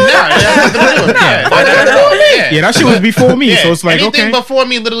 yeah. Yeah, that shit was before me, so it's like, anything okay. before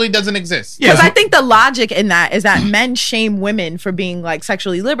me literally doesn't exist. Yeah, Because I think the logic in that is that men shame women for being like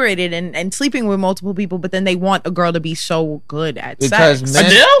sexually liberated and sleeping with multiple people, but then they want a girl to be so good at Because sex. men,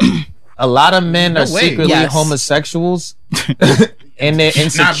 Adele? a lot of men are No way. secretly Yes. homosexuals and they're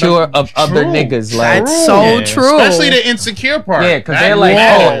insecure of other true. niggas. Like, That's so Yeah. true. Especially the insecure part. yeah, because That they're like,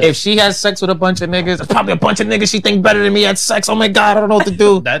 matters. oh, if she has sex with a bunch of niggas, there's probably a bunch of niggas she think better than me at sex. Oh my God, I don't know what to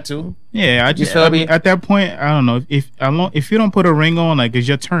do. That too. Yeah, I just feel me? at that point, I don't know if you don't put a ring on, like it's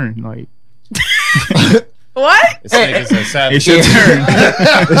your turn. Like What? This nigga's a savage. it's your turn.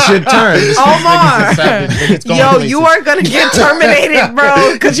 It's your turn. Omar. It's going Yo, places. you are gonna get terminated,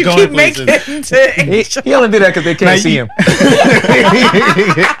 bro, because you Going keep places. making it. He only do that because they can't Like, see him.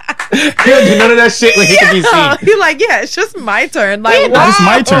 He don't do none of that shit when he can be Yeah, seen. he like, yeah, it's just my turn. Like, Yeah, that's wow.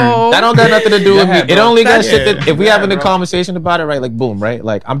 my turn. That don't got nothing to do with me. Yeah, It bro. only got That's- shit that if we yeah, having a bro. conversation about it, right? Like, boom, right?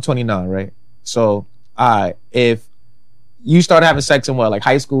 Like, I'm 29, right? So, if you start having sex in what, like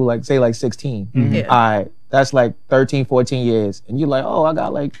high school, like say like 16, Yeah. that's like 13, 14 years, and you like, oh, I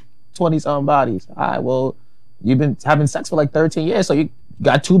got like 20 something bodies. Well, you've been having sex for like 13 years, so you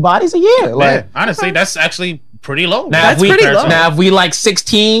got 2 bodies a year. Like, Yeah, honestly, that's actually pretty low. now That's if we pretty low. now if we like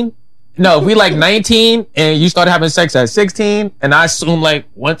 16, no, if we like 19 and you started having sex at 16, and I assume like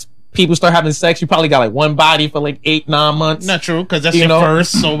once people start having sex, you probably got like 1 body for like 8-9 months. Not true, because that's You your know?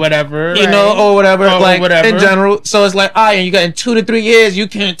 first or whatever. You know, or whatever, Or like whatever. in general. So it's like, and you got in 2 to 3 years, you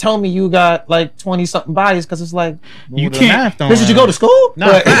can't tell me you got like 20 something bodies because it's like, You The can't. math don't did you go to school? No,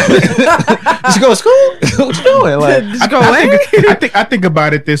 Like, did you go to school? What you doing? Like, Just go away. I think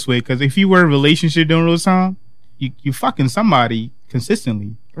about it this way, because if you were in a relationship during those time, you fucking somebody consistently.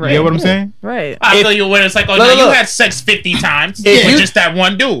 You Right. get what I'm saying? Right. I feel you where it's like, oh, Look, no, you look. had sex 50 times If with you- just that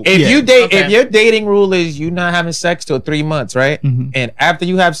one dude. if Yeah. you date, Okay. if your dating rule is you not having sex till 3 months, right? Mhm. And after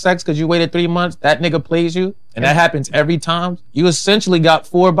you have sex because you waited 3 months, that nigga plays you, and that happens every time. You essentially got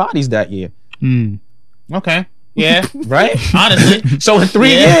 4 bodies that year, Mm. Okay. Yeah. right? Honestly. So in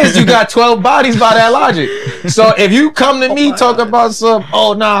 3 Yeah. years, you got 12 bodies by that logic. So if you come to me talk about some,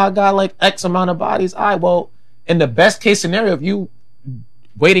 oh nah, I got like X amount of bodies. Well, in the best case scenario, if you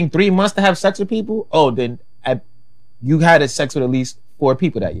waiting 3 months to have sex with people, then you had sex with at least 4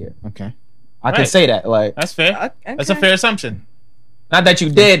 people that year. Okay. I can Right. say that. Like, That's fair. Okay. That's a fair assumption. not that you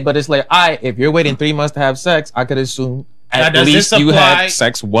did, but it's like, if you're waiting 3 months to have sex, I could assume Now, at does least this you apply- had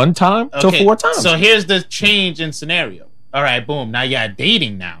sex 1 time to Okay, 4 times. So here's the change in scenario. All right, boom. Now you're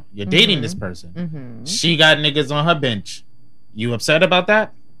dating now. You're dating this person. Mm-hmm. She got niggas on her bench. You upset about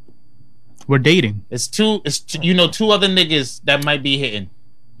that? We're dating. It's two, you know, 2 other niggas that might be hitting.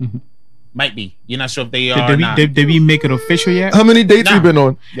 Mhm. Might be. You're not sure if they are or Did not. we make it official yet? How many dates Nah. you been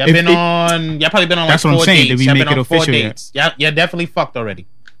on? Y'all If been it- on. Y'all probably been on like That's what I'm 4 saying. dates. Did we Y'all make been it on 4 official yet? dates. Y'all definitely fucked already.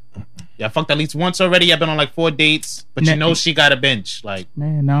 Y'all fucked at least once already. Y'all been on like 4 dates, but you Nah. know she got a bench. Like,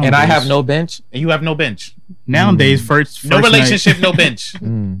 Man, nowadays, and I have no bench. and you have no bench. nowadays first No night- relationship, no bench.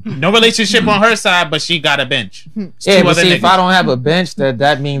 No relationship on her side, but she got a bench. It's Yeah, 2 but other see, if niggas. I don't have a bench,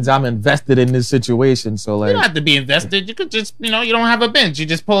 that means I'm invested in this situation. So You like, don't have to be invested. You could just, you don't have a bench. You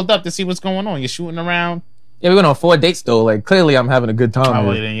just pulled up to see what's going on. You're shooting around. Yeah, we went on 4 dates though. Like clearly, I'm having a good time. Oh,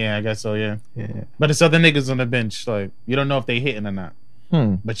 well, here. then, yeah, I guess so. Yeah. Yeah. But it's other niggas on the bench. Like you don't know if they hitting or not.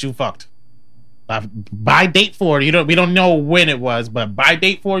 But you fucked. By date 4, we don't know when it was, but by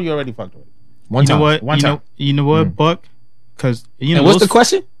date 4, you already fucked with. One time. You know what, Buck? Because And what's the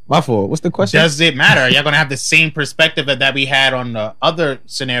question? My fault. What's the question? Does it matter? You're gonna have the same perspective that we had on the other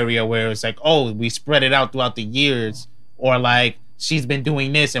scenario where it's like, oh, we spread it out throughout the years, or like she's been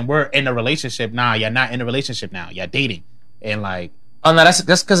doing this and we're in a relationship. Nah, you're not in a relationship now. You're dating, and like, oh no, that's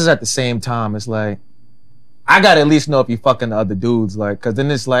because it's at the same time. It's like I gotta at least know if you fucking the other dudes, like, because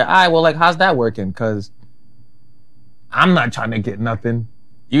then it's like, all right, well, like, how's that working? Because I'm not trying to get nothing.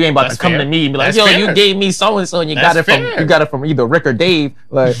 You ain't about to come to me and be like, yo, you gave me so and so, and you got it from either Rick or Dave.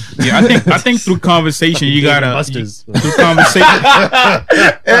 Like, yeah, I think through conversation you gotta Busters. through conversation.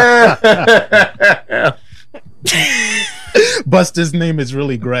 Buster's name is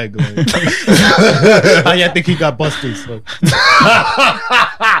really Greg. Like. I think he got Busters. Like.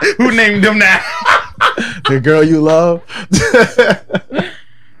 Who named him that? The girl you love.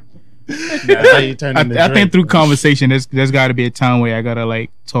 I think through conversation, there's got to be a time where I gotta like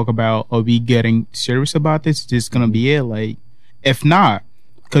talk about, are we getting serious about this? It's just gonna be it. Like, if not,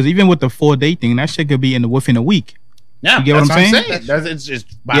 because even with the 4-date thing, that shit could be within a week. Yeah, you get what I'm saying? It's just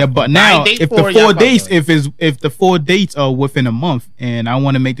but now if the 4 dates, if the 4 dates are within a month, and I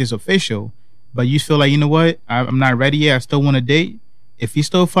want to make this official, but you feel like, you know what, I'm not ready yet. I still want to date. If you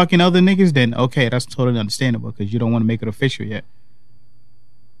still fucking other niggas, then okay, that's totally understandable because you don't want to make it official yet.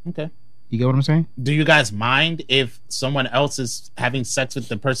 Okay. You get what I'm saying? Do you guys mind if someone else is having sex with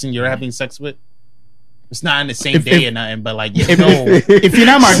the person you're having sex with? It's not on the same day or nothing, but like, if you're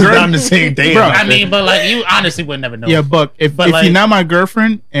not my girl, on the same day, bro. I mean, but like, you honestly would never know. Yeah, but if like, you're not my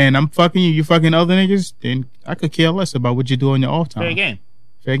girlfriend and I'm fucking you fucking other niggas, then I could care less about what you do on your off time.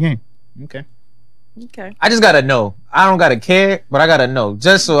 Fair game. Okay. I just gotta know. I don't gotta care, but I gotta know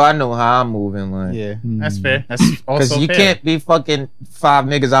just so I know how I'm moving. Like, yeah, that's fair. That's also because you can't be fucking 5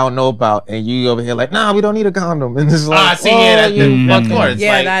 niggas I don't know about, and you over here like, nah, we don't need a condom, and this is like, of course,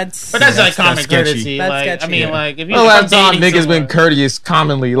 yeah, like, that's like common courtesy. That's like, sketchy. I mean, like, if you last time niggas been courteous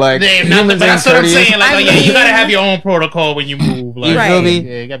commonly, like, that's what I'm saying. Like, you gotta have your own protocol when you move. Like, you feel me?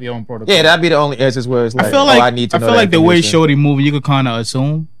 Yeah, you gotta have your own protocol. Yeah, that'd be the only answers where it's like, I feel like I need to know. I feel like the way Shorty moving, you could kind of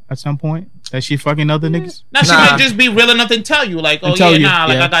assume at some point that she fucking other niggas. Now she might just be real enough and tell you, like, oh yeah,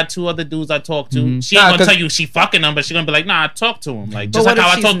 like I got 2 other dudes I talk to. Mm-hmm. She ain't gonna tell you she fucking them, but she gonna be like, nah, I talk to them. Like, just like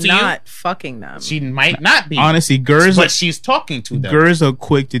how I talk to you. Not fucking them. She might not be. Honestly, girls, but she's talking to them. Girls are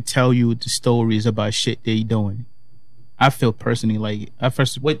quick to tell you the stories about shit they doing. I feel personally like at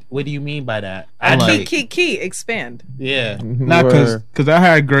first. What do you mean by that? Key, expand. Yeah, not because I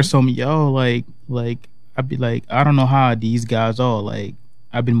had girls tell me, yo, like I'd be like, I don't know how these guys are. Like,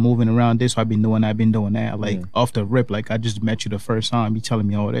 I've been moving around this, so I've been doing that. Like, off the rip, like, I just met you the first time. You telling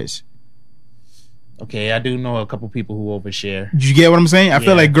me all this. Okay, I do know a couple people who overshare. You get what I'm saying? I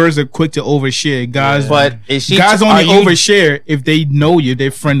feel like girls are quick to overshare. Guys, but guys only overshare if they know you,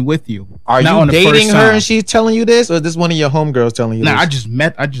 they're friend with you. Are you dating her and she's telling you this, or is this one of your homegirls telling you this? I just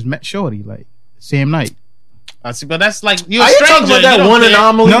met Shorty, like, same night. See, but that's like you're talking about that one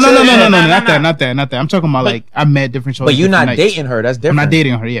anomaly. No, not that. I'm talking about like I met different shorties. But you're not dating her. That's different. I'm not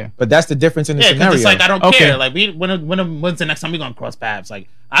dating her. Yeah, but that's the difference in the scenario. It's like I don't care. Like when's the next time we gonna cross paths? Like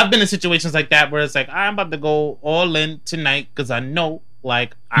I've been in situations like that where it's like I'm about to go all in tonight because I know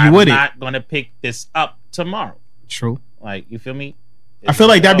like I'm not gonna pick this up tomorrow. True. Like you feel me? I feel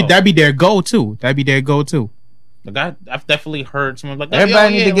like that'd be their go too. Like I've definitely heard someone like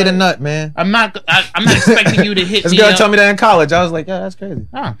everybody need to get a nut, man. I'm not expecting you to hit this me. This girl told me that in college. I was like, yeah, that's crazy.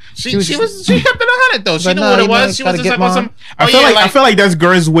 She kept it 100 though. She knew what it was. She was just like some. I feel like that's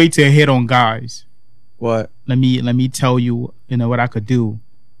girls' way to hit on guys. What? Let me tell you, what I could do,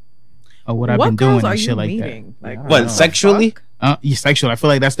 or what I've been doing and shit like that. Like, what sexually? Sexual. I feel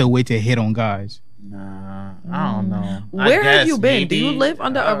like that's the way to hit on guys. Nah, I don't know. Where have you been? Do you live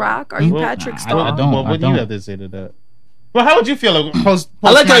under a rock? Are you Patrick Star? I don't. What do you have to say to that? Well, how would you feel post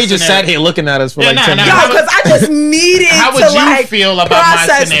I like how you just sat here looking at us for 10 minutes. Yeah, because I just needed how would you feel about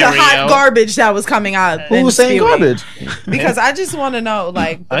process my scenario? the hot garbage that was coming out. Who was saying garbage? Because I just want to know,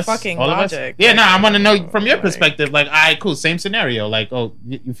 like, the fucking logic. Yeah, I want to know from your perspective. Like, all right, cool, same scenario. Like, oh,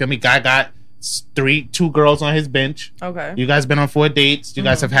 you feel me? Guy got 2 girls on his bench. Okay. You guys been on 4 dates. You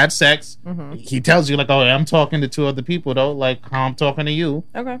guys have had sex. He tells you, like, oh, I'm talking to 2 other people, though. Like, how I'm talking to you.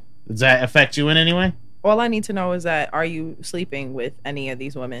 Okay. Does that affect you in any way? All I need to know is that, are you sleeping with any of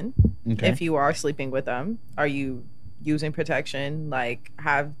these women? Okay. If you are sleeping with them, are you using protection? Like,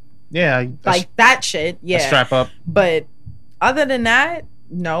 like that shit. Yeah. Strap up. But other than that,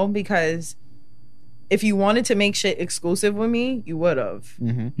 no, because if you wanted to make shit exclusive with me, you would have.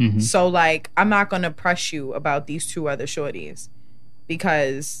 So like, I'm not gonna press you about these 2 other shorties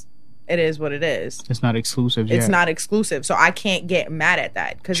because it is what it is. It's not exclusive. It's not exclusive, so I can't get mad at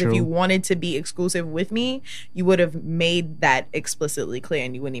that. Because if you wanted to be exclusive with me, you would have made that explicitly clear,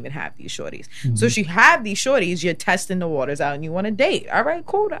 and you wouldn't even have these shorties. So if you have these shorties, you're testing the waters out, and you want to date. All right,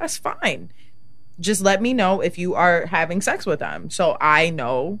 cool, that's fine. Just let me know if you are having sex with them, so I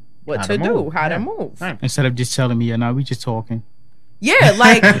know what to do, how to move. Right. Instead of just telling me, we just talking. Yeah,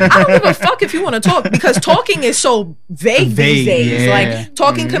 like, I don't give a fuck if you want to talk, because talking is so vague these days. Yeah. Like,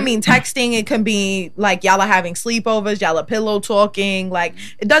 talking can mean texting. It can be like y'all are having sleepovers, y'all are pillow talking. Like,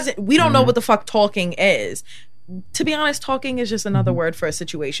 it doesn't, we don't know what the fuck talking is. To be honest, talking is just another word for a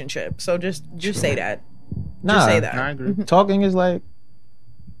situationship. So just say that. Just say that. I agree. Talking is like,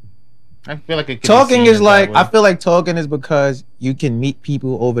 I feel like it talking is like, I feel like talking is because you can meet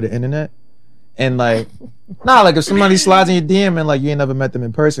people over the internet. And like, like if somebody slides in your DM and like you ain't never met them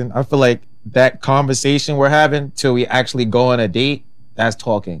in person, I feel like that conversation we're having till we actually go on a date, that's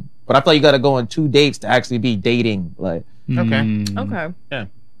talking. But I feel like you got to go on 2 dates to actually be dating. Like, Okay. Yeah.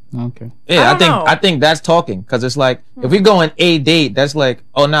 Okay. Yeah, know. I think that's talking, because it's like if we go on a date, that's like,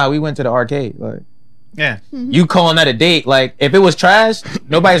 oh nah, we went to the arcade. Like, Yeah. you calling that a date? Like, if it was trash,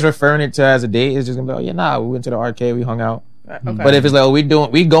 nobody's referring it to as a date. It's just gonna be, oh yeah, nah, we went to the arcade, we hung out. Okay. But if it's like, oh,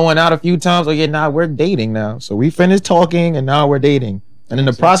 we going out a few times, oh yeah, nah, we're dating now. So we finished talking and now we're dating. And in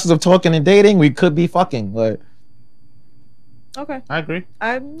the process of talking and dating, we could be fucking. Like, Okay. I agree.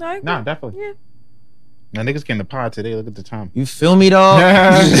 I agree. No, definitely. Yeah. Now niggas getting the pod today. Look at the time. you feel me, dog?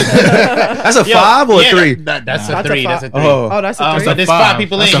 That's a 5 or a 3? That's Nah. a 3. That's a 3. Oh, that's a 3. So there's five. 5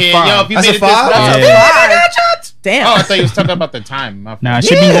 people That's in a here. five. Yo, if you That's made a it 5? this Yeah. Damn. Oh, I thought you was talking about the time. My Nah, it fault.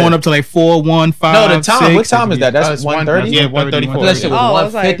 should be going up to like 4, 1, 5. No, the time. 6. What time is that? Oh, That's it's 1:30? Yeah, 1:34. That shit was Oh, I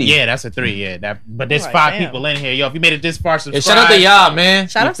was like- 150. Yeah, that's a 3. Yeah, but there's Like, 5 damn. people in here. Yo, if you made it this far, subscribe. Yeah, shout out to y'all, man.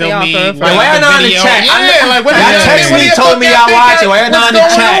 Shout out to feel y'all me? for Like, Why y'all not in the video. chat? Yeah, like what Y'all are text what me, the told fuck me y'all y'all think watching. that- Why y'all not in the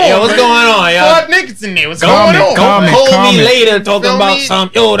what's chat? going Yo, on, what's man? going on, y'all? 5 niggas in there. What's Comment, going on? comment. Call me later talking Feel about me? some.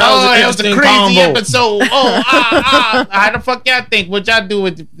 Yo, that was an that was a interesting crazy combo. episode. How the fuck y'all think? What y'all do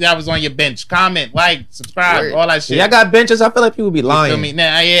with that was on your bench? Comment, like, subscribe, all that shit. Y'all got benches. I feel like people be You lying. feel me?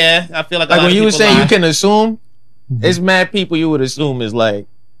 Nah, yeah, I feel like a Like lot when of you were people saying lie. you can assume, it's mad people you would assume is like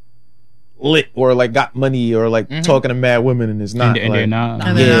lit or like got money or like talking to mad women and it's not. And they're not.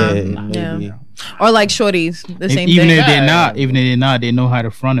 And Yeah, they're not. maybe. Yeah. Or like shorties, the same Even thing. if they're Yeah. not, they know how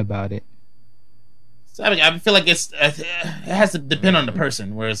to front about it. So, I feel like it has to depend on the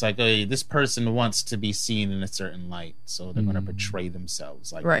person. Where it's like, oh, this person wants to be seen in a certain light, so they're gonna portray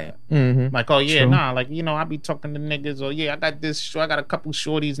themselves like Right. that. Mm-hmm. Like, oh yeah, True. nah, like I be talking to niggas, or yeah, I got a couple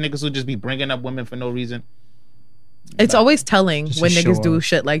shorties. Niggas will just be bringing up women for no reason. It's always telling Just when to niggas show do off.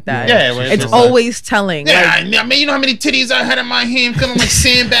 shit like that. Yeah, where It's just always telling. Yeah, Like, I mean, you know how many titties I had in my hand, feeling like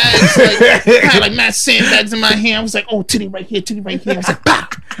sandbags. Like, I had like mad sandbags in my hand. I was like, oh, titty right here, titty right here. I was like, bah,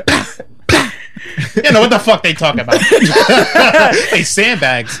 bah, bah. You know what the fuck they talk about? They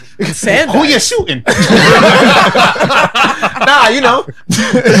sandbags. Sandbags. Who you shooting? Nah, you know.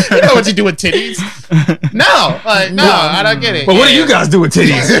 You know what you do with titties? No, I don't get it. But what do you guys do with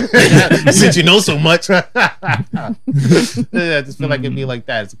titties? Since you know so much. Yeah, I just feel like it'd be like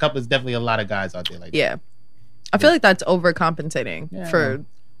that. It's definitely a lot of guys out there like that. yeah. I feel like that's overcompensating Yeah. for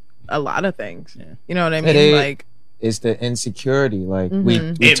a lot of things. Yeah. You know what I It mean? is. Like, It's the insecurity. Like we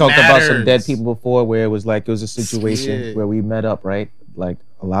It talked about some matters. dead people before, where it was like it was a situation Yeah. where we met up, right? Like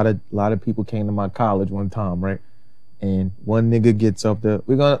a lot of people came to my college one time, right? And one nigga gets up there.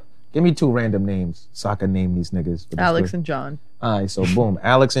 We're gonna give me 2 random names so I can name these niggas. for this Alex story. and John. All right, so boom,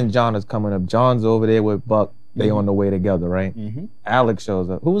 Alex and John is coming up. John's over there with Buck. They on the way together, right? Alex shows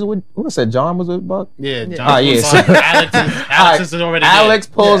up. Who was with? Who said John was with Buck? Yeah, John Ah, yeah. Alex is already Alex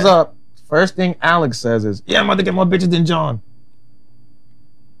dead. pulls up. First thing Alex says is, "Yeah, I'm about to get more bitches than John."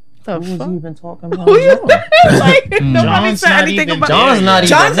 The Who was fuck? you even talking about? Who you John? like, nobody John's said not anything even about there John's not yet. even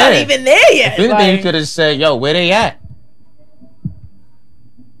John's not there. even there yet. If anything, you Like, could have said, "Yo, where they at?"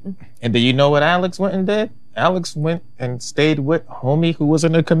 And do you know what Alex went and did? Alex went and stayed with homie who was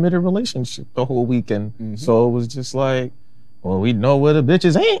in a committed relationship the whole weekend. So it was just like, well, we know where the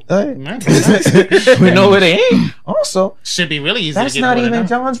bitches ain't. Like, we know where they ain't. Also, Should be really easy that's to get not more than even that.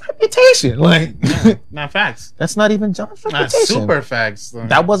 John's reputation. Like, Not facts. that's not even John's Not reputation. super facts.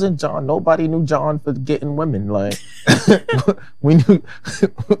 That wasn't John. Nobody knew John for getting women. Like, we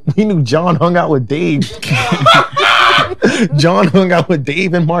knew John hung out with Dave. John hung out with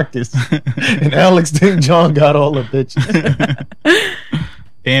Dave and Marcus, and Alex think John got all the bitches.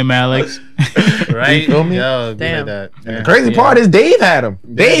 Damn, Alex. Right? You feel me? Yo, Damn. like that. And the crazy part is Dave had him.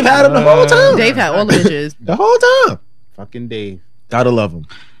 Dave had him the whole time. Dave had all the bitches. The whole time. Fucking Dave. Gotta love him.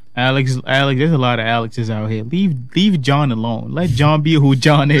 Alex, there's a lot of Alexes out here. Leave John alone. Let John be who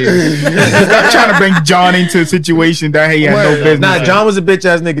John is. Stop trying to bring John into a situation that he has no business. Nah, John was a bitch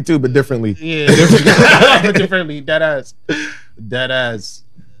ass nigga too, but differently. Yeah. Differently. Dead ass.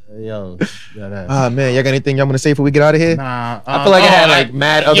 Yo. Dead ass. Ah man, y'all got anything y'all want to say before we get out of here? Nah, I feel like it had like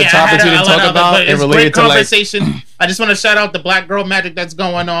mad other topics we didn't talk about and related to like. Conversation. I just want to shout out the Black Girl Magic that's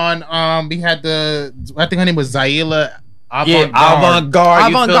going on. We had I think her name was Zaila.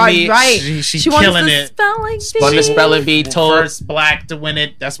 Avant-garde, right? She wants killing the it. spelling Spun the spelling bee, told First black to win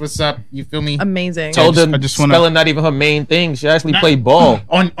it. That's what's up. You feel me? Amazing. told them I just wanna- spelling not even her main thing. She actually played ball.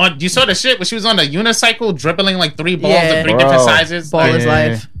 On you saw the shit when she was on the unicycle dribbling like 3 balls Yeah. of 3 Bro. different sizes. Ball Like, is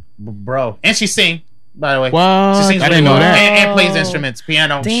life. bro. And she sing, by the way. What? She sings I really didn't know well. that. And plays instruments,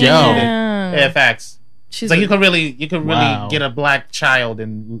 piano. Damn. Yeah, facts. She's It's like you could really Wow. get a black child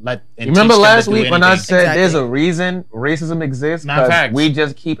and let. And You remember teach them last to do week when I anything. said Exactly. there's a reason racism exists? Nah, 'Cause facts. we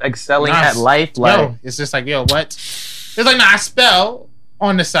just keep excelling Nah, at life. Like, yo, it's just like, yo, what? It's like, nah, I spell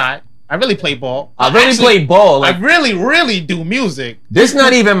on the side. I really play ball. I really Actually, play ball. Like, I really do music. this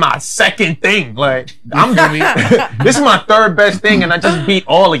not even my second thing. Like, I'm doing this is my third best thing, and I just beat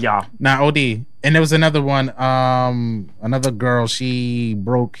all of y'all. Nah, OD. And there was another one. Another girl. She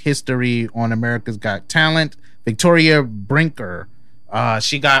broke history on America's Got Talent. Victoria Brinker.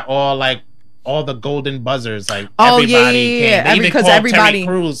 She got all the golden buzzers. Like everybody came. They even because called everybody Terry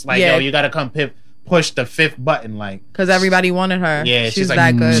Crews. Like, yo, you gotta come push the 5th button. Like, because everybody wanted her. yeah, she's like,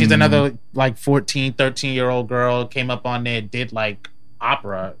 that good. She's another like 14, 13-year-old girl. Came up on there, did like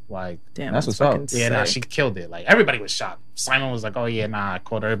opera. Like, Damn, That's that's what's up. fucking yeah, nah, sick. she killed it. Like, everybody was shocked. Simon was like, oh yeah, nah, I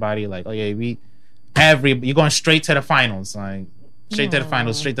called everybody. Like, oh yeah, you're going straight to the finals. Like, straight to the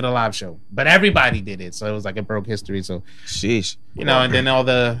finals, straight to the live show. But everybody did it, so it was like it broke history. So, Sheesh. you know, and then all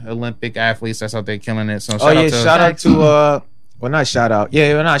the Olympic athletes that's out there killing it. So Shout out to not shout out.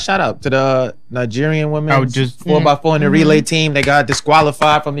 Yeah, not shout out to the Nigerian women. I would just- 4x4 in the relay team. They got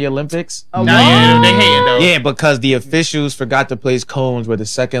disqualified from the Olympics. Oh, Nah, what? yeah, they hating though. Yeah, because the officials forgot to place cones where the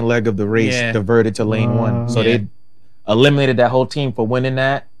second leg of the race Yeah. diverted to lane 1. So Yeah. they eliminated that whole team for winning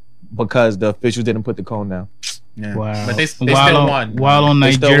that because the officials didn't put the cone down. Yeah. Wow. But they still won. While on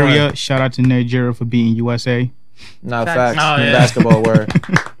They still Nigeria, won. shout out to Nigeria for beating USA. Not Facts. facts. Oh, yeah. Basketball word.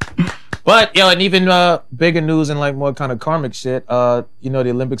 But yo, and even bigger news and like more kind of karmic shit. You know the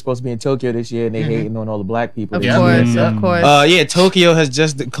Olympics supposed to be in Tokyo this year, and they hating on all the black people. Of this course, year. of course. Yeah, Tokyo has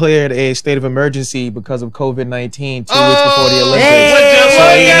just declared a state of emergency because of COVID-19 2 weeks before the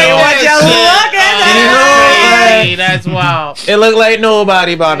Olympics. Hey, that's wild. It looked like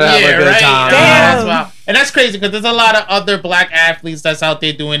nobody about to have a good time. That's wild. And that's crazy because there's a lot of other black athletes that's out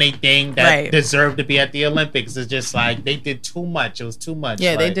there doing a thing that Right. deserve to be at the Olympics. It's just like they did too much. It was too much.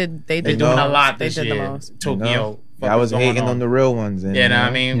 Yeah, they Like, did. They're They doing did. a lot They this did the year. most. Tokyo. I was hating on the real ones. And, Yeah, know you what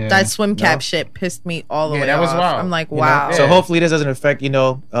I mean? Yeah. That swim cap No. shit pissed me all the Yeah, way that was off. wild. I'm like, You know? wow. So Yeah. hopefully this doesn't affect, the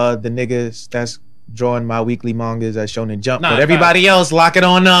niggas that's drawing my weekly mangas at Shonen Jump. Nah, but everybody else, lock it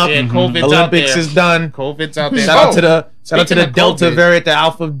on up. Yeah, COVID's Olympics out there. is done. COVID's out there. Shout out to the speaking of Delta COVID. variant, the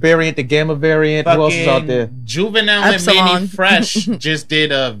Alpha variant, the Gamma variant. Who else is out there? Juvenile and Epsilon. Manny Fresh just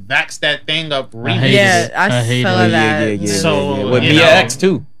did a Vax That Thing Up remix. hate yeah, it. I I hate saw it. that. So, With you Mia know. X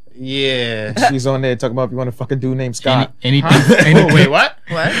too. Yeah. She's on there talking about if you want a fucking dude named Scott. Anything, Oh, wait, what?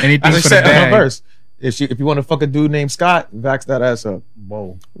 What? anything I for just the said on her bag. verse. If you want to fuck a dude named Scott, vax that ass up.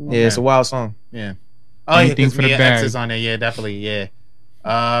 Whoa. Yeah, it's a wild song. Yeah. Oh, Anything yeah, for the Mia bag. X is on there. Yeah, definitely.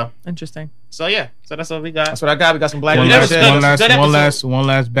 Yeah. Interesting. So yeah. So that's what we got. That's what I got. We got some black One people never shit. said- good episode. one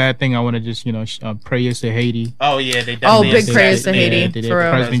last bad thing. I want to just prayers to Haiti. Oh yeah, they Oh, definitely. big prayers to Haiti. The For real.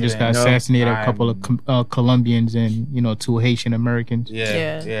 president just got No, assassinated. A couple I'm- of Colombians and 2 Haitian Americans.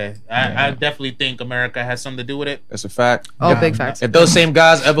 Yeah, Yeah. I definitely think America has something to do with it. That's a fact. Oh, If- big facts. If those same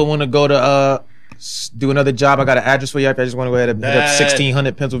guys ever want to go to do another job, I got an address for you. If I just want to go ahead and hit up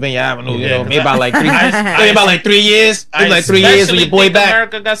 1600 Pennsylvania Avenue, Yeah, maybe about like 3 I- maybe about like 3 years. Maybe like 3 years when especially your boy think back.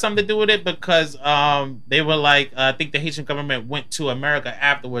 America got something to do with it because they were like, I think the Haitian government went to America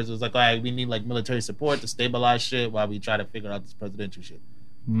afterwards. It was like, all right, we need like military support to stabilize shit while we try to figure out this presidential shit.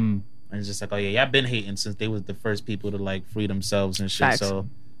 Mm. And it's just like, oh yeah, y'all been hating since they was the first people to like free themselves and shit. Facts. So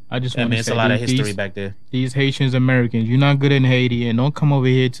I just I want mean, to it's say a lot of these- history back there. These Haitians Americans, you're not good in Haiti, and don't come over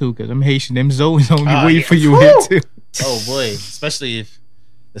here too, because I'm Haitian. Them Zoes only Oh, waiting yeah. for you Woo! here too. Oh boy, especially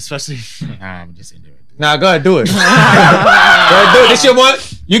I'm just into it. Nah, go ahead, do it. Go ahead, do it. This your one.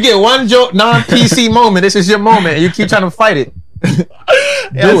 You get one joke non-PC moment. This is your moment, and you keep trying to fight it.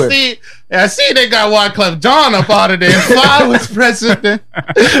 I see they got Wyclef Jean up out of there. If I was president,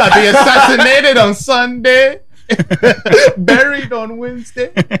 I'd be assassinated on Sunday, buried on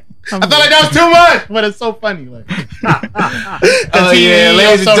Wednesday. I felt like that was too much, but it's so funny. Like, oh yeah,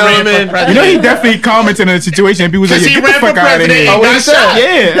 ladies and gentlemen, you know he definitely commented on the situation. And people was like, he "Get ran the for fuck out of president here!" and got shot.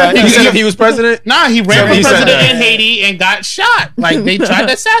 Yeah, he said if he was president. Nah, he ran for he said president that. in Haiti and got shot. Like they tried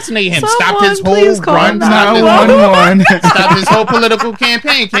to assassinate him. Someone Stopped his please whole call run. 911. Stopped his whole political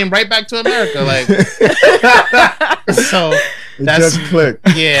campaign. Came right back to America. Like so. That's just clicked.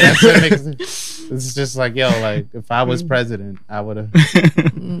 Yeah, that's what makes it. It's just like, yo, like if I was president, I would have. I'd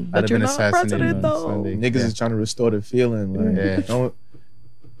have been assassinated on Sunday. Niggas is trying to restore the feeling. Like, don't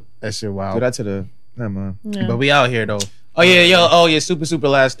that shit wild. do that to the. Never mind. Yeah. But we out here though. Oh yeah, super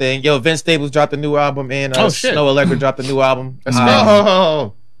last thing. Yo, Vince Staples dropped a new album and shit. Snow Allegra dropped a new album. Let's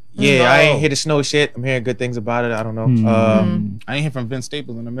go. Yeah, I ain't hear the Snow shit. I'm hearing good things about it. I don't know. I ain't hear from Vince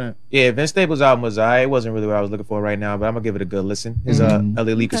Staples in a minute. Yeah, Vince Staples' album was alright. It wasn't really what I was looking for right now, but I'm gonna give it a good listen. His LA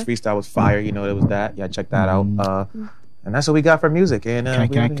Leakers freestyle was fire. You know, it was that. Yeah, check that out. And that's what we got for music. And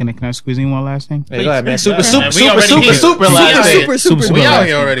Can I squeeze in one last thing? Hey, go ahead, man. Super We last thing. Super. We out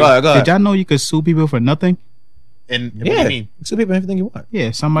here already. Go ahead. Did y'all know you could sue people for nothing? And what do Yeah, you mean? sue people anything you want.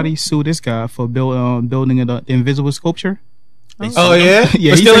 Yeah, somebody sued this guy for building an invisible sculpture. Oh yeah,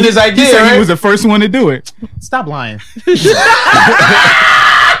 Yeah, for he stealing said- his He idea, said right? he was the first one to do it. Stop lying.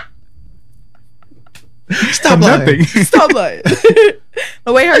 Stop Nothing. Stop lying.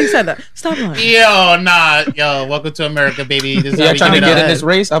 The way how you said that. Stop lying. Yo, welcome to America, baby. This is how Yeah, we trying to it get up. in this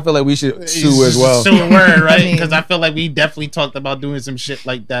race. I feel like we should sue as well. Sue word, right? I mean- Because I feel like we definitely talked about doing some shit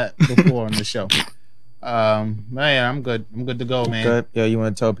like that before on the show. Man, I'm good. I'm good to go, man. Good. Yeah, you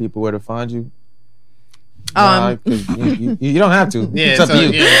want to tell people where to find you? 'Cause You don't have to. Yeah, It's up to you.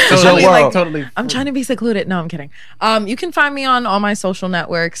 Yeah, It's totally, your world. totally. I'm trying to be secluded. No, I'm kidding. You can find me on all my social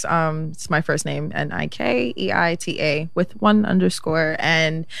networks. It's my first name, NIKEITA with 1_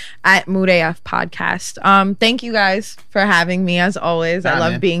 and at Mood AF Podcast. Thank you guys for having me as always. I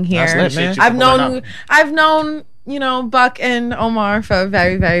love man. being That's here. lit, man. I've known, Buck and Omar for a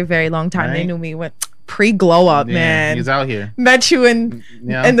very, very, very long time. They Right. knew me pre-glow up, Yeah, man. he's out here. Met you in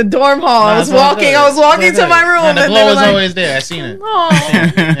Yeah. the dorm hall. I was it's all walking. good. I was walking It's to all my good. room, Nah, the and glow they were was like, always there. I seen it.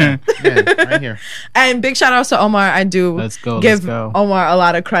 "Aw." Yeah, right here. And big shout outs to Omar. I do Let's go, give let's go. Omar a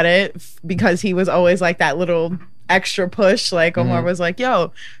lot of credit because he was always like that little extra push. Like Omar was like,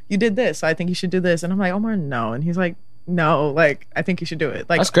 "Yo, you did this. So I think you should do this." And I'm like, "Omar, no." And he's like, "No, like I think you should do it."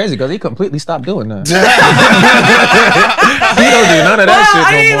 Like That's crazy because he completely stopped doing that. He don't do none of that well, shit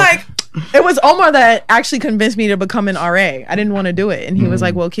I no mean, more. like it was Omar that actually convinced me to become an RA. I didn't want to do it, and he was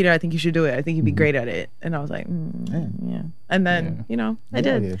like, "Well, Keita, I think you should do it. I think you'd be great at it." And I was like, "Yeah." And then I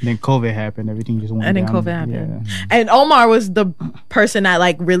did. Then COVID happened. Everything just went And then down. COVID happened. Yeah. And Omar was the person that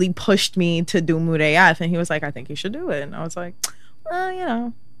like really pushed me to do Mood AF, and he was like, "I think you should do it." And I was like,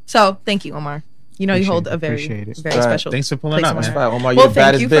 "Well, So thank you, Omar. You hold a very, Appreciate it. very Right. special. Thanks for pulling place up, in my man. heart. Right, Omar, Well, you're the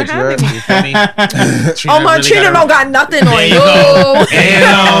baddest thank you for bitch. You heard? having me. You feel me? Trina Omar, really Trina got don't got nothing on There you. you go.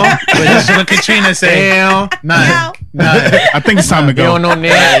 Damn. What did Katrina say? Damn. Nothing. I think it's time to You go. don't know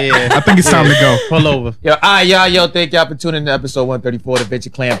Nick. Yeah. I think it's time to go. Pull over. Yo, yo, thank y'all for tuning in to episode 134 of the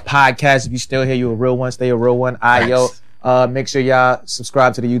Venture Clan podcast. If you still here, you a real one, stay a real one. Make sure y'all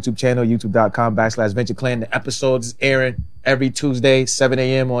subscribe to the YouTube channel, youtube.com/Venture Clan. The episodes is airing every Tuesday, 7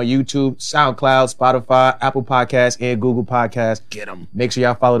 a.m. on YouTube, SoundCloud, Spotify, Apple Podcasts, and Google Podcasts. Get them. Make sure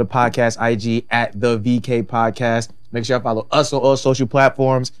y'all follow the podcast IG at the VK Podcast. Make sure y'all follow us on all social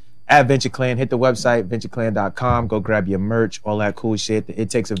platforms at Venture Clan. Hit the website, ventureclan.com. Go grab your merch, all that cool shit. The It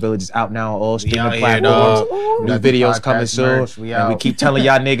Takes a Village is out now on all streaming out here, platforms. dog. New Got the videos podcast coming soon. merch. We And we out. keep telling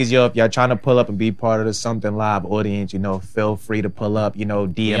y'all niggas, yo, if y'all trying to pull up and be part of the Something Live audience, feel free to pull up, DM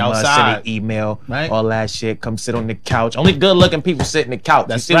us, send outside. an email, Right. all that shit. Come sit on the couch. Only good looking people sit in the couch.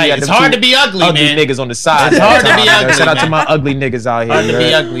 That's we right. got It's them hard two to be ugly, man. niggas on the side. It's hard to be ugly, Shout out to man. my ugly niggas out here. Hard to you be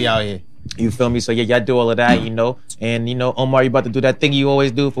heard? ugly out here. You feel me? So yeah, y'all do all of that, And Omar, you about to do that thing you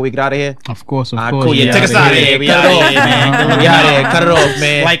always do before we get out of here? Of course, of Ah, course. cool. Yeah, take us out of here. We Cut out it of off, here, man. We out of here. Cut it off,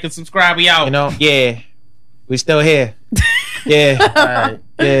 man. Like and subscribe. We out. Yeah. We still here. Yeah. All right.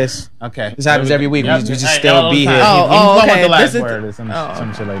 Yes. Okay. This happens every week. We Yep. just All right, still all the be time. here. Oh, You don't want okay. the last This is- word or some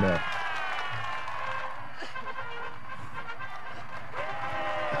oh. shit like that.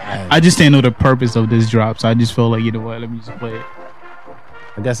 I just didn't know the purpose of this drop, so I just felt like, let me just play it.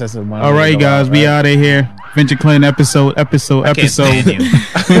 I guess that's one. All right, guys, we out of here. Venture Clan episode. I can't stand you.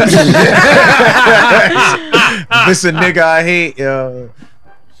 This a nigga I hate, yo.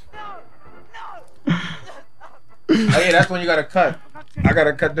 Oh yeah, that's when you gotta cut. I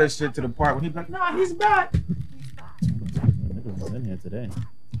gotta cut that shit to the part when he's like, nah, he's back. It's in here today.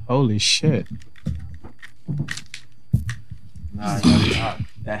 Holy shit. Nah,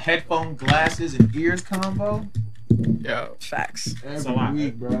 that headphone, glasses, and ears combo. Yeah. Facts. Every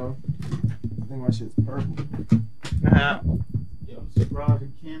week, bro. I think my shit's purple. Yo, I'm surprised the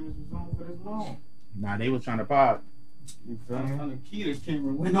cameras was on for this long. Nah, they was trying to pop. You feel me? On the key, the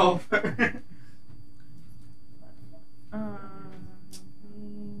camera went off.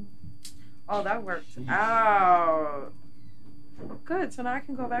 Oh, that worked out. Good. So now I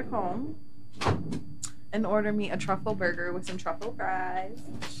can go back home and order me a truffle burger with some truffle fries.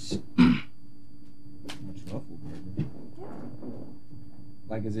 Truffle burger.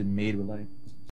 Like, is it made with like